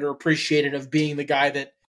undervalued and underappreciated of being the guy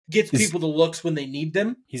that gets people the looks when they need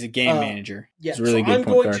them. He's a game manager. Yeah, he's a really so good I'm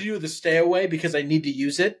going to do the stay away because I need to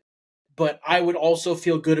use it, but I would also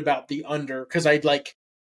feel good about the under because I'd like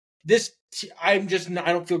this. I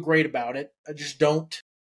don't feel great about it. I just don't.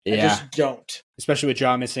 Yeah. I just don't. Especially with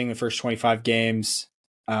Ja missing the first 25 games.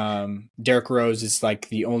 Derrick Rose is like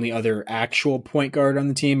the only other actual point guard on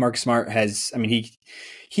the team. Marcus Smart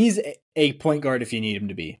he's a point guard if you need him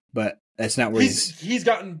to be, but that's not where he's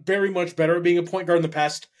gotten very much better at being a point guard in the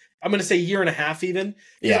past, I'm going to say year and a half even.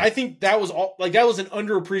 Yeah. I think that was an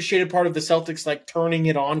underappreciated part of the Celtics, like turning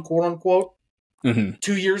it on, quote unquote. Mm-hmm.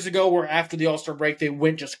 2 years ago, where after the All-Star break, they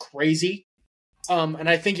went just crazy. And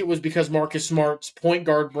I think it was because Marcus Smart's point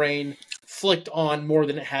guard brain flicked on more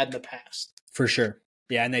than it had in the past. For sure.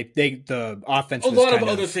 Yeah, and the offense. A lot of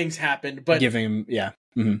other things happened, but giving him, yeah.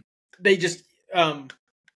 Mm-hmm. They just, but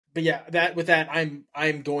yeah,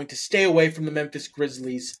 I'm going to stay away from the Memphis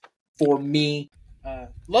Grizzlies for me.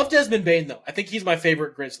 Love Desmond Bane though. I think he's my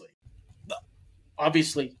favorite Grizzly.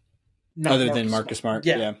 Obviously, not other than Marcus Smart.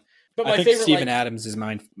 Yeah. But I think Steven Adams is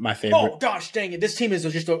my favorite. Oh gosh, dang it! This team is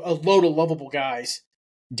just a load of lovable guys.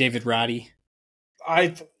 David Roddy.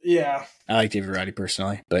 I like David Roddy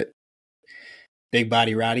personally, but big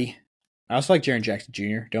body Roddy. I also like Jaren Jackson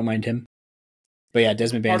Jr. Don't mind him. But yeah,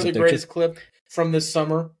 Desmond Bane's part of the greatest clip from this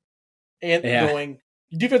summer. And going,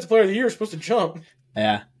 defensive player of the year is supposed to jump.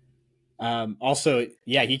 Yeah. Also,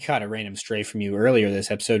 yeah, he caught a random stray from you earlier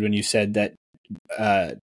this episode when you said that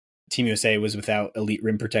Team USA was without elite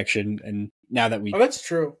rim protection, and now that we that's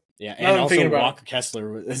true. Yeah, and also Walker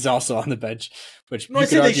Kessler is also on the bench, which I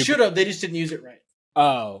said they should have. They just didn't use it right.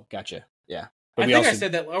 Oh, gotcha. Yeah, but I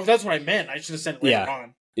said that. Oh, that's what I meant. I should have said it later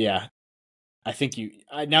on. Yeah, I think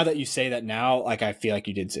now that you say that now, like I feel like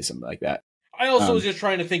you did say something like that. I also was just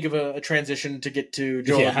trying to think of a transition to get to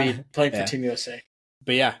Joel Embiid playing for Team USA.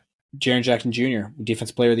 But yeah, Jaren Jackson Jr.,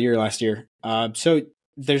 Defensive Player of the Year last year. So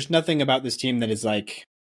there's nothing about this team that is like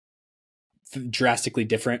drastically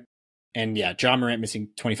different. And yeah, John Morant missing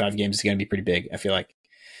 25 games is going to be pretty big, I feel like.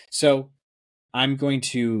 So I'm going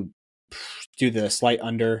to do the slight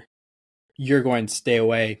under. You're going to stay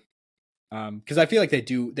away. Because I feel like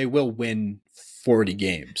they will win 40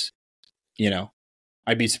 games.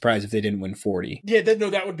 I'd be surprised if they didn't win 40. Yeah,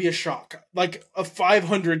 that would be a shock. Like a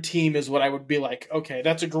 500 team is what I would be like, okay,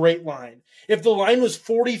 that's a great line. If the line was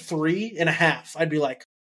 43.5, I'd be like,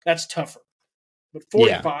 that's tougher. But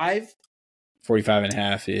 45? Yeah.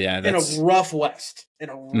 45.5, yeah. That's in a rough West.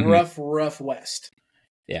 Rough West.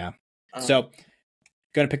 Yeah. So,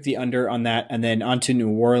 going to pick the under on that. And then on to New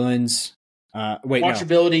Orleans.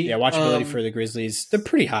 Watchability. No. Yeah, watchability for the Grizzlies. They're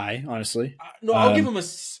pretty high, honestly. No, I'll give them a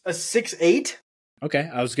 6-8. Okay,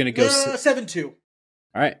 I was going to go 7-2. All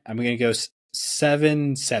right, I'm going to go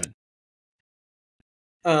 7-7.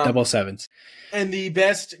 Double sevens. And the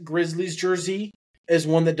best Grizzlies jersey is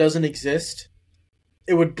one that doesn't exist.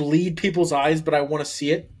 It would bleed people's eyes, but I want to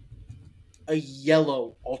see it. A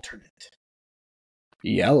yellow alternate.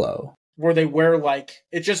 Yellow? Where they wear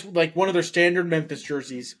it's just like one of their standard Memphis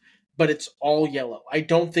jerseys, but it's all yellow. I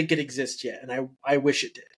don't think it exists yet, and I wish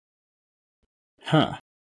it did. Huh.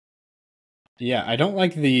 Yeah, I don't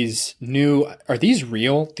like these new... Are these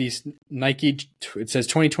real? These Nike... It says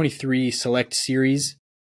 2023 Select Series.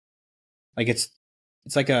 Like it's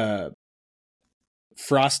like a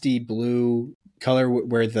frosty blue color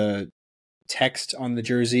where the text on the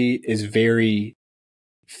jersey is very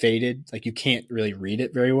faded. Like you can't really read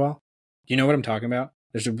it very well. Do you know what I'm talking about?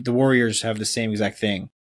 The Warriors have the same exact thing.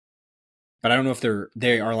 But I don't know if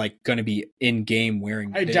they are like going to be in game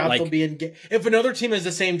wearing. I doubt they'll be in game. If another team has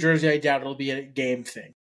the same jersey, I doubt it'll be a game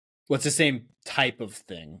thing. Well, it's the same type of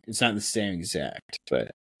thing. It's not the same exact, but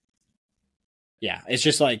yeah, it's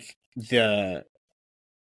just like it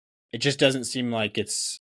just doesn't seem like it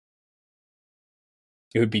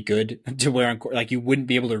would be good to wear on court. Like you wouldn't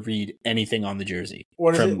be able to read anything on the jersey.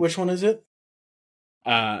 What is it? Which one is it?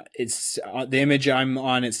 It's the image I'm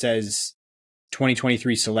on. It says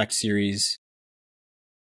 2023 Select Series.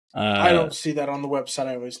 I don't see that on the website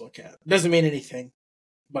I always look at. Doesn't mean anything,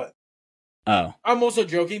 but I'm also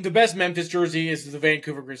joking. The best Memphis jersey is the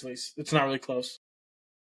Vancouver Grizzlies. It's not really close.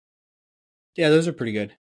 Yeah, those are pretty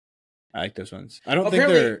good. I like those ones. I don't think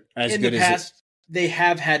they're as good as... In the past, they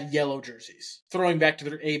have had yellow jerseys, throwing back to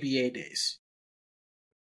their ABA days.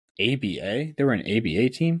 ABA? They were an ABA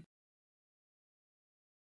team?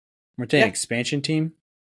 Weren't they an expansion team?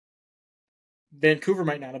 Vancouver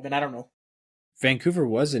might not have been. I don't know. Vancouver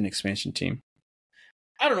was an expansion team.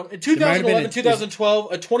 I don't know. In 2011,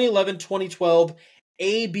 2012, a 2011-2012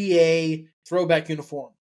 ABA throwback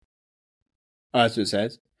uniform. Oh, that's what it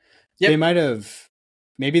says? Yep. They might have...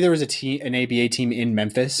 Maybe there was an ABA team in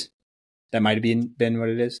Memphis. That might have been what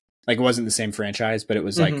it is. Like, it wasn't the same franchise, but it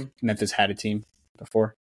was like Memphis had a team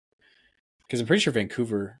before. Because I'm pretty sure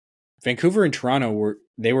Vancouver and Toronto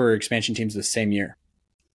were expansion teams the same year.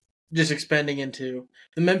 Just expanding into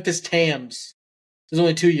the Memphis Tams. There's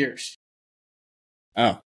only 2 years.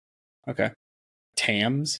 Oh, okay.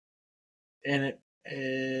 Tams? And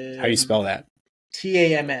it... How do you spell that?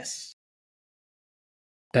 TAMS.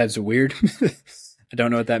 That's weird. I don't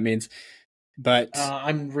know what that means. But...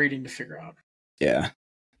 I'm reading to figure out. Yeah.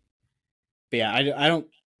 But yeah, I don't...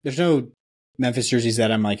 There's no Memphis jerseys that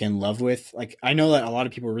I'm like in love with. Like, I know that a lot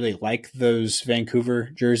of people really like those Vancouver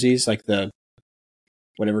jerseys, like the...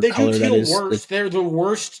 Whatever they color do teal that is. Worse. They're the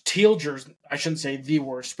worst teal jersey. I shouldn't say the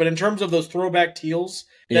worst, but in terms of those throwback teals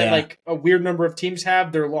that like a weird number of teams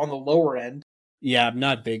have, they're on the lower end. Yeah, I'm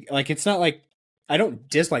not big. Like, it's not like I don't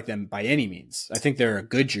dislike them by any means. I think they're a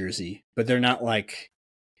good jersey, but they're not like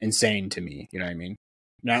insane to me. You know what I mean?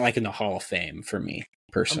 Not like in the Hall of Fame for me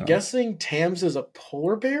personally. I'm guessing Tams is a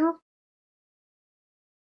polar bear.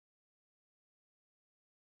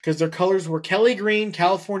 Because their colors were Kelly Green,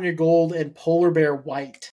 California Gold, and Polar Bear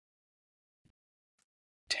White.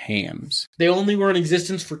 Tams. They only were in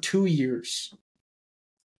existence for 2 years.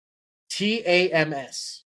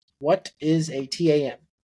 TAMS. What is a TAM?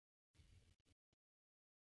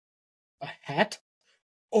 A hat?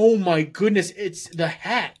 Oh my goodness, it's the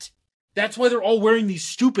hat. That's why they're all wearing these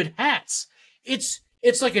stupid hats. It's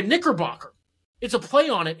like a knickerbocker. It's a play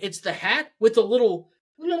on it. It's the hat with the little...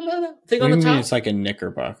 thing on the top. It's like a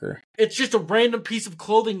knickerbocker. It's just a random piece of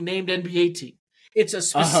clothing named NBA team. It's a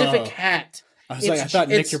specific hat. I thought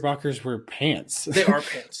knickerbockers were pants. They are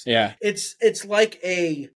pants. Yeah. It's like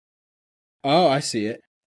a... Oh, I see it.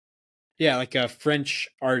 Yeah, like a French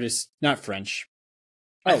artist. Not French.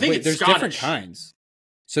 I think it's there's Scottish. Different kinds.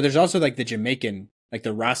 So there's also like the Jamaican, like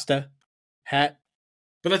the Rasta hat.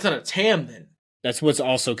 But that's not a tam then. That's what's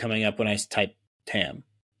also coming up when I type tam.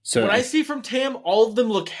 So what I see from Tam, all of them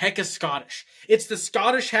look hecka Scottish. It's the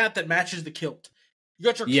Scottish hat that matches the kilt. You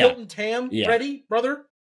got your kilt and Tam ready, brother?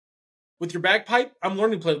 With your bagpipe? I'm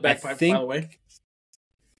learning to play the bagpipe, by the way.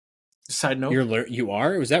 Side note. You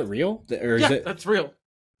are? Was that real? Or is that's real.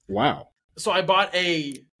 Wow. So I bought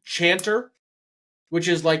a chanter, which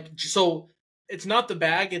is so it's not the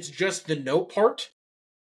bag, it's just the note part.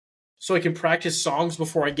 So I can practice songs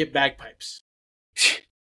before I get bagpipes.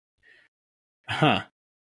 Huh.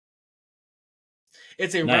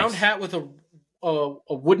 It's a Nice. round hat with a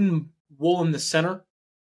wooden wool in the center,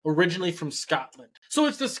 originally from Scotland. So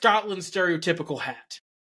it's the Scotland stereotypical hat.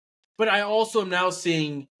 But I also am now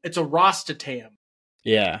seeing it's a Rasta tam.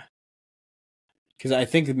 Yeah. Because I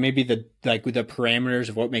think maybe with the parameters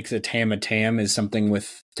of what makes a tam is something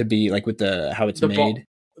with the how it's made.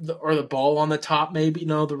 Or the ball on the top, maybe.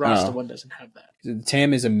 No, the Rasta one doesn't have that. The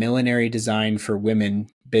tam is a millinery design for women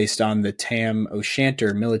based on the tam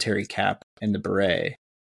o'shanter military cap and the beret.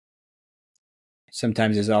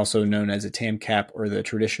 Sometimes is also known as a tam cap, or the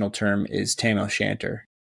traditional term is tam o'shanter.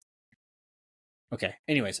 Okay.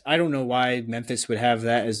 Anyways, I don't know why Memphis would have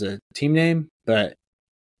that as a team name, but it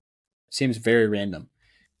seems very random.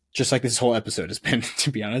 Just like this whole episode has been, to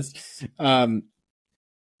be honest.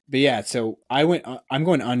 But yeah, so I'm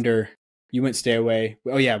going under. You went stay away.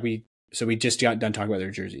 Oh yeah, we just got done talking about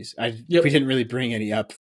their jerseys. We didn't really bring any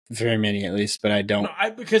up, very many at least, but I don't.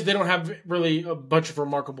 No, because they don't have really a bunch of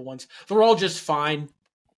remarkable ones. They're all just fine.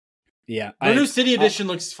 Yeah. The new City Edition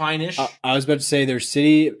looks fine-ish. I was about to say their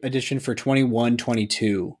City Edition for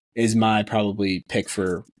 21-22 is my probably pick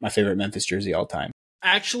for my favorite Memphis jersey all time.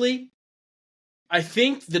 Actually, I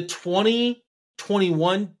think the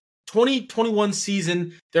 2021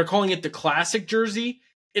 season, they're calling it the classic jersey.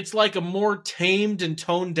 It's like a more tamed and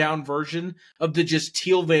toned down version of the just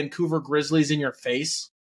teal Vancouver Grizzlies in your face.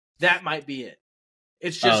 That might be it.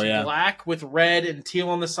 It's just black with red and teal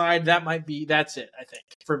on the side. That's it, I think,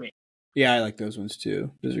 for me. Yeah, I like those ones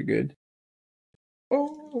too. Those are good.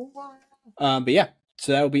 But yeah,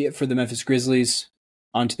 so that will be it for the Memphis Grizzlies.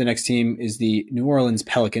 On to the next team is the New Orleans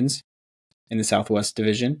Pelicans in the Southwest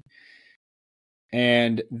Division.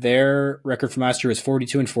 And their record from last year was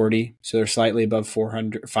 42-40, so they're slightly above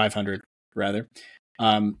 500 rather.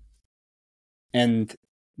 And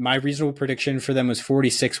my reasonable prediction for them was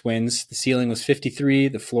 46 wins. The ceiling was 53.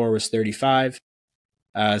 The floor was 35.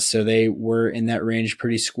 So they were in that range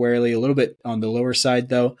pretty squarely, a little bit on the lower side,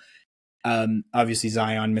 though. Obviously,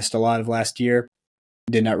 Zion missed a lot of last year,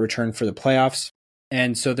 did not return for the playoffs.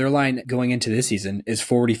 And so their line going into this season is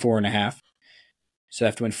 44.5. So they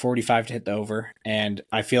have to win 45 to hit the over. And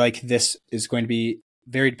I feel like this is going to be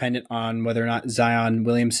very dependent on whether or not Zion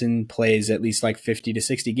Williamson plays at least like 50 to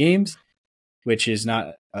 60 games, which is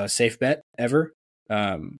not a safe bet ever,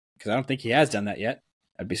 because I don't think he has done that yet.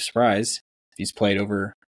 I'd be surprised if he's played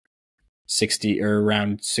over 60 or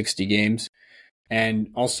around 60 games. And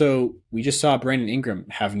also, we just saw Brandon Ingram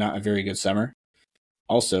have not a very good summer.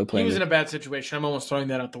 Also, he was in a bad situation. I'm almost throwing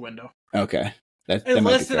that out the window. Okay. That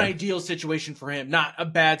less than ideal situation for him. Not a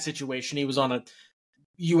bad situation. He was on a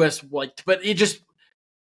U.S. but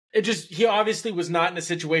he obviously was not in a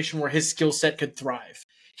situation where his skill set could thrive.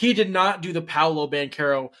 He did not do the Paolo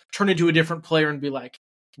Banchero, turn into a different player and be like,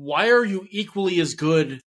 why are you equally as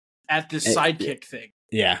good at this sidekick thing?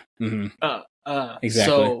 Yeah. Mm-hmm. Exactly.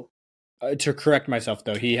 So, to correct myself,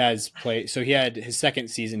 though, he has played. So he had his second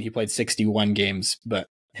season, he played 61 games, but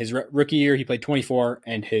his rookie year, he played 24,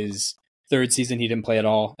 and his third season, he didn't play at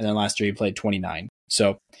all. And then last year, he played 29.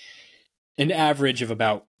 So an average of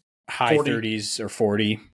about high 40. 30s or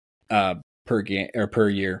 40 per game or per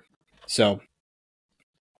year. So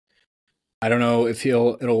I don't know if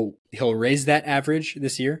he'll raise that average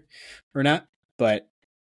this year or not, but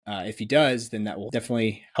if he does, then that will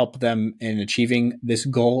definitely help them in achieving this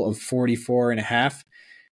goal of 44.5.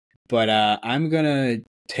 But I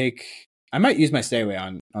might use my stay away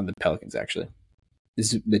on the Pelicans. Actually,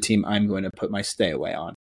 this is the team I'm going to put my stay away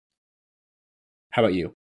on. How about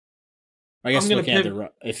you? I guess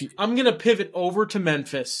I'm going to pivot over to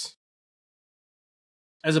Memphis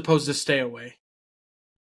as opposed to stay away.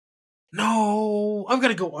 No, I'm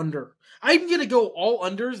going to go under. I'm going to go all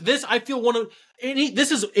unders. This, I feel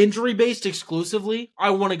this is injury based exclusively.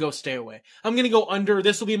 I want to go stay away. I'm going to go under.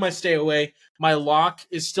 This will be my stay away. My lock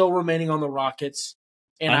is still remaining on the Rockets.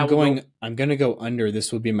 And I'm going to go under.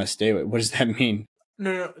 This will be my stay away. What does that mean?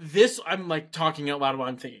 No. This, I'm like talking out loud what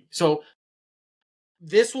I'm thinking. So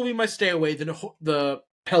this will be my stay away. The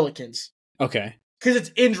Pelicans. Okay. Because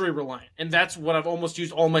it's injury reliant. And that's what I've almost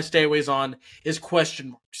used all my stay aways on is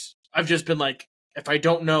question marks. I've just been like, if I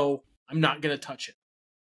don't know, I'm not going to touch it.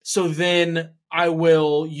 So then I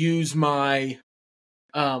will use my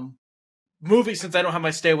movie, since I don't have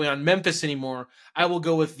my stay away on Memphis anymore, I will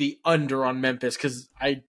go with the under on Memphis because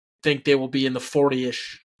I think they will be in the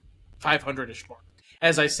 40-ish, 500-ish mark.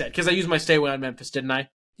 As I said, because I used my stay away on Memphis, didn't I?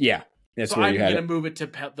 Yeah. That's So where I'm you had going to it. move it to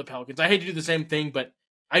the Pelicans. I hate to do the same thing, but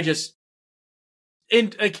I just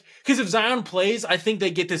because if Zion plays, I think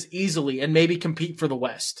they get this easily and maybe compete for the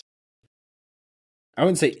West. I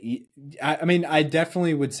wouldn't say. I mean, I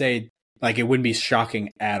definitely would say like it wouldn't be shocking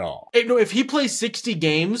at all. No, if he plays 60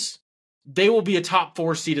 games, they will be a top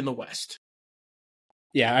 4 seed in the West.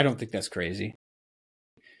 Yeah, I don't think that's crazy.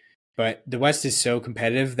 But the West is so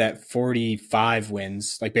competitive that 45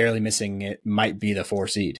 wins, like barely missing it, might be the 4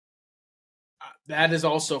 seed. That is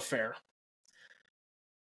also fair.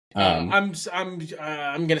 I'm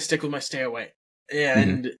gonna stick with my stay away,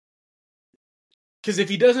 and because if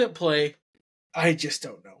he doesn't play, I just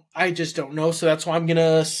don't know. So that's why I'm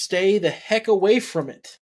gonna stay the heck away from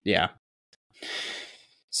it. Yeah.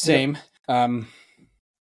 Same. Yep.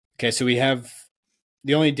 Okay, so we have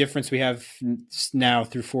the only difference we have now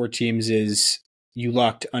through 4 teams is you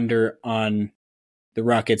locked under on the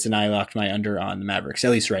Rockets and I locked my under on the Mavericks,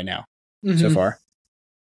 at least right now, so far.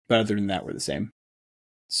 But other than that, we're the same.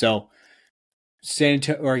 So, San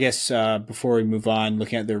Antonio, or I guess before we move on,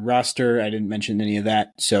 looking at their roster, I didn't mention any of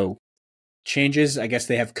that. So, changes, I guess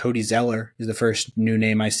they have Cody Zeller is the first new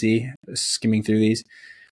name I see skimming through these.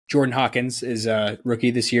 Jordan Hawkins is a rookie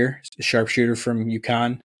this year, a sharpshooter from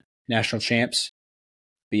UConn, national champs.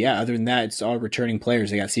 But yeah, other than that, it's all returning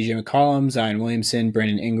players. They got CJ McCollum, Zion Williamson,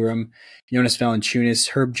 Brandon Ingram, Jonas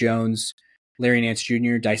Valanciunas, Herb Jones, Larry Nance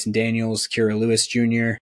Jr., Dyson Daniels, Kira Lewis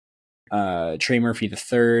Jr., Trey Murphy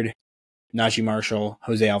III, Najee Marshall,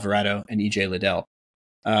 Jose Alvarado, and EJ Liddell.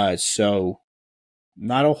 So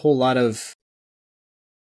not a whole lot of...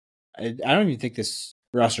 I don't even think this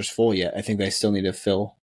roster's full yet. I think they still need to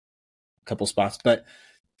fill a couple spots. But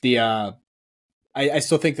the I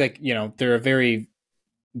still think that, they're a very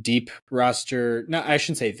deep roster. No, I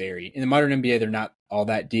shouldn't say very. In the modern NBA, they're not all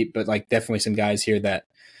that deep, but like definitely some guys here that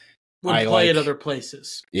would play at other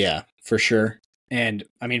places. Yeah, for sure. And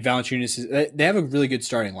I mean, Valanciunas they have a really good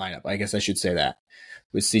starting lineup. I guess I should say that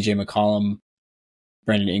with CJ McCollum,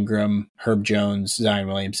 Brandon Ingram, Herb Jones, Zion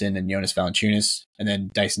Williamson, and Jonas Valanciunas, and then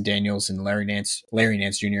Dyson Daniels and Larry Nance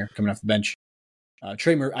Jr. coming off the bench.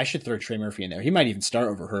 I should throw Trey Murphy in there. He might even start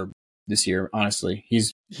over Herb this year. Honestly,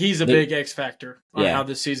 he's a big X factor on how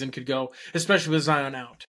this season could go, especially with Zion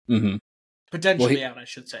out. Mm-hmm. Potentially out, I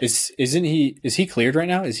should say. Is he cleared right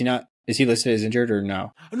now? Is he not? Is he listed as injured or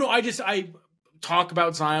no? No, I talk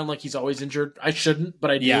about Zion like he's always injured. I shouldn't, but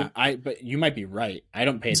I do. Yeah, but you might be right. I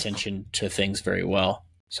don't pay attention to things very well,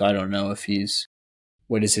 so I don't know if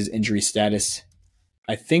what is his injury status.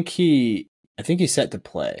 I think he's set to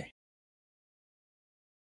play.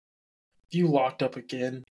 You locked up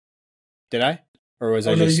again. Did I? Or was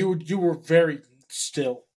I just... No, you were very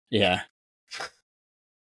still. Yeah.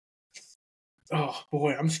 Oh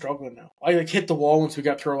boy, I'm struggling now. I hit the wall once we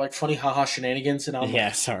got through our funny haha shenanigans, and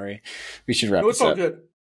I'm sorry. We should wrap this up. It's all good.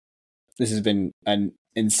 This has been an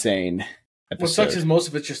insane episode. What sucks is most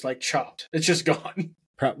of it's just chopped. It's just gone.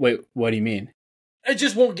 Wait, what do you mean? It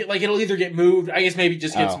just won't get it'll either get moved. I guess maybe it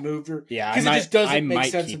just gets moved, or because it just doesn't make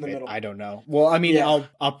sense in the middle. I don't know. Well, I mean, I'll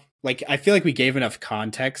I feel like we gave enough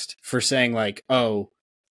context for saying oh,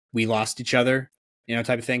 we lost each other,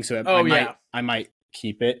 type of thing. So I might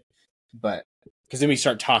keep it, but because then we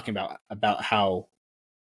start talking about how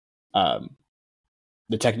the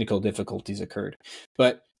technical difficulties occurred.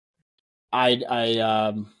 But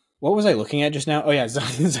I what was I looking at just now? Oh yeah,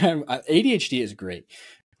 Zion, ADHD is great,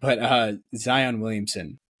 but Zion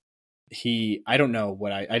Williamson, I don't know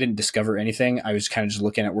what I didn't discover anything. I was kind of just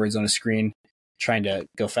looking at words on a screen, trying to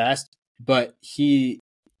go fast. But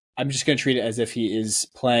I'm just going to treat it as if he is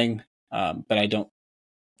playing, but I don't.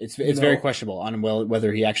 It's very questionable on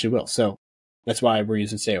whether he actually will. So that's why we're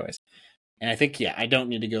using stayaways. And I think I don't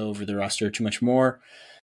need to go over the roster too much more,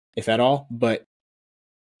 if at all. But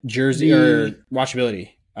jersey or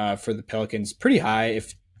watchability for the Pelicans pretty high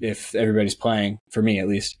if everybody's playing, for me at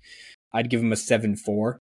least. I'd give them a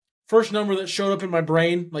 7-4. First number that showed up in my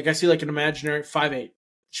brain, I see an imaginary 5-8.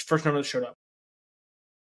 First number that showed up.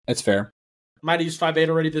 That's fair. Might have used 5-8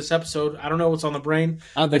 already this episode. I don't know what's on the brain.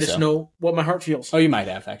 I just know what my heart feels. Oh, you might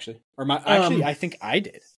have actually, I think I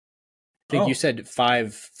did. I think you said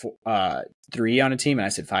 5-3 on a team, and I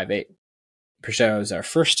said 5-8. That was our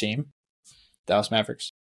first team, Dallas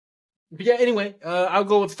Mavericks. But anyway, I'll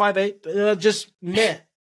go with 5-8. Just meh.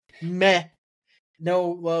 No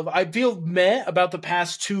love. I feel meh about the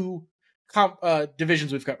past 2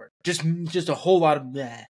 divisions we've covered. Just a whole lot of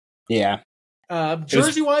meh. Yeah.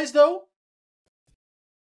 Jersey-wise, though?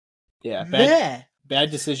 Yeah. Bad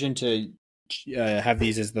decision to have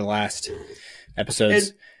these as the last episodes.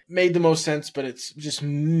 It made the most sense, but it's just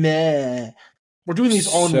meh. We're doing these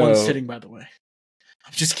all in one sitting, by the way.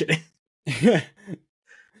 I'm just kidding.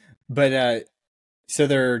 But so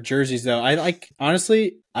their jerseys though, I like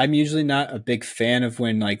honestly, I'm usually not a big fan of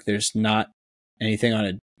when like there's not anything on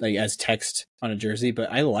a like as text on a jersey,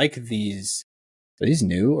 but I like these. Are these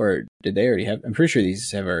new or did they already have? I'm pretty sure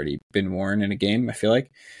these have already been worn in a game. I feel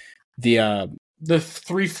like the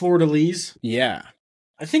 3 fleur-de-lis. yeah,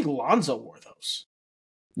 I think Lonzo wore those.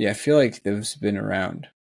 I feel like those have been around.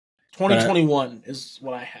 2021 is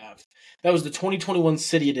what I have. That was the 2021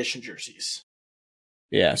 City Edition jerseys.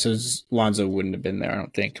 Yeah, so Lonzo wouldn't have been there, I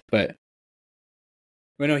don't think. But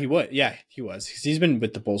well, no, he would. Yeah, he was. He's been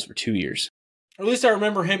with the Bulls for 2 years. Or at least I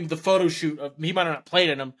remember him, the photo shoot. He might have not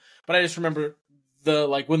played in them, but I just remember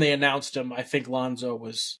when they announced him. I think Lonzo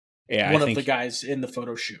was one of the guys in the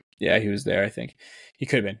photo shoot. Yeah, he was there. I think he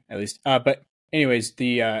could have been at least. But anyways,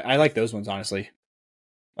 I like those ones honestly.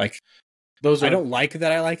 Like those, I don't like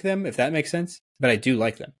that I like them, if that makes sense, but I do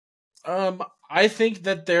like them. I think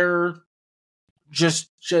that they're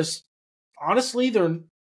just honestly, they're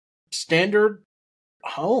standard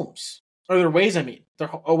homes or their ways. I mean, their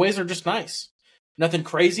ways are just nice. Nothing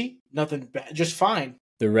crazy, nothing bad, just fine.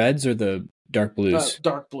 The reds or the dark blues?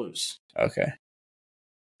 Dark blues. Okay.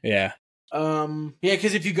 Yeah.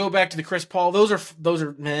 Because if you go back to the Chris Paul, those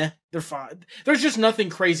are meh. They're fine. There's just nothing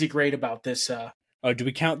crazy great about this. Oh, do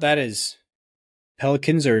we count that as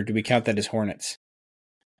Pelicans or do we count that as Hornets?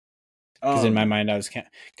 Because in my mind, I was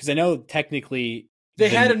because I know technically they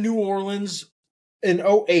had a New Orleans in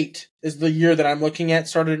 2008 is the year that I'm looking at.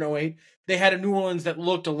 Started in 2008. They had a New Orleans that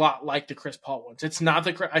looked a lot like the Chris Paul ones. It's not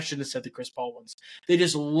I shouldn't have said the Chris Paul ones. They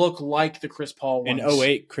just look like the Chris Paul ones. In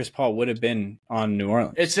 2008, Chris Paul would have been on New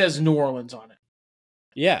Orleans. It says New Orleans on it.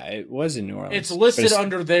 Yeah, it was in New Orleans. It's listed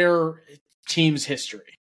under their team's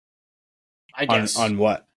history. I guess. On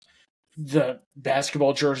what? The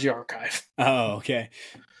basketball jersey archive. Oh, okay.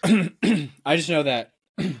 I just know that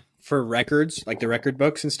for records, like the record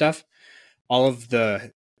books and stuff, all of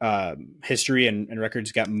the history and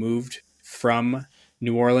records got moved from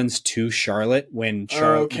New Orleans to Charlotte when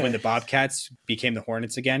when the Bobcats became the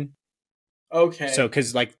Hornets again. Okay. So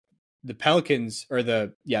because like the Pelicans or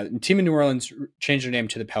the team in New Orleans changed their name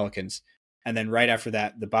to the Pelicans, and then right after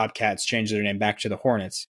that, the Bobcats changed their name back to the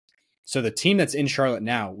Hornets. So the team that's in Charlotte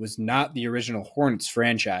now was not the original Hornets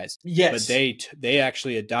franchise. Yes, but they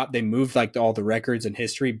actually they moved like all the records and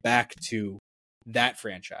history back to that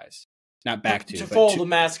franchise, not back to follow the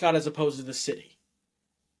mascot as opposed to the city.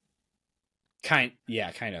 Kind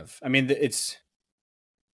of. I mean, it's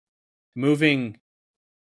moving.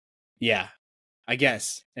 Yeah, I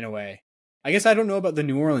guess in a way. I guess I don't know about the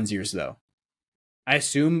New Orleans years though. I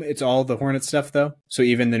assume it's all the Hornets stuff though. So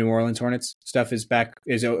even the New Orleans Hornets stuff is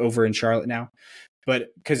over in Charlotte now. But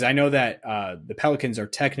because I know that the Pelicans are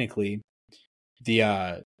technically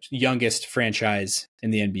the youngest franchise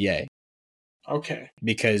in the NBA. Okay.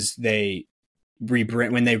 Because when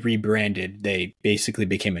they rebranded, they basically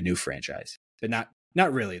became a new franchise. But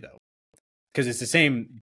not really though. Because it's the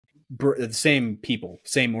same people,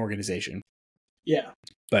 same organization. Yeah.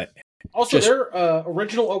 But also, their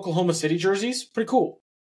original Oklahoma City jerseys, pretty cool.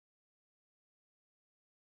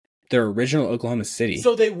 Their original Oklahoma City?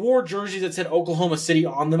 So they wore jerseys that said Oklahoma City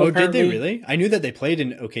on them, apparently. Did they really? I knew that they played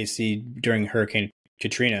in OKC during Hurricane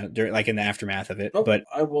Katrina, like in the aftermath of it. But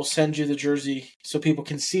I will send you the jersey so people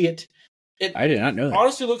can see it. I did not know that.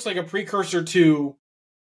 Honestly looks like a precursor to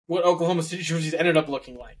what Oklahoma City jerseys ended up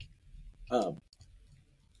looking like.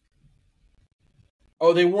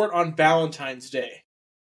 They wore it on Valentine's Day.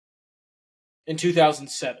 In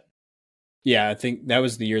 2007. Yeah, I think that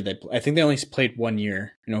was the year I think they only played 1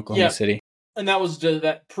 year in Oklahoma City. And that was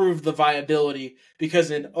that proved the viability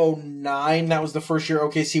because in 2009, that was the first year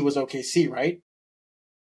OKC was OKC, right?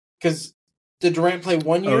 Because did Durant play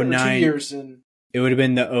 1 year or 2 years? It would have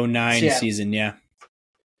been the 2009 season, yeah.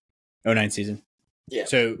 2009 season. Yeah.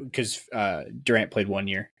 So, because Durant played 1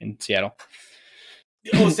 year in Seattle.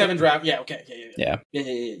 2007 draft, yeah, okay. Yeah.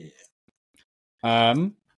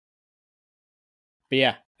 But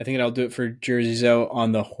yeah, I think that'll do it for jerseys though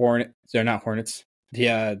on the Hornets. They're not Hornets.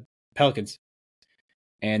 The Pelicans.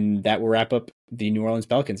 And that will wrap up the New Orleans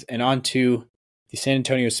Pelicans. And on to the San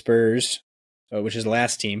Antonio Spurs, which is the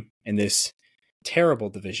last team in this terrible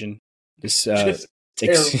division. This terrible.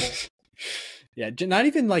 Yeah, not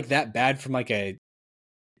even like that bad from because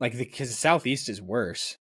the Southeast is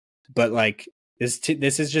worse. But like this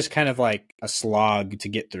is just kind of like a slog to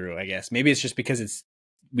get through, I guess. Maybe it's just because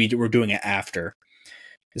we're doing it after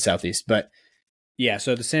the Southeast. But yeah,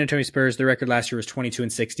 so the San Antonio Spurs, their record last year was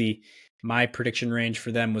 22-60. My prediction range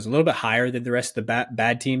for them was a little bit higher than the rest of the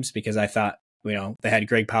bad teams because I thought, they had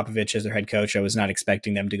Greg Popovich as their head coach. I was not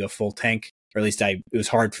expecting them to go full tank or at least it was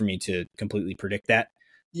hard for me to completely predict that.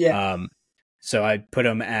 Yeah. So I put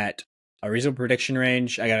them at a reasonable prediction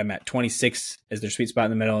range. I got them at 26 as their sweet spot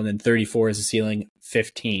in the middle, and then 34 as the ceiling,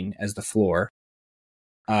 15 as the floor.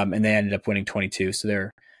 And they ended up winning 22. So they're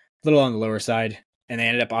a little on the lower side. And they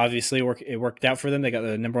ended up, obviously, it worked out for them. They got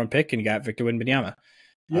the number 1 pick and got Victor Wembanyama.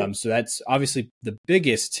 Yep. So that's obviously the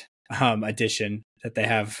biggest addition that they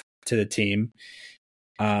have to the team.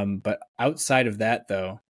 But outside of that,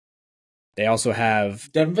 though, they also have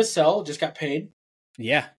Devin Vassell just got paid.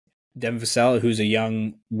 Yeah. Devin Vassell, who's a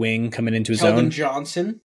young wing coming into his own.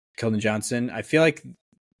 Keldon Johnson. I feel like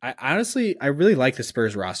I really like the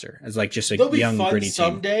Spurs roster as like just a they'll young, be fun gritty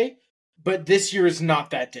someday, team. But this year is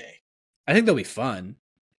not that day. I think they'll be fun.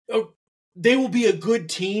 Oh, they will be a good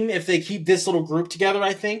team if they keep this little group together,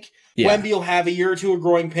 I think. Yeah. Wemby will have a year or two of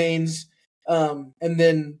growing pains, and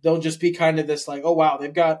then they'll just be kind of this like, oh, wow,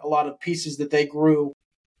 they've got a lot of pieces that they grew,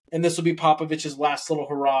 and this will be Popovich's last little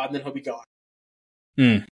hurrah, and then he'll be gone.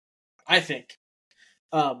 I think.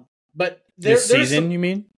 But this season, you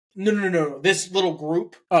mean? No. This little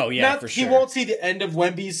group. Oh, yeah, for sure. He won't see the end of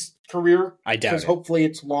Wemby's career. I doubt it. Because hopefully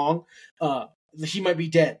it's long. He might be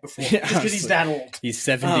dead before, just because he's that old. He's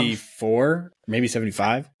 74, maybe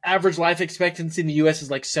 75. Average life expectancy in the U.S. is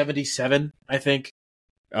like 77, I think.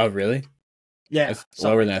 Oh, really? Yeah. That's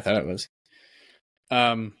lower than I thought it was.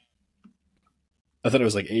 I thought it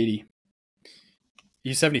was like 80.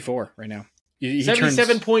 He's 74 right now. He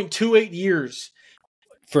 77.28 years.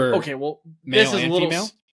 Okay, well, male this is and a little, female?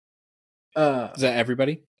 Is that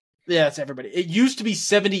everybody? Yeah, it's everybody. It used to be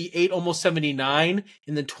 78, almost 79,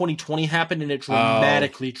 and then 2020 happened, and it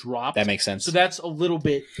dramatically dropped. That makes sense. So that's a little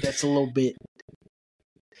bit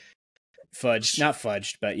fudged, not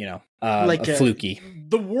fudged, but like a fluky.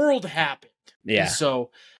 The world happened. Yeah. And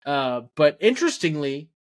so, but interestingly,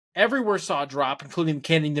 everywhere saw a drop, including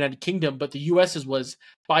Canada and the United Kingdom, but the U.S.'s was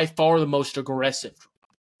by far the most aggressive.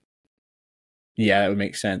 Yeah, that would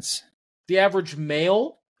make sense. The average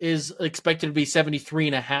male is expected to be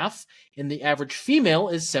 73.5, and the average female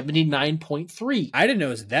is 79.3. I didn't know it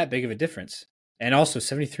was that big of a difference. And also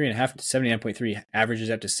 73.5 to 79.3 averages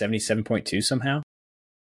up to 77.2 somehow.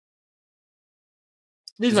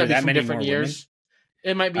 These might be from different years.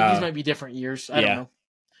 It might be these might be different years. I don't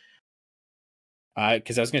know.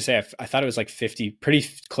 Because I was going to say, I thought it was like 50, pretty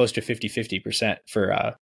close to 50%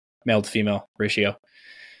 for male to female ratio.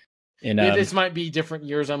 And this might be different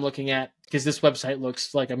years I'm looking at, because this website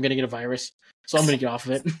looks like I'm going to get a virus. So I'm going to get off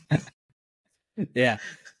of it. Yeah.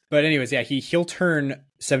 But anyways, he'll turn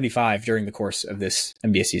 75 during the course of this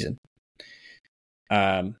NBA season.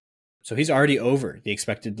 So he's already over the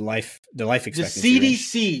expected life expectancy. The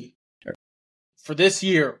CDC for this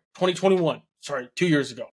year, 2021, 2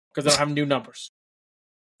 years ago, because I don't have new numbers.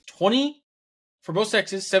 20 for both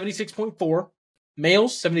sexes, 76.4,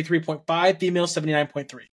 males 73.5, females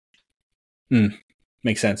 79.3.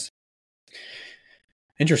 Makes sense.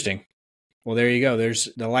 Interesting. Well, there you go. There's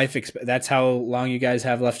the life. That's how long you guys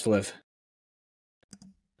have left to live.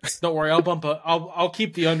 Don't worry, I'll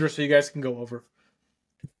keep the under so you guys can go over.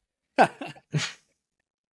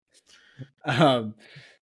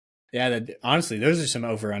 Honestly, those are some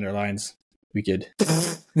over underlines we could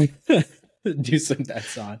do some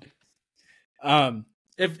bets on.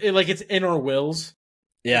 If it's in our wills.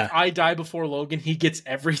 Yeah. If I die before Logan, he gets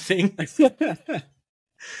everything.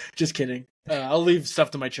 Just kidding. I'll leave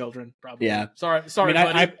stuff to my children, probably. Yeah. Sorry,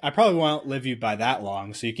 buddy. I probably won't live you by that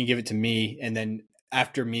long, so you can give it to me, and then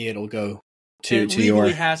after me, it'll go to your...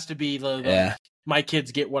 It has to be my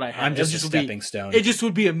kids get what I have. I'm just a stepping stone. It just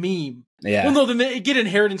would be a meme. Yeah. Well, no, then they get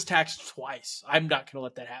inheritance tax twice. I'm not going to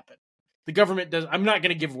let that happen. The government does. I'm not going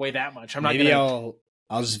to give away that much. Maybe I'll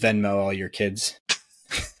just Venmo all your kids.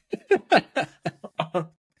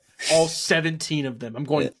 All 17 of them. I'm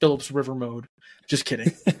going Phillips River mode. Just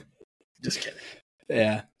kidding. Just kidding.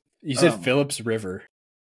 Yeah. You said Phillips River.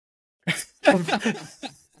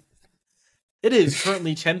 It is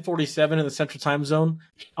currently 10:47 in the Central Time Zone.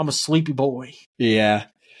 I'm a sleepy boy. Yeah.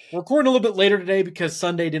 We're recording a little bit later today because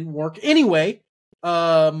Sunday didn't work. Anyway,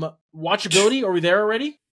 watchability, are we there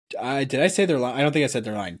already? Did I say their line? I don't think I said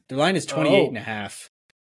their line. Their line is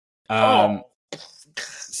 28.5.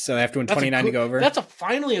 So they have to win 29 to go over. That's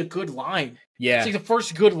finally a good line. Yeah. It's like the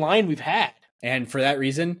first good line we've had. And for that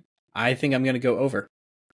reason, I think I'm going to go over.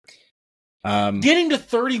 Getting to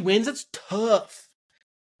 30 wins, that's tough.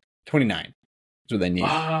 29 is what they need.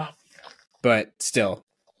 But still.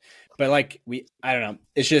 But I don't know.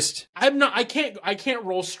 It's just I can't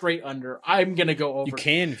roll straight under. I'm going to go over. You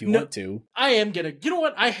can if you want to. I am going to. You know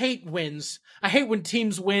what? I hate wins. I hate when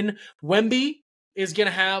teams win. Wemby is going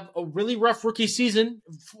to have a really rough rookie season,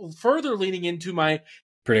 further leaning into my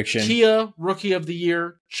prediction. Kia Rookie of the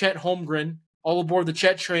Year, Chet Holmgren, all aboard the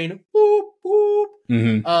Chet train. Boop, boop.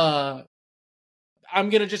 Mm-hmm. I'm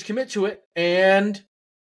going to just commit to it. And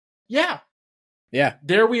yeah,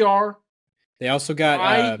 there we are. They also got.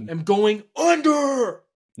 I am going under.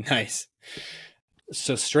 Nice.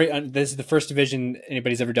 So straight. This is the first division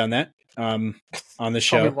anybody's ever done that on the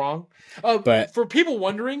show. Probably wrong. But for people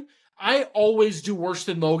wondering, I always do worse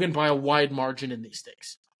than Logan by a wide margin in these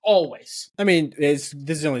things. Always. I mean, this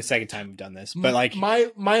is only the second time we've done this, but like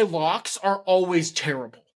my locks are always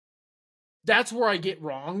terrible. That's where I get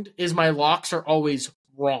wronged. Is my locks are always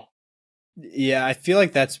wrong. Yeah, I feel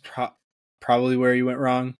like that's probably where you went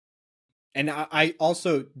wrong. And I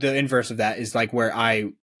also, the inverse of that is like where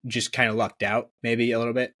I just kind of lucked out maybe a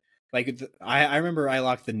little bit. Like I remember I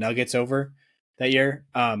locked the Nuggets over that year,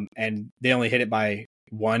 and they only hit it by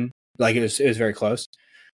 1. Like it was very close.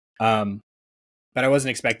 But I wasn't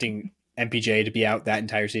expecting MPJ to be out that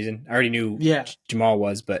entire season. I already knew Jamal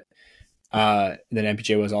was, but then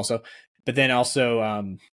MPJ was also. But then also,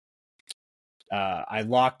 I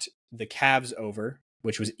locked the Cavs over,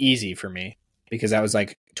 which was easy for me because that was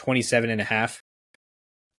like 27.5.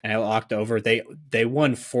 And I locked over. They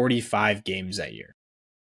won 45 games that year.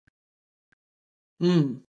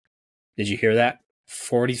 Did you hear that?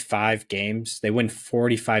 45 games. They win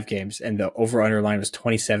 45 games, and the over-under line was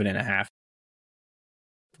 27.5.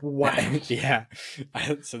 Wow. Yeah.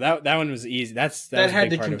 So that one was easy. That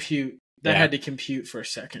had to compute. Had to compute for a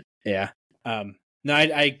second. Yeah. No,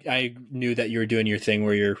 I knew that you were doing your thing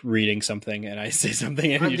where you're reading something and I say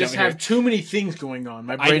something and I just have too many things going on.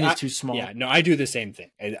 My brain is too small. Yeah, no, I do the same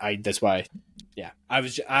thing. That's why. Yeah,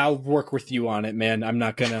 I'll work with you on it, man. I'm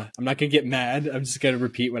not gonna get mad. I'm just gonna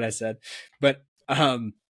repeat what I said. But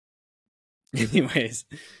anyways,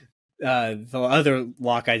 the other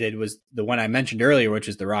lock I did was the one I mentioned earlier, which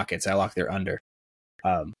is the Rockets. I locked their under,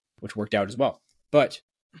 which worked out as well. But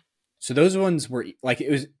so those ones were like,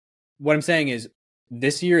 it was. What I'm saying is,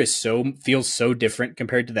 this year feels so different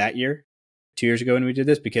compared to that year, 2 years ago when we did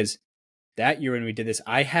this, because that year when we did this,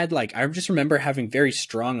 I just remember having very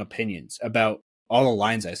strong opinions about all the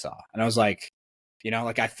lines I saw. And I was like,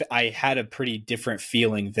 I had a pretty different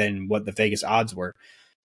feeling than what the Vegas odds were.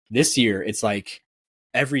 This year, it's like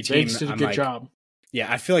every team Vegas did a good job.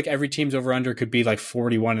 Yeah, I feel like every team's over under could be like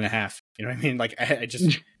 41.5. You know what I mean? Like I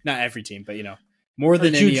just not every team, but more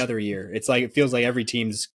than any other year. It's like it feels like every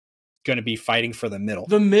team's going to be fighting for the middle.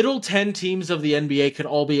 The middle 10 teams of the NBA could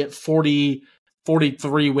all be at 40,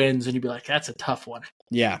 43 wins, and you'd be like, that's a tough one.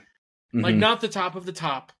 Yeah. Mm-hmm. Like, not the top of the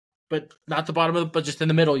top, but not the bottom but just in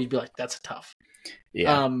the middle, you'd be like, that's a tough.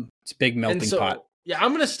 Yeah. It's a big melting pot. Yeah, I'm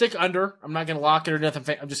going to stick under. I'm not going to lock it or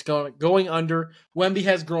nothing. I'm just going under. Wemby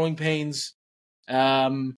has growing pains. Yeah.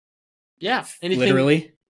 Anything.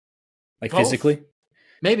 Literally? Like both. Physically?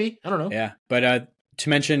 Maybe. I don't know. Yeah. But, to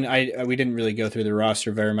mention, we didn't really go through the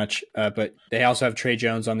roster very much, but they also have Trey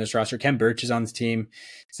Jones on this roster. Ken Birch is on the team.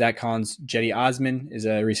 Zach Collins, Jetty Osman is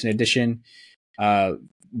a recent addition.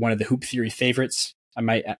 One of the Hoop Theory favorites. I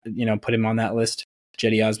might, put him on that list.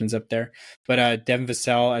 Jetty Osman's up there. But Devin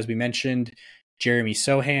Vassell, as we mentioned, Jeremy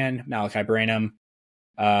Sohan, Malachi Branham.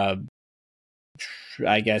 I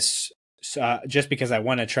guess just because I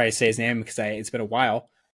want to try to say his name because it's been a while.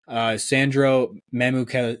 Sandro Mamu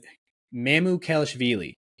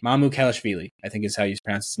Kelishvili, I think is how you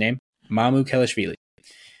pronounce his name. Mamu Kelishvili.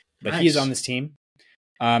 But He is on this team.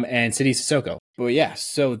 And Sidy Cissoko. But yeah,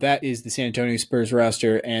 so that is the San Antonio Spurs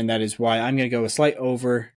roster, and that is why I'm going to go a slight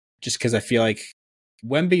over, just because I feel like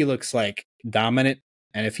Wemby looks like dominant,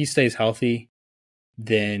 and if he stays healthy,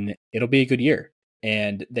 then it'll be a good year.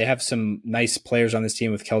 And they have some nice players on this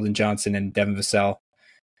team with Keldon Johnson and Devin Vassell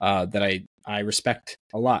that I respect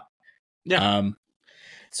a lot. Yeah.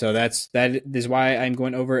 So that is why I'm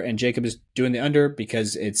going over, and Jacob is doing the under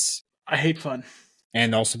because I hate fun.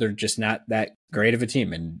 And also they're just not that great of a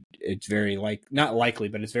team, and it's very not likely,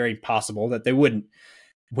 but it's very possible that they wouldn't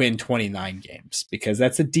win 29 games because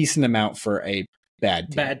that's a decent amount for a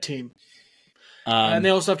bad team. And they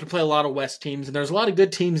also have to play a lot of West teams, and there's a lot of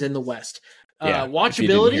good teams in the West. Yeah,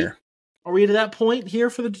 watchability. Are we to that point here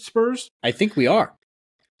for the Spurs? I think we are.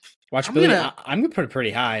 Watchability. I'm gonna put it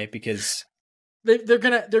pretty high because they're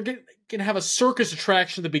gonna have a circus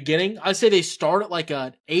attraction at the beginning. I say they start at like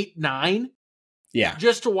an 8-9. Yeah,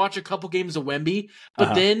 just to watch a couple games of Wemby,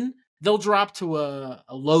 but then they'll drop to a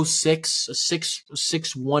low 6, a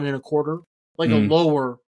 6, 1 and a quarter, like a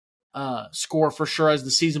lower score for sure as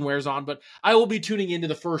the season wears on. But I will be tuning into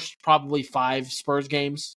the first probably 5 Spurs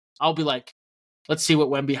games. I'll be like, Let's see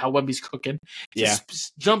how Wemby's cooking. Yeah.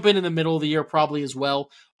 Just jump in the middle of the year probably as well.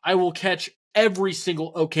 I will catch every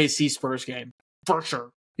single OKC Spurs game for sure.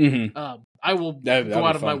 Mm-hmm. I will go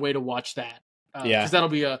out of my way to watch that. Because that'll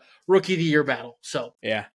be a rookie of the year battle. So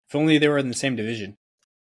yeah, if only they were in the same division.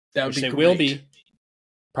 That would be great. They will be,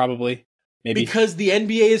 probably, maybe because the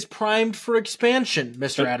NBA is primed for expansion,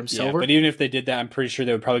 Mr. Adam Silver. But even if they did that, I'm pretty sure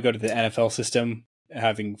they would probably go to the NFL system.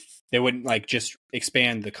 They wouldn't like just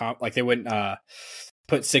expand the comp. Like they wouldn't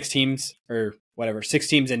put 6 teams or whatever, 6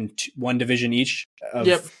 teams in one division each of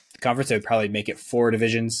the conference. They would probably make it 4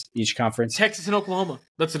 divisions each conference. Texas and Oklahoma,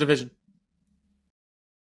 that's a division.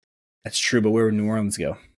 That's true, but where would New Orleans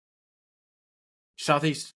go?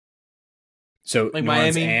 Southeast. So like New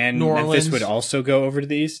Orleans Miami and New Memphis Orleans would also go over to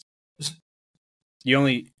the east. You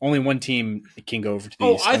only one team can go over to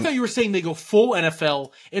the east. I thought you were saying they go full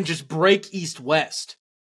NFL and just break East-West.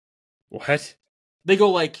 What? They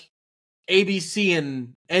go like ABC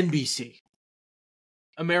and NBC.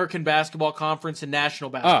 American Basketball Conference and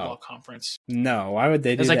National Basketball Conference. No, why would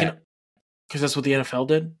they do that? Because that's what the NFL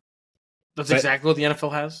did. That's exactly what the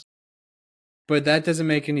NFL has. But that doesn't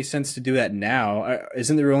make any sense to do that now.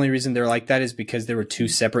 Isn't the only reason they're like that is because there were 2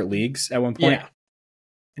 separate leagues at one point? Yeah.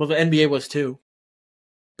 Well, the NBA was too.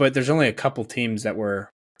 But there's only a couple teams that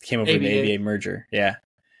came over the ABA merger. Yeah.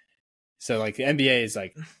 So like the NBA is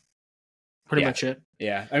like pretty much it.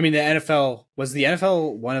 Yeah. I mean the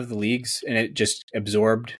NFL one of the leagues and it just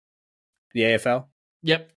absorbed the AFL?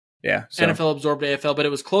 Yep. Yeah. So, NFL absorbed AFL, but it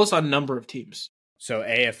was close on number of teams. So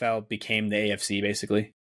AFL became the AFC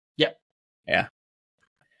basically? Yep. Yeah.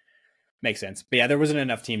 Makes sense. But yeah, there wasn't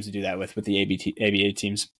enough teams to do that with the ABA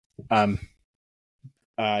teams. But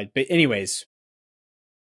anyways,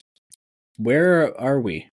 where are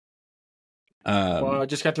we? Well, I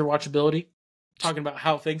just got their watchability. Talking about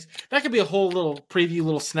how things... That could be a whole little preview,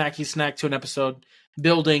 little snacky snack to an episode.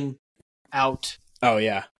 Building out... Oh,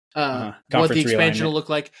 yeah. What the expansion will look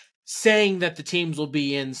like. Saying that the teams will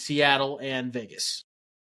be in Seattle and Vegas.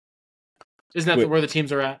 Isn't that where the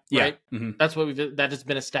teams are at? Right? Yeah. Mm-hmm. That's what that has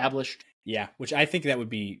been established. Yeah, which I think that would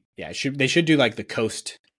be... Yeah, they should do like the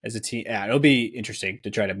coast as a team. Yeah, it'll be interesting to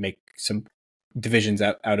try to make some divisions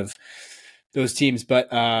out of those teams, but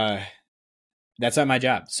that's not my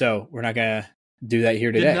job. So we're not going to do that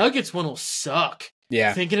here today. The Nuggets one will suck.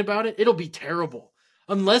 Yeah. Thinking about it, it'll be terrible.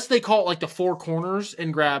 Unless they call it like the 4 corners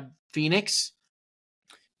and grab Phoenix.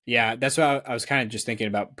 Yeah, that's what I was kind of just thinking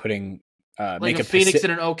about putting... like make a Phoenix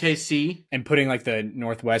and an OKC. And putting like the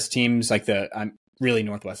Northwest teams, like really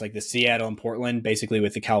Northwest, like the Seattle and Portland, basically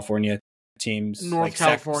with the California teams. North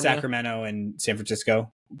California. Sacramento and San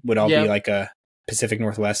Francisco would all be like a Pacific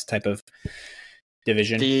Northwest type of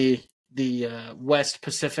division. The West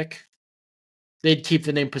Pacific. They'd keep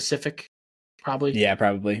the name Pacific, probably. Yeah,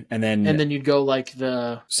 probably. And then you'd go like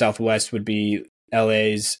the Southwest would be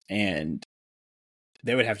LA's, and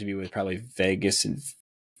they would have to be with probably Vegas and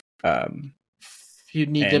you'd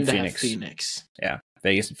need them to Phoenix. have Phoenix. Yeah,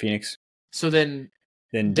 Vegas and Phoenix. So then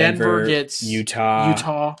Denver gets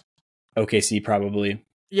Utah, OKC probably.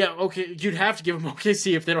 Yeah, okay. You'd have to give them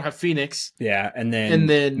OKC if they don't have Phoenix. Yeah, and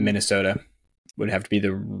then Minnesota would have to be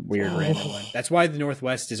the weird random one. That's why the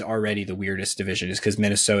Northwest is already the weirdest division, is because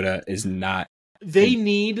Minnesota is not. They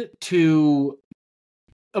need to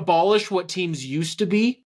abolish what teams used to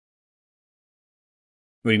be.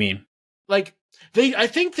 What do you mean? Like I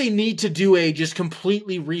think they need to do a just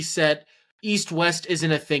completely reset. East-West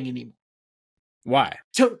isn't a thing anymore. Why?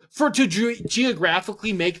 To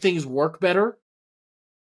geographically make things work better.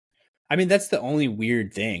 I mean, that's the only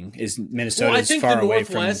weird thing is Minnesota is far away from. I think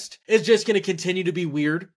the Northwest is just going to continue to be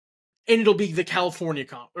weird, and it'll be the California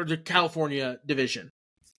the California division.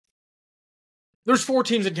 There's 4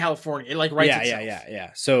 teams in California. It like writes itself.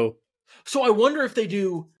 Yeah. So I wonder if they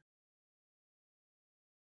do.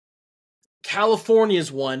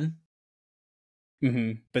 California's one.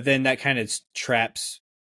 Mm-hmm. But then that kind of traps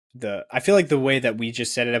I feel like the way that we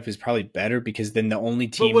just set it up is probably better, because then the only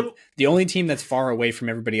team that's far away from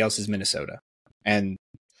everybody else is Minnesota. And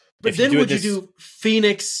but then you do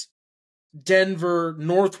Phoenix, Denver,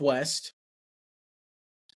 Northwest,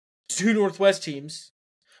 2 Northwest teams.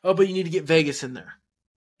 Oh, but you need to get Vegas in there.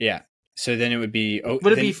 Yeah. So then it would be.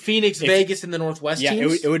 Would it be Phoenix, Vegas, and the Northwest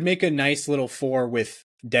teams? Yeah, it would make a nice little 4 with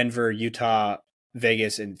Denver, Utah,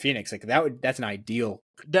 Vegas, and Phoenix. Like that's an ideal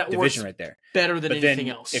division right there. Better than anything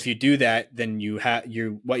else. If you do that, then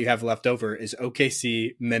what you have left over is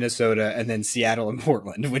OKC, Minnesota, and then Seattle and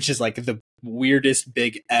Portland, which is like the weirdest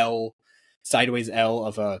big sideways L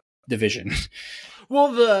of a division.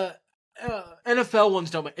 Well, NFL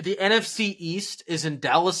ones don't matter. The NFC East is in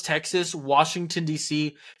Dallas, Texas, Washington,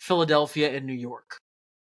 D.C., Philadelphia, and New York.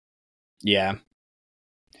 Yeah.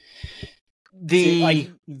 I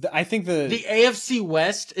think the AFC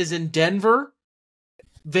West is in Denver,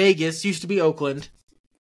 Vegas, used to be Oakland,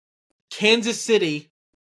 Kansas City,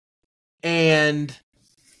 and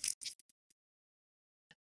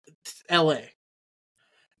LA.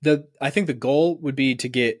 I think the goal would be to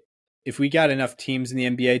get, if we got enough teams in the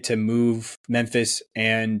NBA to move Memphis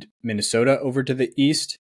and Minnesota over to the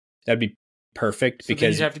East, that'd be perfect. So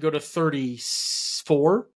because you'd have to go to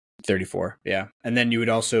 34? 34, yeah. And then you would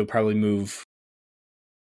also probably move,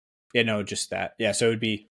 just that. Yeah, so it would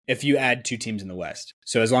be, if you add 2 teams in the West.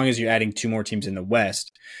 So as long as you're adding 2 more teams in the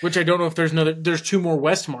West. Which I don't know if there's 2 more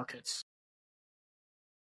West markets.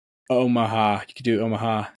 Omaha. You could do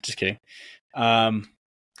Omaha. Just kidding.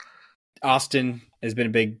 Austin has been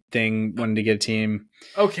a big thing, wanting to get a team.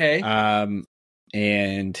 Okay.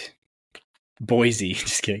 And Boise.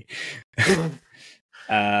 Just kidding.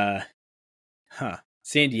 San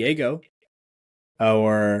Diego.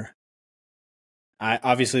 Or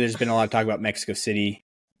obviously there's been a lot of talk about Mexico City.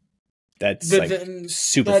 That's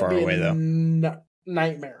super far away though.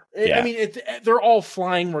 Nightmare. Yeah. I mean, they're all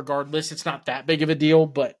flying regardless. It's not that big of a deal,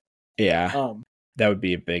 but yeah, that would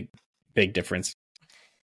be a big difference.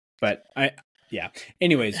 But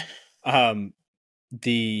anyways,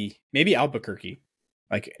 maybe Albuquerque,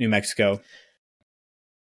 like New Mexico.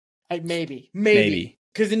 Maybe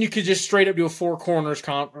because then you could just straight up do a 4 corners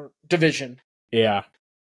division. Yeah.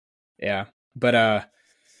 But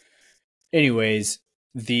anyways,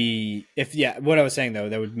 what I was saying though,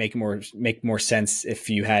 that would make more sense if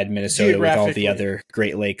you had Minnesota with all the other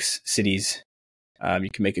Great Lakes cities. You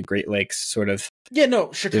can make a Great Lakes sort of. Yeah,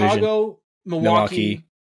 no, Chicago, Milwaukee,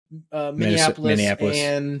 Minneapolis,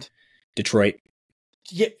 and Detroit.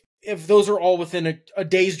 Yeah, if those are all within a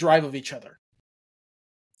day's drive of each other.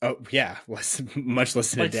 Oh yeah, much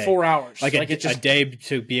less than a day. Like 4 hours. Like a day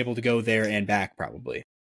to be able to go there and back, probably.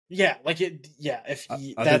 Yeah, if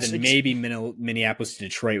other than maybe Minneapolis to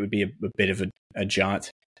Detroit would be a bit of a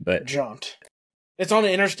jaunt, but it's on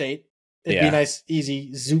the interstate. It'd be nice,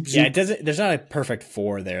 easy zoop. Yeah, it doesn't. There's not a perfect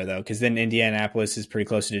 4 there though, because then Indianapolis is pretty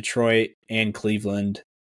close to Detroit and Cleveland.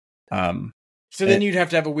 So then you'd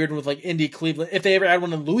have to have a weird one with like Indy, Cleveland. If they ever add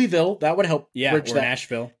one in Louisville, that would help. Yeah, bridge or that.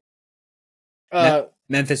 Nashville.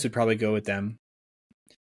 Memphis would probably go with them.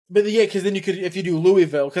 But yeah, because then you could, if you do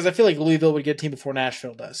Louisville, because I feel like Louisville would get a team before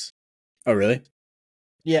Nashville does. Oh, really?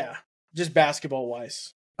 Yeah, just basketball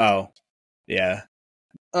wise. Oh, yeah.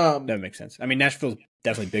 That makes sense. I mean, Nashville's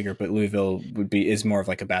definitely bigger, but Louisville is more of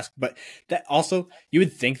like a basketball. But that also, you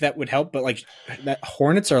would think that would help, but like that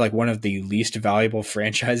Hornets are like one of the least valuable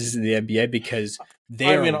franchises in the NBA because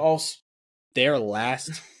they are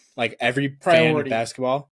last. Like every fan of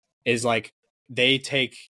basketball is like they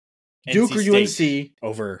take Duke NC or State UNC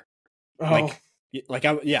over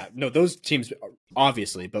those teams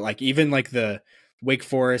obviously, but like even like the Wake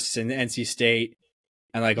Forest and the NC State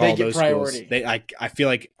and like all those schools, I feel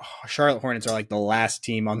like Charlotte Hornets are like the last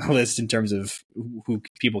team on the list in terms of who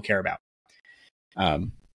people care about.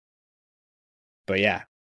 But yeah,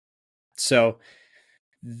 so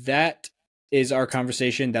that is our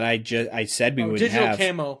conversation that I said we would digital have.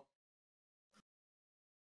 Camo.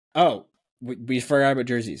 Oh, we forgot about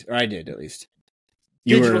jerseys, or I did at least.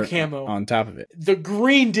 Digital camo on top of it. The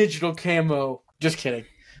green digital camo. Just kidding.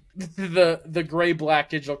 The gray black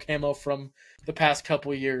digital camo from the past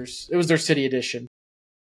couple of years. It was their city edition.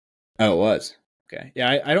 Oh, it was. Okay.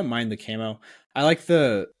 Yeah, I don't mind the camo. I like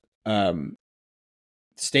the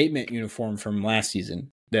statement uniform from last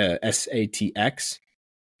season, the SATX.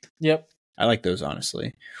 Yep. I like those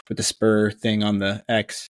honestly, with the spur thing on the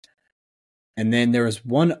X. And then there was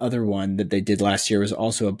one other one that they did last year. It was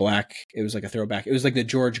also a black. It was like a throwback. It was like the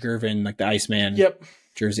George Gervin, like the Iceman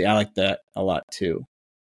jersey. I like that a lot too.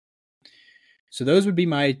 So those would be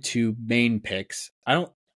my 2 main picks.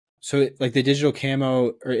 Like the digital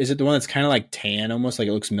camo, or is it the one that's kind of like tan, almost like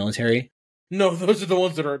it looks military? No, those are the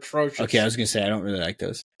ones that are atrocious. Okay, I was going to say, I don't really like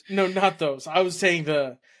those. No, not those. I was saying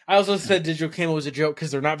I also said digital camo was a joke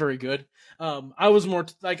because they're not very good. I was more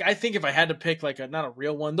I think if I had to pick like not a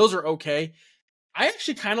real one, those are okay. I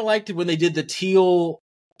actually kind of liked it when they did the teal,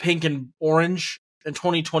 pink, and orange in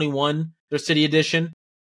 2021, their city edition.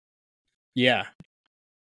 Yeah.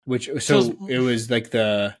 So it was like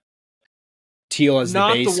the teal as the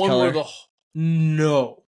base color? Not the one where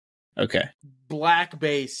No. Okay. Black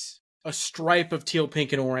base, a stripe of teal,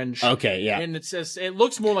 pink, and orange. Okay, yeah. And it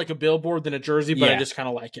looks more like a billboard than a jersey, but I just kind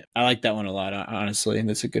of like it. I like that one a lot, honestly, and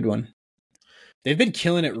that's a good one. They've been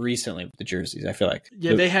killing it recently with the jerseys, I feel like.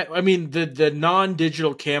 Yeah, they had. I mean, the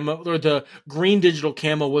non-digital camo or the green digital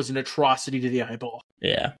camo was an atrocity to the eyeball.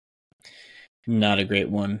 Yeah, not a great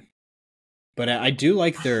one. But I do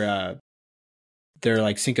like their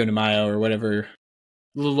like Cinco de Mayo or whatever.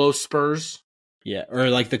 The Los Spurs. Yeah, or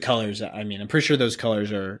like the colors. I mean, I'm pretty sure those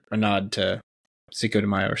colors are a nod to Cinco de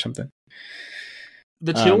Mayo or something.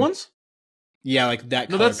 The teal ones? Yeah, like that.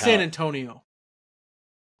 No, color that's palette. San Antonio.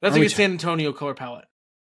 That's like a San Antonio color palette.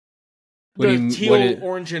 What The do you, teal,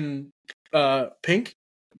 orange, and pink.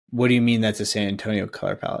 What do you mean that's a San Antonio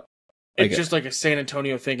color palette? It's just like a San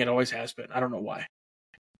Antonio thing. It always has been. I don't know why.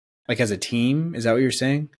 Like as a team? Is that what you're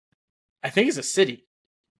saying? I think it's a city.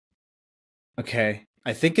 Okay.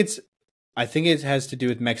 I think it has to do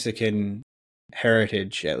with Mexican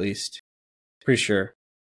heritage, at least. Pretty sure.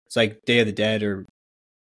 It's like Day of the Dead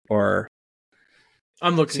or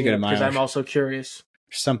I'm looking at it because I'm also curious.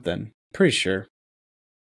 Something. Pretty sure.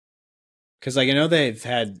 Because like I know they've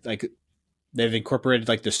incorporated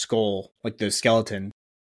like the skull, like the skeleton,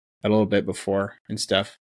 a little bit before and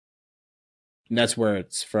stuff. And that's where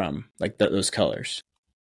it's from, like those colors.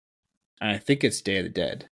 And I think it's Day of the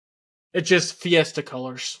Dead. It's just Fiesta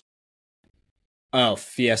colors. Oh,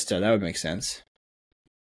 Fiesta. That would make sense.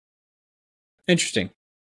 Interesting.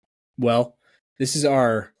 Well, this is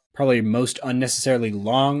our probably most unnecessarily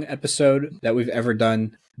long episode that we've ever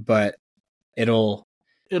done, but it'll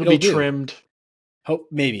be trimmed.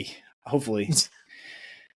 Maybe. Hopefully.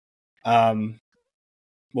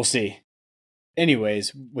 We'll see.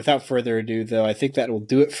 Anyways, without further ado, though, I think that will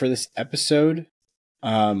do it for this episode.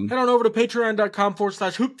 Head on over to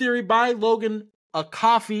patreon.com/Hoop Theory. Buy Logan a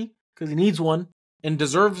coffee because he needs one and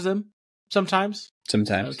deserves them sometimes.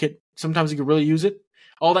 Sometimes he could really use it.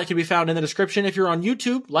 All that can be found in the description. If you're on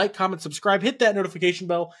YouTube, like, comment, subscribe, hit that notification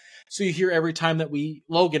bell so you hear every time that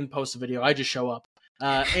Logan posts a video. I just show up.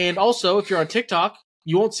 And also, if you're on TikTok,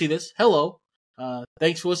 you won't see this. Hello.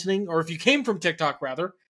 Thanks for listening. Or if you came from TikTok,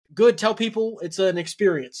 rather, good. Tell people it's an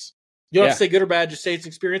experience. You don't have to say good or bad. Just say it's an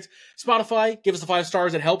experience. Spotify, give us the 5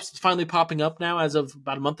 stars. It helps. It's finally popping up now as of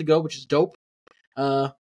about a month ago, which is dope.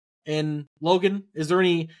 And Logan, is there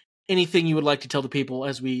anything you would like to tell the people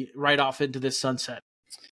as we ride off into this sunset?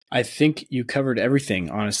 I think you covered everything,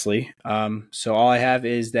 honestly. So all I have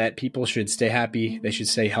is that people should stay happy. They should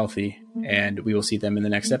stay healthy. And we will see them in the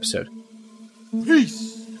next episode. Peace.